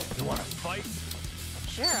 You wanna fight?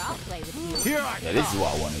 Sure, I'll play with you. Here I Yeah, this is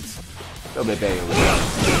what I wanted. A little bit better.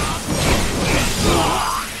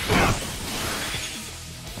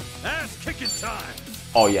 Ass kicking time.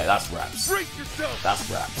 Oh yeah, that's raps. Brace yourself. That's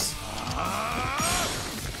raps.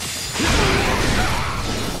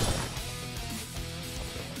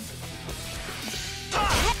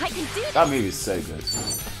 can do this. That movie is so good.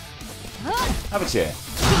 Have a chair.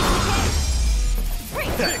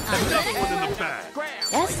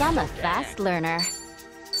 Yes, I'm a fast learner.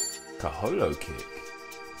 Kaholo kick.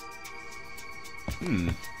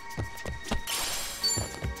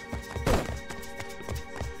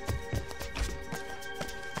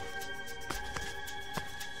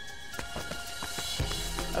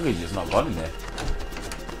 I could just not gone in there.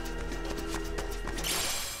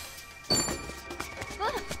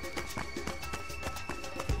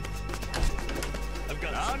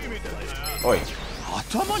 Oi.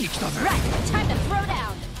 Right, time to throw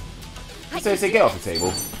down. Say get off the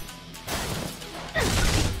table.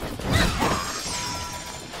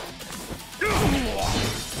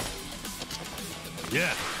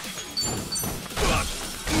 Yeah.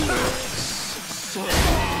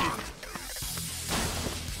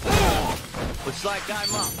 Looks like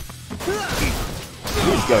I'm up.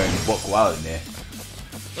 He's going buck wild in there.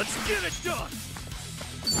 Let's get it done.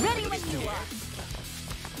 Ready when you are.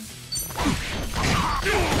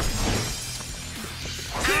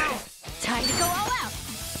 Time to go all out.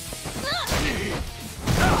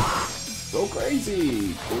 Go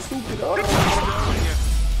crazy. Go stupid. Oh.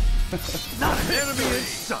 Not an enemy in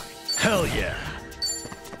sight. Hell yeah.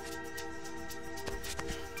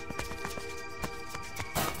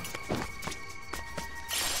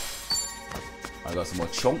 I got some more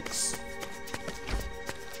chunks.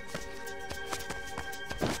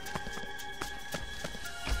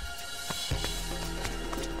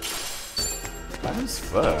 That is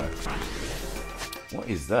fur. What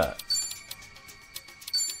is that?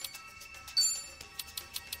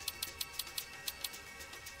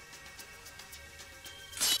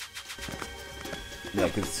 Yeah,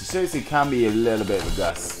 because seriously can be a little bit of a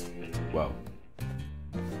gas. Well.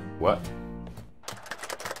 What?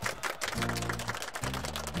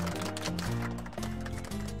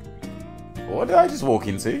 What did I just walk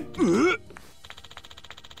into?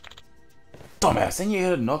 Dumbass, ain't you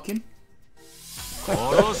heard knocking?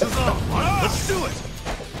 Let's do it.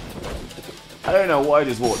 I don't know what I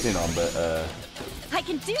just walked in on, but I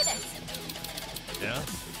can do this. Yeah.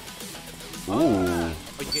 ooh.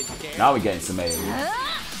 Now we're getting some aim.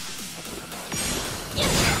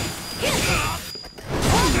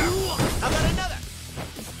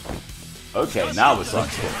 Okay, now we're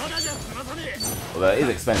starting to talk. Well, that is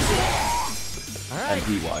expensive.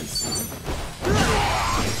 MP wise.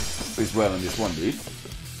 Please well on this one, dude.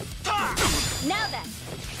 Now then.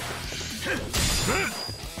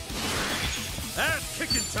 Ass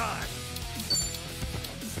kicking time.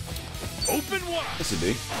 Open wide. This should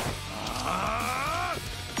do.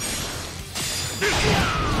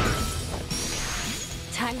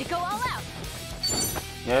 Time to go all out.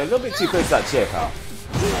 Yeah, a little bit too close to that chair, pal.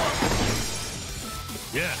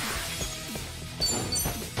 Yeah.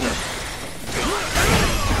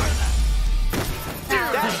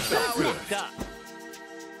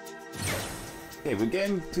 Okay, we're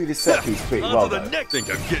getting through this set piece pretty well, Onto the though. neck. Think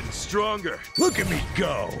I'm getting stronger. Look at me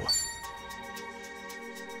go.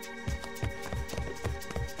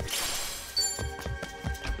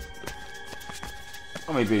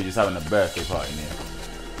 Or maybe we're just having a birthday party in here.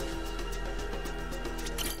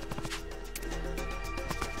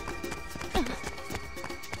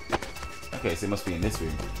 Okay, so it must be in this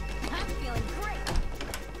room. I'm feeling great.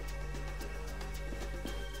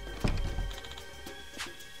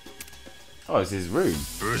 Oh, it's his room.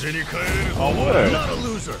 Oh, word. not a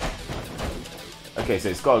loser. Okay, so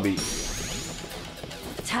it's gotta be.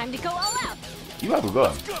 Time to go all out. You have a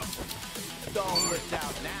gun. Don't list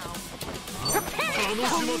out now.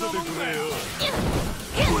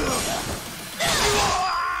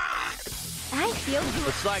 I feel good.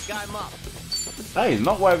 Looks like I'm up. That is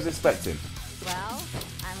not what I was expecting. Well,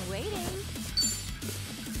 I'm waiting.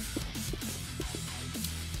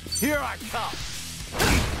 Here I come.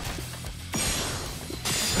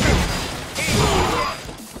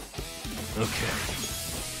 Okay.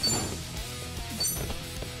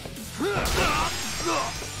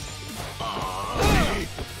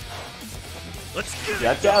 Let's get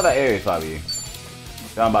Yeah, it. get out of that area if I were you.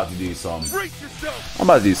 I'm about to do some. Brace yourself. I'm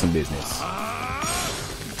about to do some business.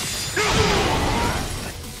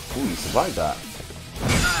 Ooh, you survived that.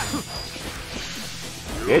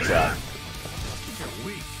 Good job. You're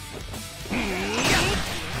weak.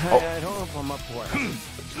 Oh. I don't know if I'm up for it.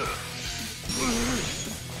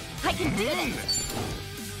 I can do this.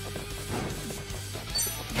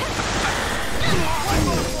 One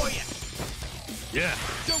more for you. Yeah.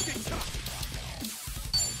 Don't get caught.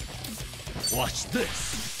 Watch this.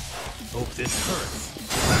 Hope this hurts.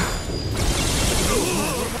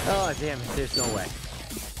 Oh, damn it. There's no way.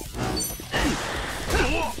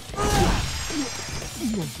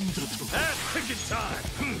 Ticking time.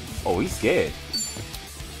 Oh, he's scared.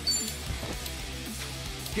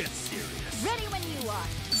 Get serious. Ready when you are.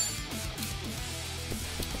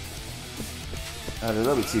 They're a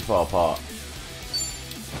little bit too far apart.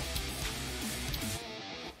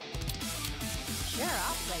 Sure,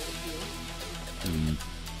 I'll play with you.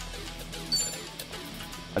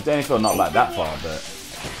 I don't even feel not like that far, but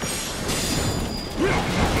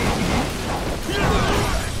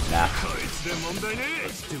nah.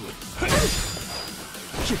 Let's do it.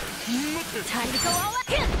 Time to go all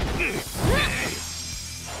in.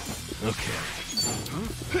 Okay.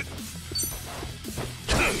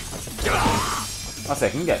 I say I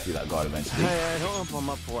can get through that guard eventually. I hope I'm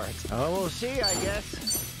up for it. Oh, we'll see, I guess.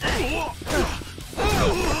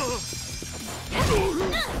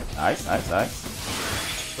 Nice, nice, nice.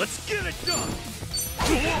 Let's get it done.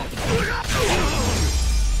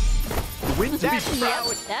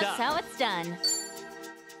 That's how it's done.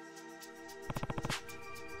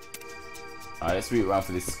 Alright, let's root around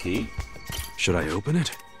for this key. Should I open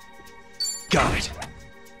it? Got it.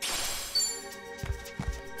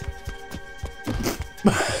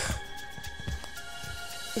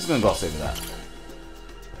 Who's gonna gloss over that?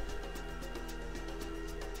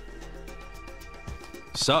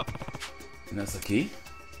 Sup? And that's the key.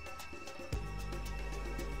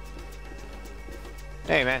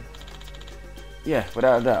 Hey, man. Yeah,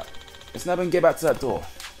 without a doubt. Let's now get back to that door.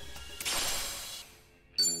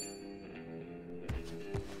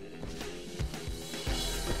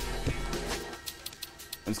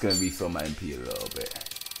 I'm just gonna refill my MP a little bit.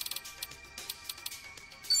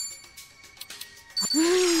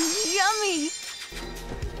 Yummy!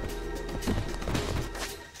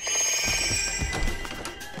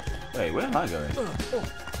 Wait, where am I going?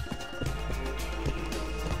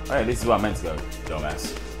 Alright, this is where I'm meant to go,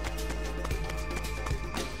 dumbass.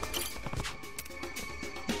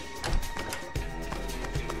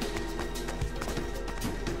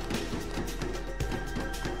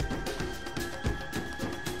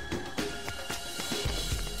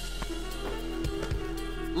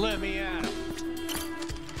 Let me at him.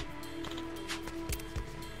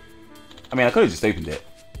 I mean, I could have just opened it.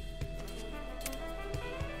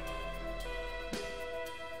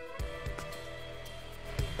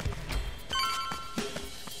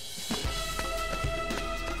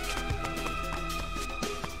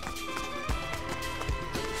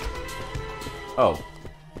 Oh.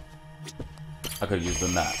 I could have just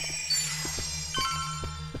done that.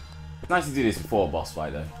 It's nice to do this before a boss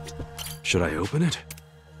fight, though. Should I open it?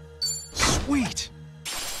 Sweet!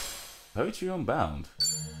 Poetry Unbound.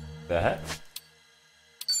 The heck?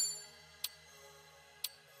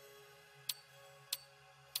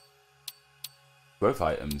 Growth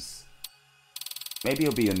items. Maybe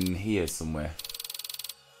it'll be in here somewhere.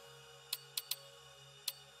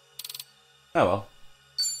 Oh well.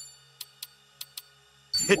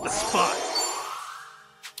 Hit the spot.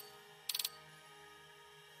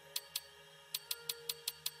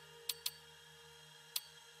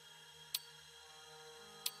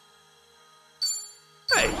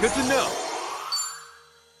 Hey, good to know.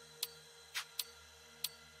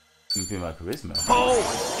 Improve my charisma.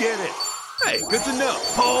 Oh, get it. Hey, good to know.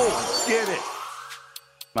 Oh, get it.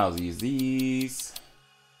 Might as well use these.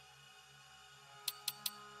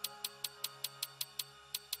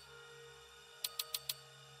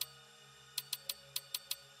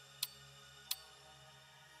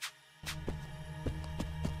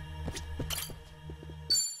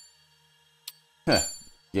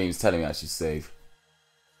 Game's telling me I should save.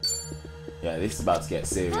 Yeah, this is about to get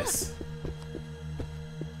serious.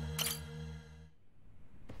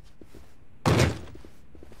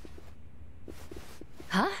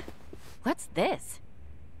 Huh? What's this?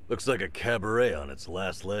 Looks like a cabaret on its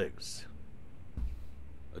last legs.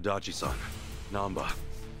 Adachi-san, Namba,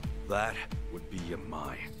 that would be a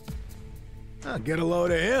mine. I'll get a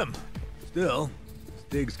load of him. Still,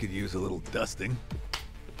 Stiggs could use a little dusting.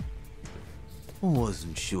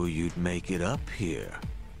 Wasn't sure you'd make it up here.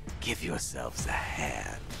 Give yourselves a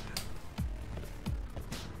hand.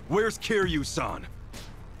 Where's Kiryu-san?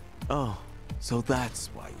 Oh, so that's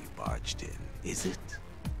why you barged in, is it?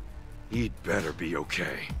 He'd better be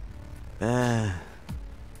okay.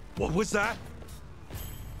 What was that?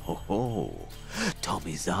 Oh,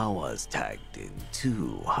 Tomizawa's tagged in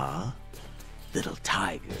too, huh? Little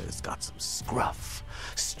tiger's got some scruff,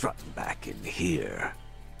 strutting back in here.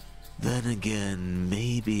 Then again,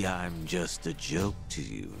 maybe I'm just a joke to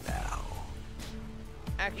you now.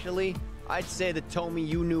 Actually, I'd say that Tomi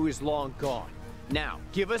you knew is long gone. Now,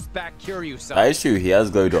 give us back Kiryu-san. That is true, he has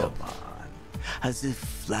glowed up. Come on. as if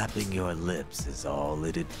flapping your lips is all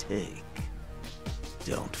it'd take.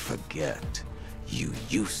 Don't forget, you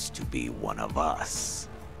used to be one of us.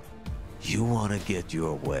 You want to get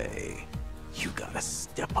your way, you gotta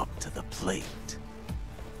step up to the plate.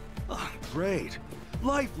 Oh, great.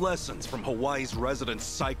 Life lessons from Hawaii's resident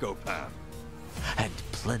psychopath. And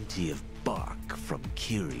plenty of bark from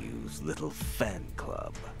Kiryu's little fan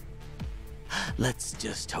club. Let's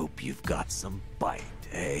just hope you've got some bite,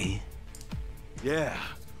 eh? Yeah,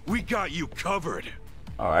 we got you covered.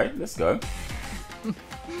 Alright, let's go.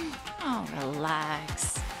 Oh,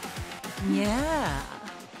 relax. Yeah.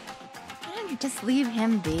 Why don't you just leave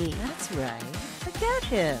him be? That's right. Forget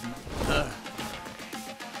him.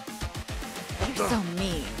 You're so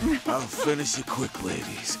mean. I'll finish it quick,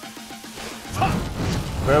 ladies.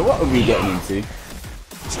 Bro, what are we getting into?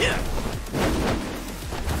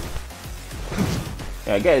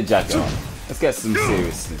 Yeah, get a jacket on. Let's get some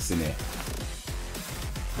seriousness in here.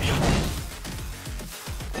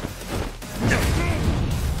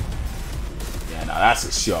 Yeah, now that's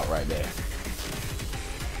a shot right there.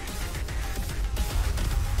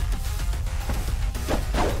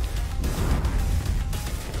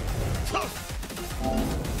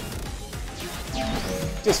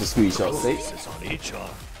 Just for screenshot's sake. It's on HR.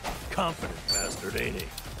 Confident bastard, ain't he?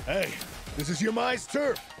 Hey, this is Yamai's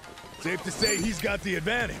turf. Safe to say he's got the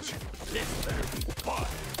advantage. This better be fun.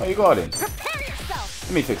 Oh, you got him. Prepare yourself.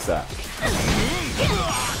 Let me fix that.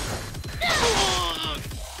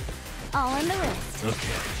 All in the wrist.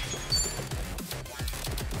 Okay.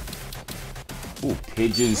 Ooh,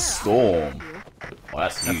 Pigeon Storm. Oh,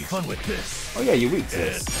 that's huge. Have fun with this. Oh yeah, you're weak to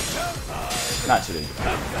this. Naturally.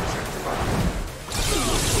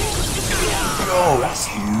 Oh, that's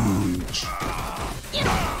huge.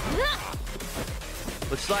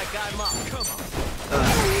 Looks like I'm up. Come on.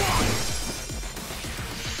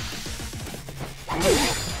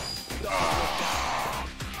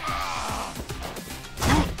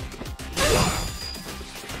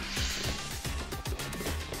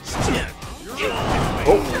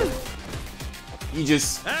 Oh. You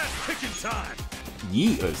just kicking time.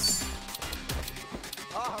 yeet us.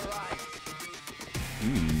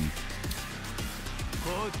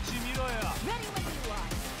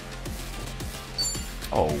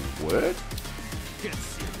 Oh, word?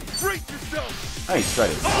 Brace yourself. I ain't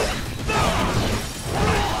shredded.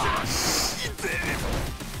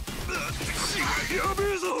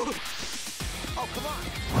 Oh, come on.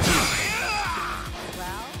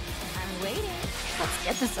 Well, I'm waiting. Let's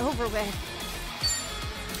get this over with.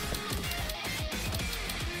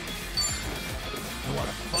 You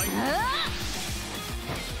wanna fight?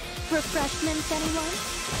 Refreshments, anyone?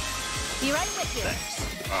 Be right with you.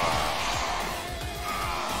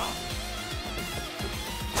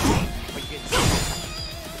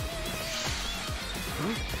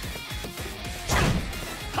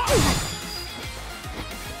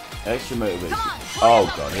 Extra motivation. Oh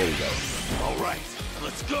god, here we go. All right,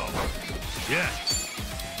 let's go. Yeah.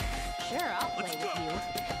 Sure, I'll play with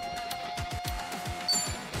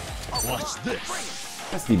you. Watch this.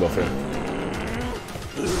 Let's debuff him.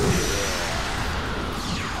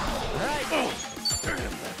 Right. Oh, damn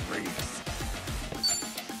that breeze.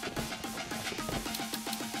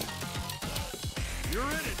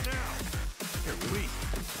 You're in it now. You're weak.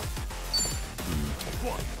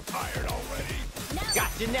 What? Tired already?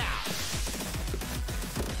 Got you now.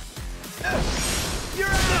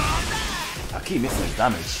 I keep missing his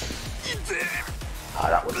damage. Ah,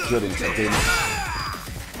 that would have killed him if I didn't.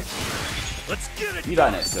 Let's get it. You die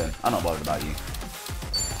next turn. I'm not bothered about you.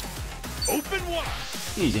 Open wide.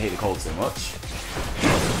 You usually hate the cold so much.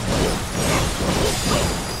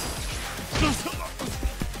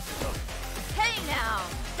 Hey now!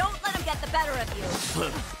 Don't let him get the better of you.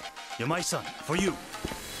 You're my son. For you.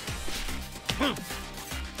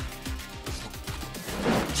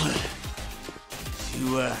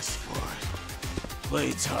 You asked for it.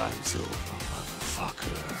 Playtime's over,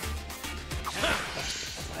 motherfucker.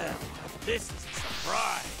 Well, this is a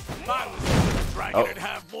surprise. If I was a dragon, it'd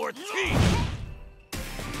have more teeth.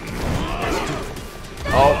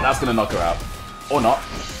 Oh, that's gonna knock her out. Or not.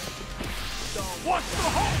 What's the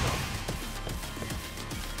hold?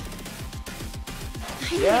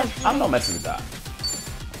 Yeah, I'm not messing with that.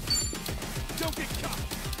 Don't get caught.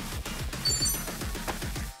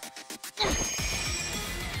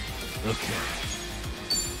 Okay.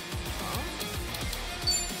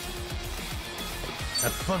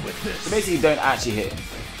 Have fun with this. So basically, you don't actually hit him.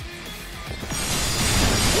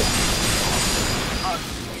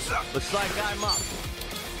 Looks like I'm up.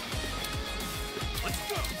 Let's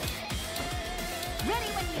go. Ready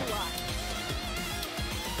when you are.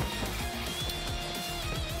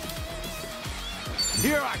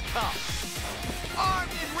 Here I come.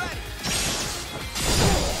 Armed and ready.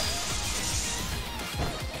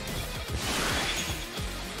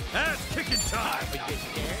 Ass kicking time.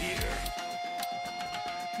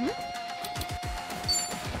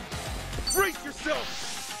 Brace yourself.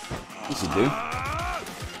 You should do.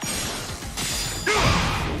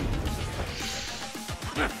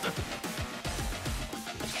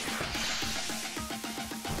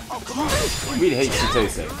 Oh, come on. I really hate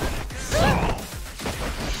Chitose.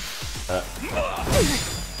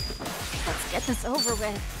 Let's get this over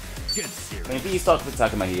with. Get serious. Can you please start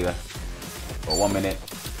attacking my healer? For 1 minute.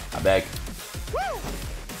 I beg.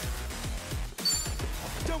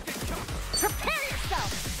 Don't get caught. Prepare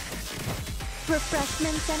yourself.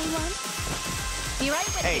 Refreshments, anyone? Be right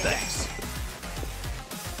with you. Thanks.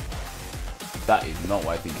 That is not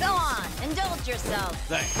what I think it Go is. on, indulge yourself.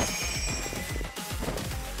 Thanks.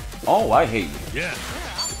 Oh, I hate you. Yeah.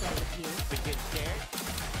 Sure, I'll play with you. But get scared?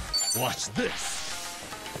 Watch this.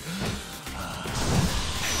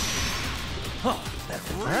 All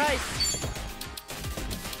right.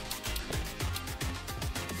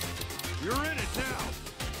 You're in it now.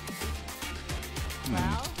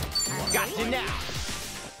 Well, Got you now.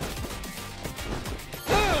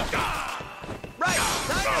 Right.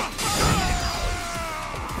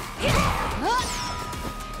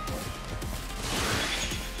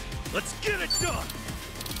 Let's get it done.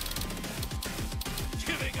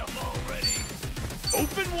 Giving up already.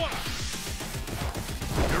 Open wide.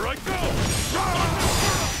 Here I go.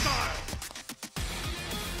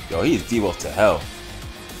 Yo, he's debuffed to hell.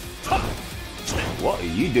 What are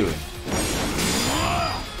you doing?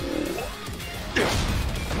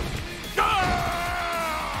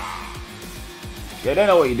 Yeah, I don't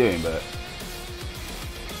know what you're doing, but...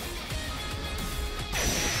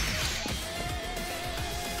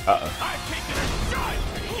 Uh-oh. I've taken a shot at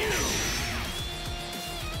you.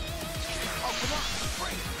 Oh, come on.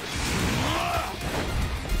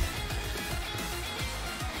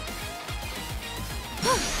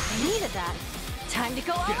 I needed that. Time to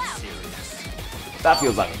go all out. That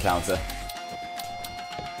feels like a counter.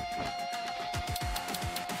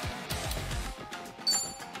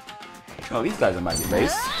 Oh, these guys are magic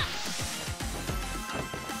based.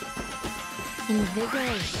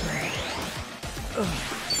 Invigoration.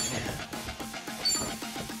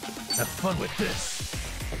 Have fun with this.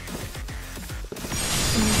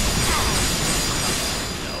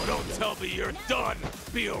 No, don't tell me you're done.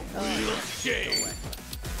 Be a real shame.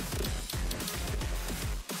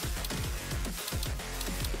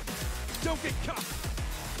 Don't get caught.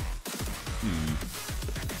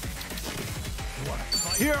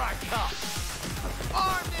 Here I come.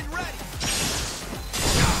 Armed and ready.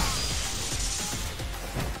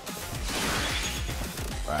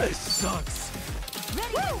 Right. This sucks.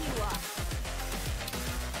 Ready when you are.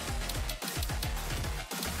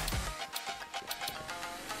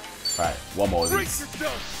 Right, one more of Brace these.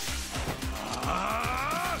 yourself.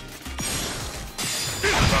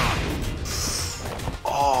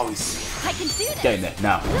 Oh, he's I can do this. getting there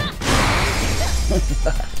now.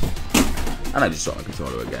 And I just shot my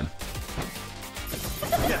controller again.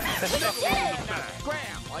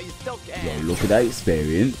 Scram while you still Yo, can. look at that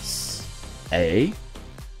experience. Eh?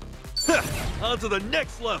 On to the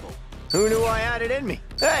next level. Who knew I had it in me?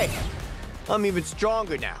 Hey, I'm even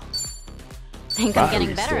stronger now. Think I'm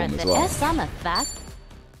getting Battery better at storm as well. this. I'm a fat.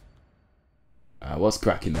 What's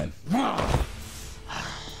cracking then?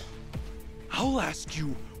 I'll ask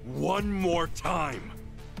you one more time.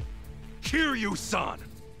 Kiryu-san,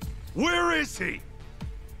 where is he?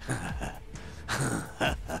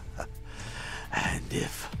 And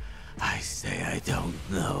if I say I don't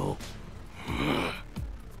know,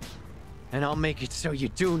 And I'll make it so you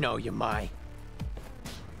do know, Yamai.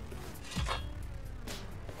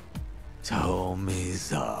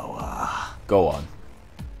 Tomizawa. Go on.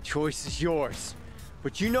 Choice is yours.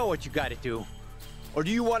 But you know what you gotta do. Or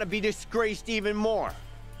do you want to be disgraced even more?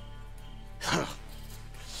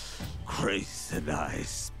 Grace and I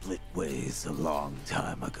split ways a long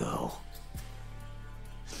time ago.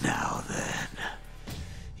 Now then,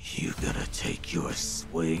 you gonna take your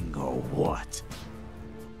swing or what?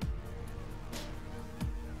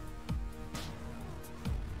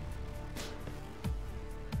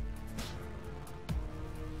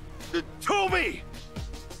 Toby!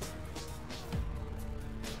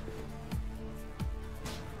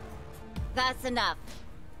 That's enough.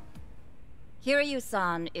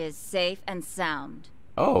 Kiryu-san is safe and sound.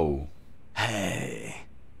 Oh. Hey.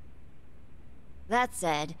 That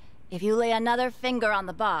said, if you lay another finger on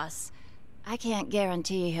the boss, I can't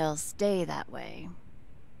guarantee he'll stay that way.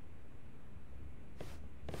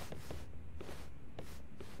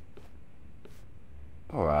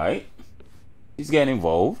 Alright. He's getting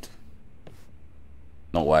involved.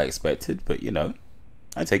 Not what I expected, but you know,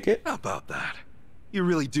 I take it. How about that? You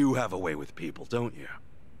really do have a way with people, don't you?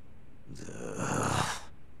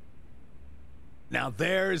 Now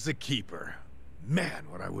there's a keeper. Man,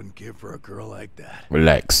 what I wouldn't give for a girl like that.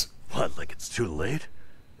 Relax. What, like it's too late?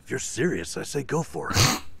 If you're serious, I say go for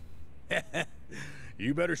it.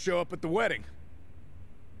 You better show up at the wedding.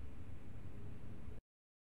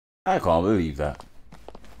 I can't believe that.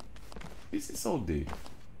 Who's this old dude?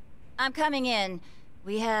 I'm coming in.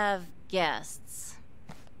 We have guests.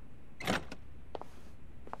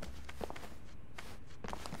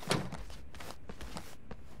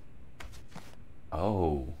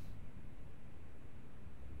 Oh.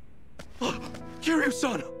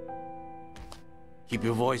 Kiryu-san! Keep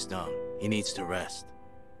your voice down. He needs to rest.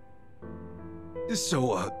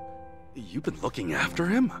 So, you've been looking after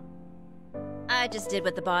him? I just did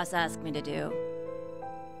what the boss asked me to do.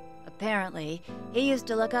 Apparently, he used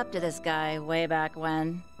to look up to this guy way back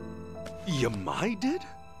when. Yamai did?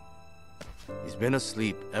 He's been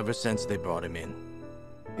asleep ever since they brought him in.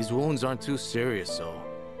 His wounds aren't too serious, so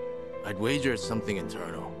I'd wager it's something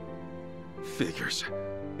internal. Figures.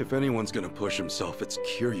 If anyone's gonna push himself, it's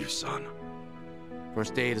Kiryu-san.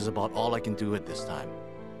 First aid is about all I can do at this time.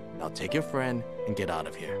 Now take your friend and get out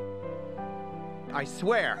of here. I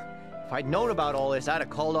swear, if I'd known about all this, I'd have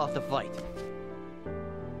called off the fight.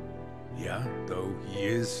 Yeah, though he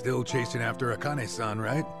is still chasing after Akane-san,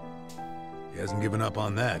 right? He hasn't given up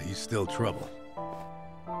on that. He's still trouble.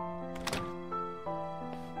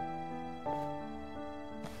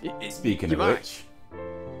 Speaking of which...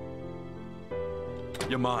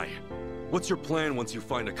 Yamai, what's your plan once you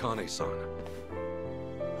find Akane-san?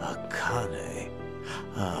 Akane?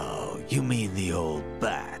 Oh, you mean the old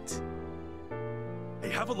bat? Hey,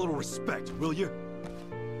 have a little respect, will you?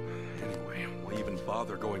 Anyway, why even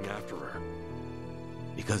bother going after her?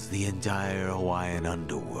 Because the entire Hawaiian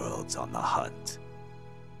underworld's on the hunt.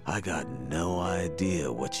 I got no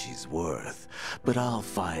idea what she's worth, but I'll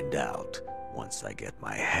find out once I get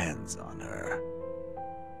my hands on her.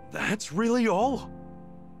 That's really all?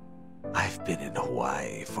 I've been in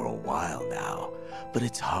Hawaii for a while now, but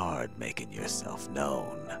it's hard making yourself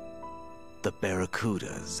known. The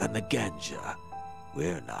Barracudas and the Ganja,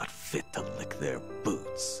 we're not fit to lick their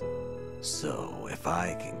boots. So if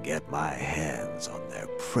I can get my hands on their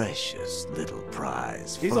precious little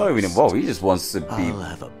prize He's not even involved, he just wants to be... I'll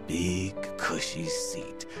have a big, cushy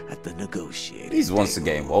seat at the negotiating He just wants to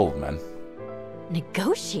get involved, man.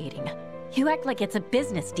 Negotiating? You act like it's a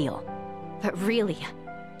business deal. But really,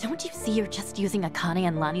 don't you see you're just using Akane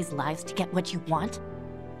and Lani's lives to get what you want?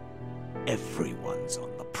 Everyone's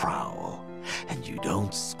on the prowl, and you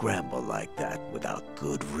don't scramble like that without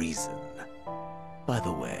good reason. By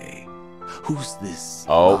the way, who's this?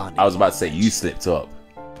 Oh, I was about to say you slipped up.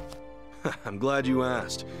 I'm glad you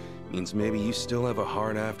asked. Means maybe you still have a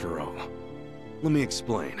heart after all. Let me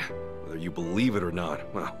explain. Whether you believe it or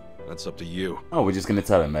not, well, that's up to you. Oh, we're just gonna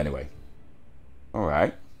tell him anyway.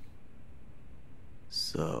 Alright.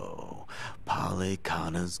 So,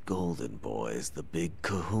 Palekana's golden boy's the big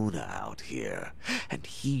kahuna out here, and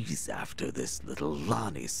he's after this little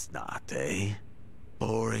Lani snot, eh?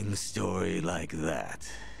 Boring story like that.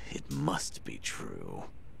 It must be true.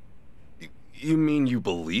 You mean you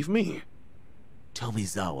believe me?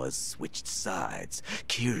 Tomizawa's switched sides.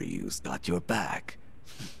 Kiryu's got your back.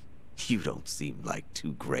 You don't seem like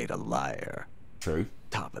too great a liar. True.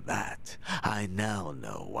 Top of that, I now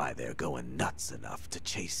know why they're going nuts enough to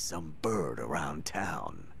chase some bird around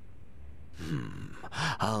town.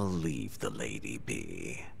 I'll leave the lady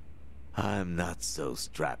be. I'm not so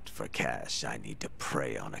strapped for cash I need to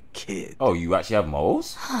prey on a kid. Oh, you actually have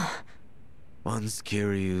moles? Once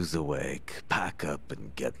Kiryu's awake, pack up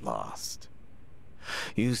and get lost.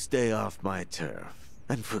 You stay off my turf,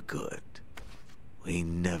 and for good. We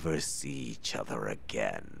never see each other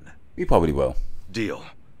again. We probably will. Deal.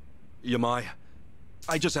 Yamai,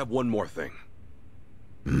 I just have one more thing.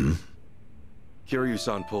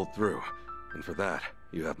 Kiryu-san pulled through, and for that,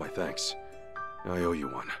 you have my thanks. I owe you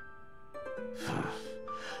one.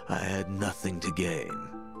 I had nothing to gain.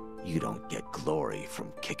 You don't get glory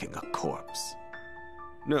from kicking a corpse.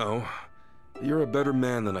 No, you're a better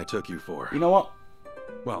man than I took you for. You know what?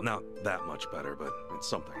 Well, not that much better, but it's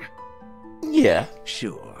something. Yeah.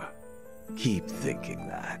 Sure. Keep thinking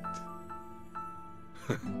that.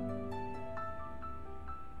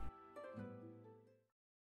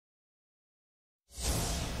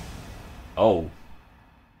 Oh.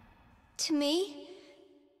 To me,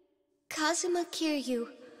 Kazuma Kiryu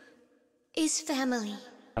is family.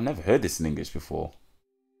 I've never heard this in English before.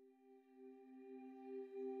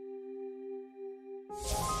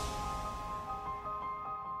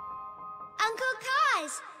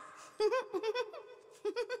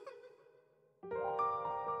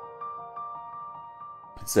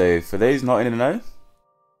 So, for those not in the know,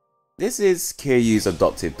 this is Kiryu's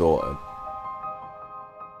adopted daughter.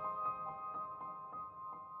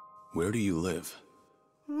 Where do you live?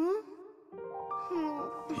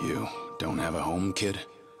 You don't have a home, kid?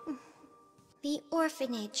 The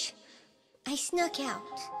orphanage. I snuck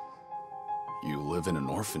out. You live in an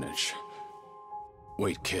orphanage?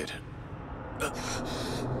 Wait, kid.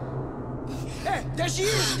 Hey, there she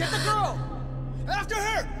is! Get the girl! After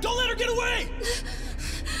her! Don't let her get away!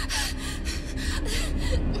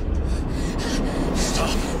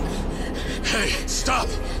 Stop! Hey, stop!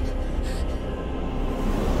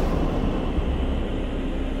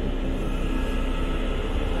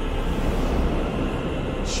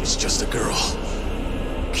 She's just a girl.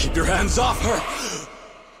 Keep your hands off her!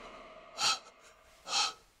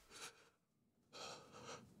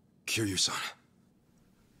 Kiryu-san.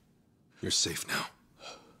 You're safe now.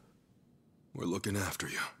 We're looking after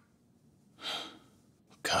you.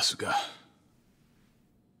 Kasuga.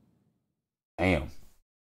 Damn.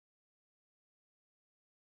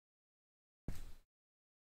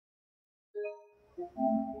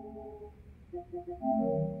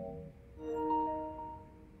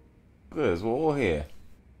 Good, we're all here.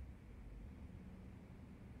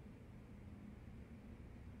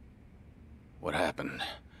 What happened?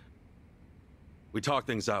 We talked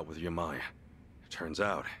things out with Yamai. Turns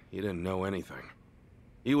out, he didn't know anything.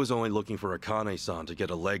 He was only looking for Akane-san to get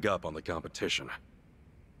a leg up on the competition.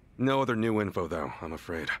 No other new info, though, I'm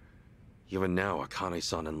afraid. Even now,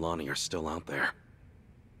 Akane-san and Lonnie are still out there.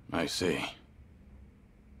 I see.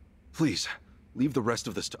 Please, leave the rest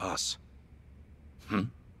of this to us.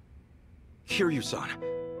 Kiryu-san,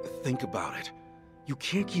 think about it. You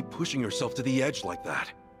can't keep pushing yourself to the edge like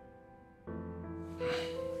that.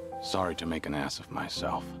 Sorry to make an ass of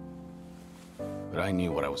myself. But I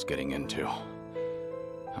knew what I was getting into.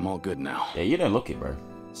 I'm all good now. Yeah, you didn't look it, bro.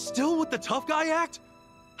 Still with the tough guy act?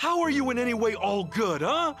 How are you in any way all good,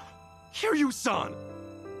 huh? Kiryu-san!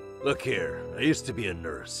 Look here, I used to be a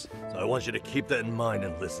nurse, so I want you to keep that in mind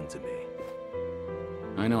and listen to me.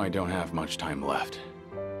 I know I don't have much time left.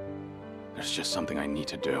 There's just something I need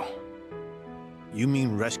to do. You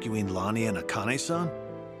mean rescuing Lonnie and Akane-san?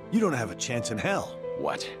 You don't have a chance in hell.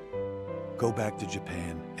 What? Go back to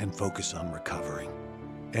Japan and focus on recovering.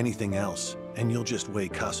 Anything else, and you'll just weigh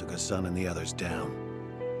Kasuga-san and the others down.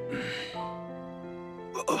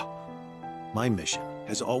 My mission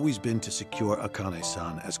has always been to secure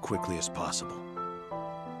Akane-san as quickly as possible.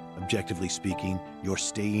 Objectively speaking, your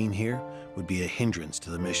staying here would be a hindrance to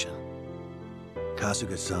the mission.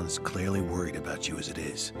 Kasuga-san's clearly worried about you as it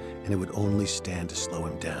is, and it would only stand to slow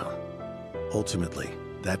him down. Ultimately,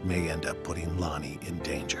 that may end up putting Lonnie in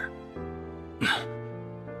danger.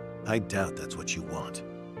 I doubt that's what you want.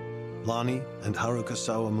 Lonnie and Haruka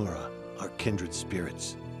Sawamura are kindred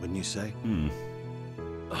spirits, wouldn't you say?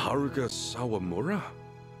 Haruka Sawamura?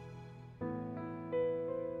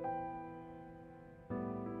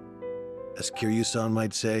 As Kiryu-san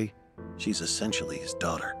might say, she's essentially his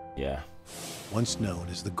daughter. Yeah. Once known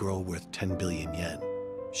as the girl worth 10 billion yen,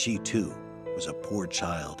 she too was a poor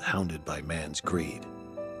child hounded by man's greed.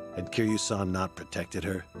 Had Kiryu-san not protected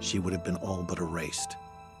her, she would have been all but erased,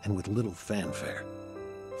 and with little fanfare.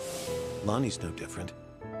 Lonnie's no different.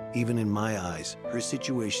 Even in my eyes, her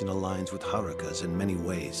situation aligns with Haruka's in many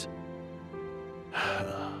ways.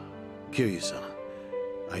 Kiryu-san,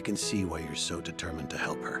 I can see why you're so determined to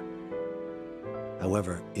help her.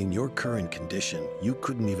 However, in your current condition, you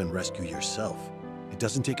couldn't even rescue yourself. It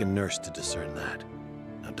doesn't take a nurse to discern that.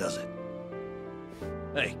 Now, does it?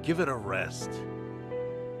 Hey, give it a rest.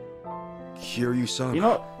 Kiryu-san. You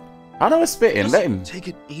know, I know it's spitting. Just Let him take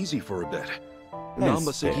it easy for a bit. Let him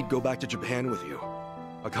Namba said spit. he'd go back to Japan with you.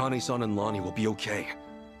 Akane-san and Lonnie will be okay.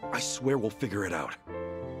 I swear we'll figure it out.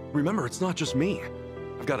 Remember, it's not just me.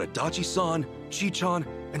 I've got Adachi-san, Chi-chan,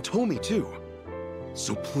 and Tomi too.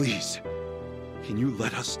 So please, can you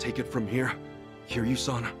let us take it from here,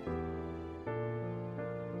 Kiryu-san?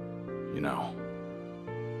 You know,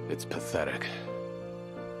 it's pathetic.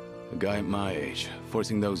 A guy at my age,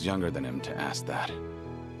 forcing those younger than him to ask that.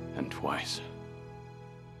 And twice.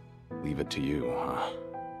 Leave it to you, huh?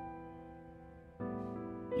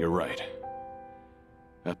 You're right.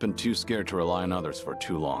 I've been too scared to rely on others for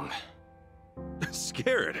too long.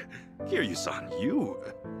 Scared? Kiryu-san, you?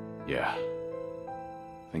 Yeah.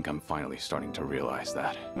 I think I'm finally starting to realize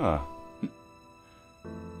that. Huh.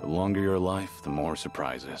 The longer your life, the more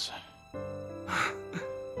surprises.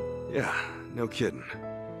 Yeah, no kidding.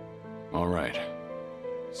 All right.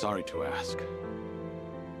 Sorry to ask.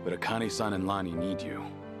 But Akane-san and Lonnie need you.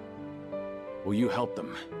 Will you help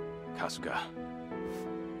them, Kasuga?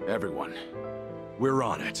 Everyone. We're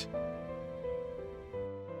on it.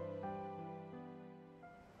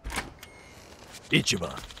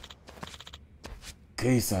 Ichiban.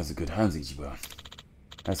 Okay, sounds a good hands, Ichiban.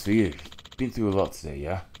 As for you, been through a lot today,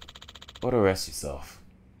 yeah? Ought to rest yourself.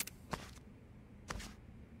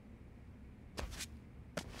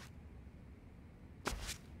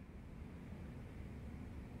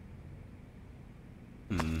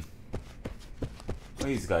 What are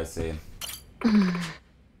these guys saying?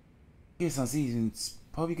 Yes, I'm seeing it's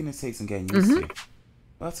probably gonna take some getting used to.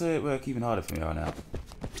 That's why it work even harder for me right now.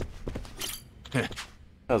 That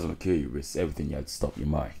was gonna kill you, risk everything you had to stop your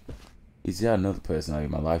mind. You see, I had another person I owe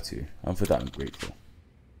my life to, and for that I'm grateful.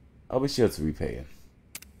 I'll be sure to repay him.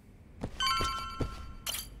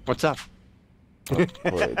 What's up? Call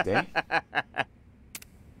it a day?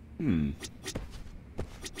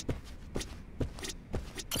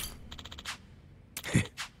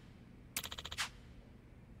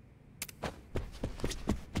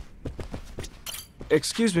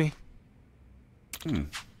 Excuse me.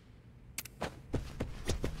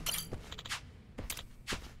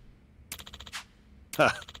 Huh.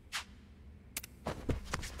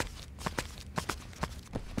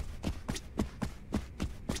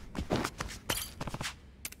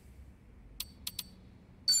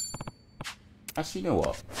 Actually, you know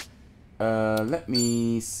what? Let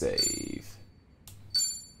me save.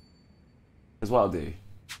 Because what I'll do,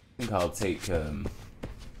 I think I'll take,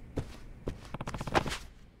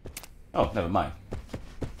 Oh, never mind.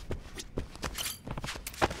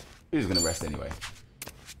 He was gonna rest anyway.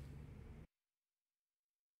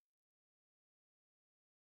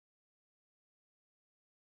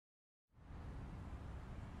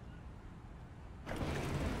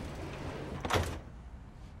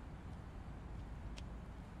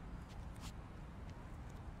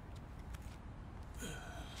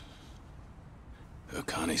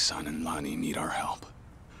 Akane-san and Lani need our help.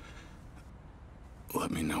 Let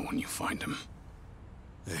me know when you find him.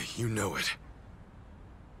 Hey, you know it.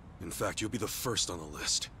 In fact, you'll be the first on the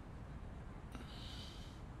list.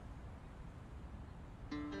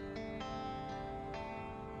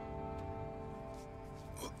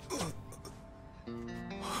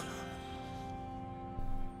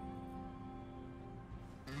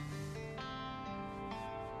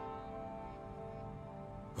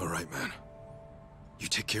 All right, man. You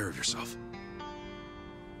take care of yourself.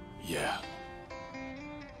 Yeah.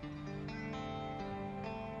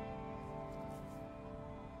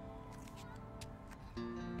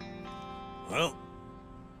 Well,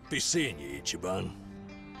 be seeing you, Ichiban.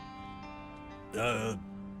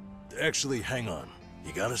 Actually, hang on.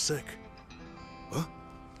 You got a sec? Huh?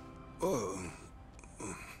 Oh.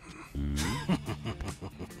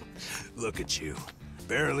 Look at you.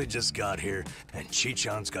 Barely just got here, and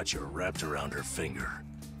Chichan's got you wrapped around her finger.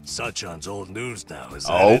 Sachan's old news now, is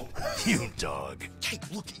that it? You dog. Hey,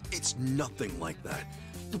 look, it's nothing like that.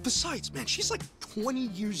 Besides, man, she's like 20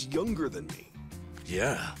 years younger than me.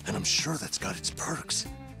 Yeah, and I'm sure that's got its perks.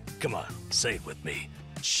 Come on, say it with me.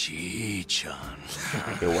 Chichan.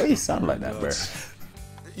 Hey, why you sound like that, bro?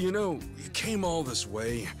 You know, you came all this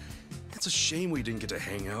way. It's a shame we didn't get to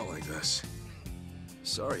hang out like this.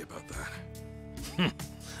 Sorry about that.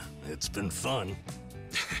 It's been fun.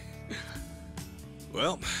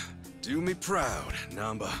 Well, do me proud,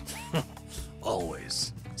 Namba.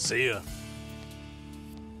 Always. See ya.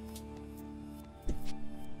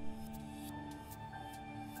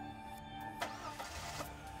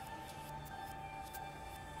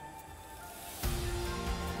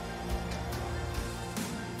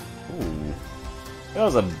 Ooh. There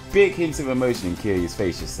was a big hint of emotion in Kiryu's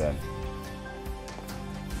face just then.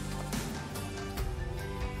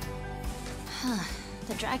 Huh.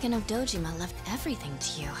 The Dragon of Dojima left everything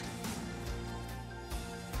to you.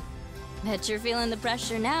 Bet you're feeling the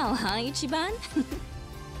pressure now, huh, Ichiban?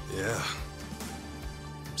 Yeah.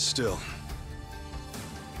 Still,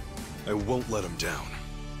 I won't let him down.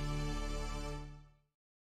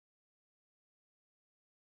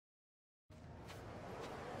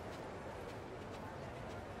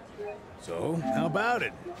 So, how about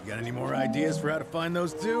it? You got any more ideas for how to find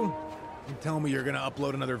those two? You tell me you're gonna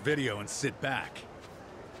upload another video and sit back.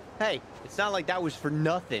 Hey, it's not like that was for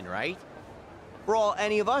nothing, right? For all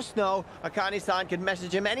any of us know, Akane-san could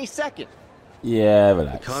message him any second. Yeah,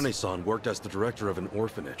 relax. Akane-san worked as the director of an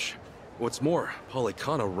orphanage. What's more,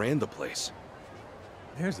 Polycana ran the place.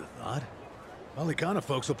 There's a thought. Polycana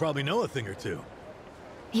folks will probably know a thing or two.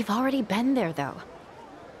 We've already been there, though.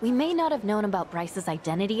 We may not have known about Bryce's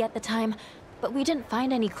identity at the time, but we didn't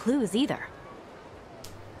find any clues either.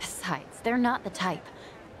 Besides, they're not the type.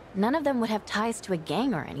 None of them would have ties to a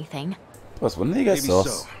gang or anything. Plus, when they get Maybe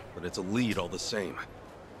sauce. so, but it's a lead all the same.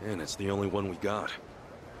 And it's the only one we got.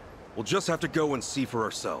 We'll just have to go and see for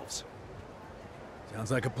ourselves.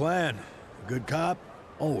 Sounds like a plan. A good cop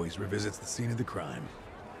always revisits the scene of the crime.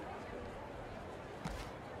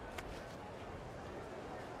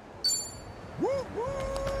 Woo-woo!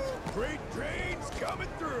 Great trains coming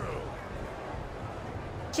through!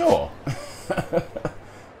 Sure.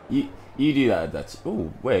 you do that, Dutch.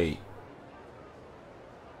 Oh, wait.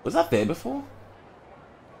 Was that there before?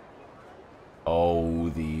 Oh,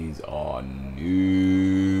 these are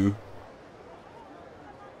new.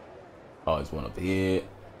 Oh, there's one up here.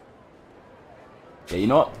 Yeah, you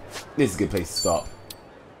know what? This is a good place to stop.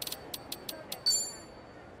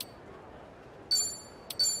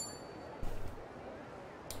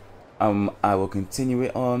 I will continue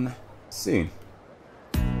it on soon.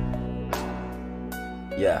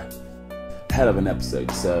 Yeah, hell of an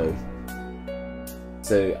episode. So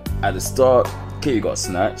at the start, Kiryu got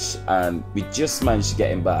snatched, and we just managed to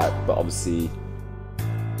get him back, but obviously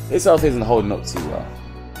his health isn't holding up too well.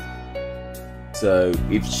 So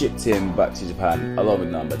we've shipped him back to Japan along with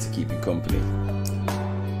Namba to keep him company.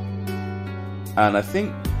 And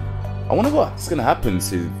I wonder what's going to happen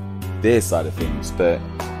to their side of things, but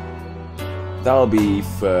that'll be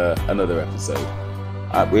for another episode,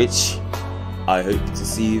 at which I hope to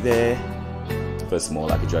see you there for some more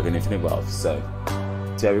Like a Dragon Infinite Wealth. So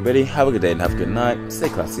to everybody, have a good day and have a good night, stay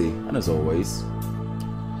classy, and as always,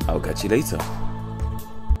 I'll catch you later.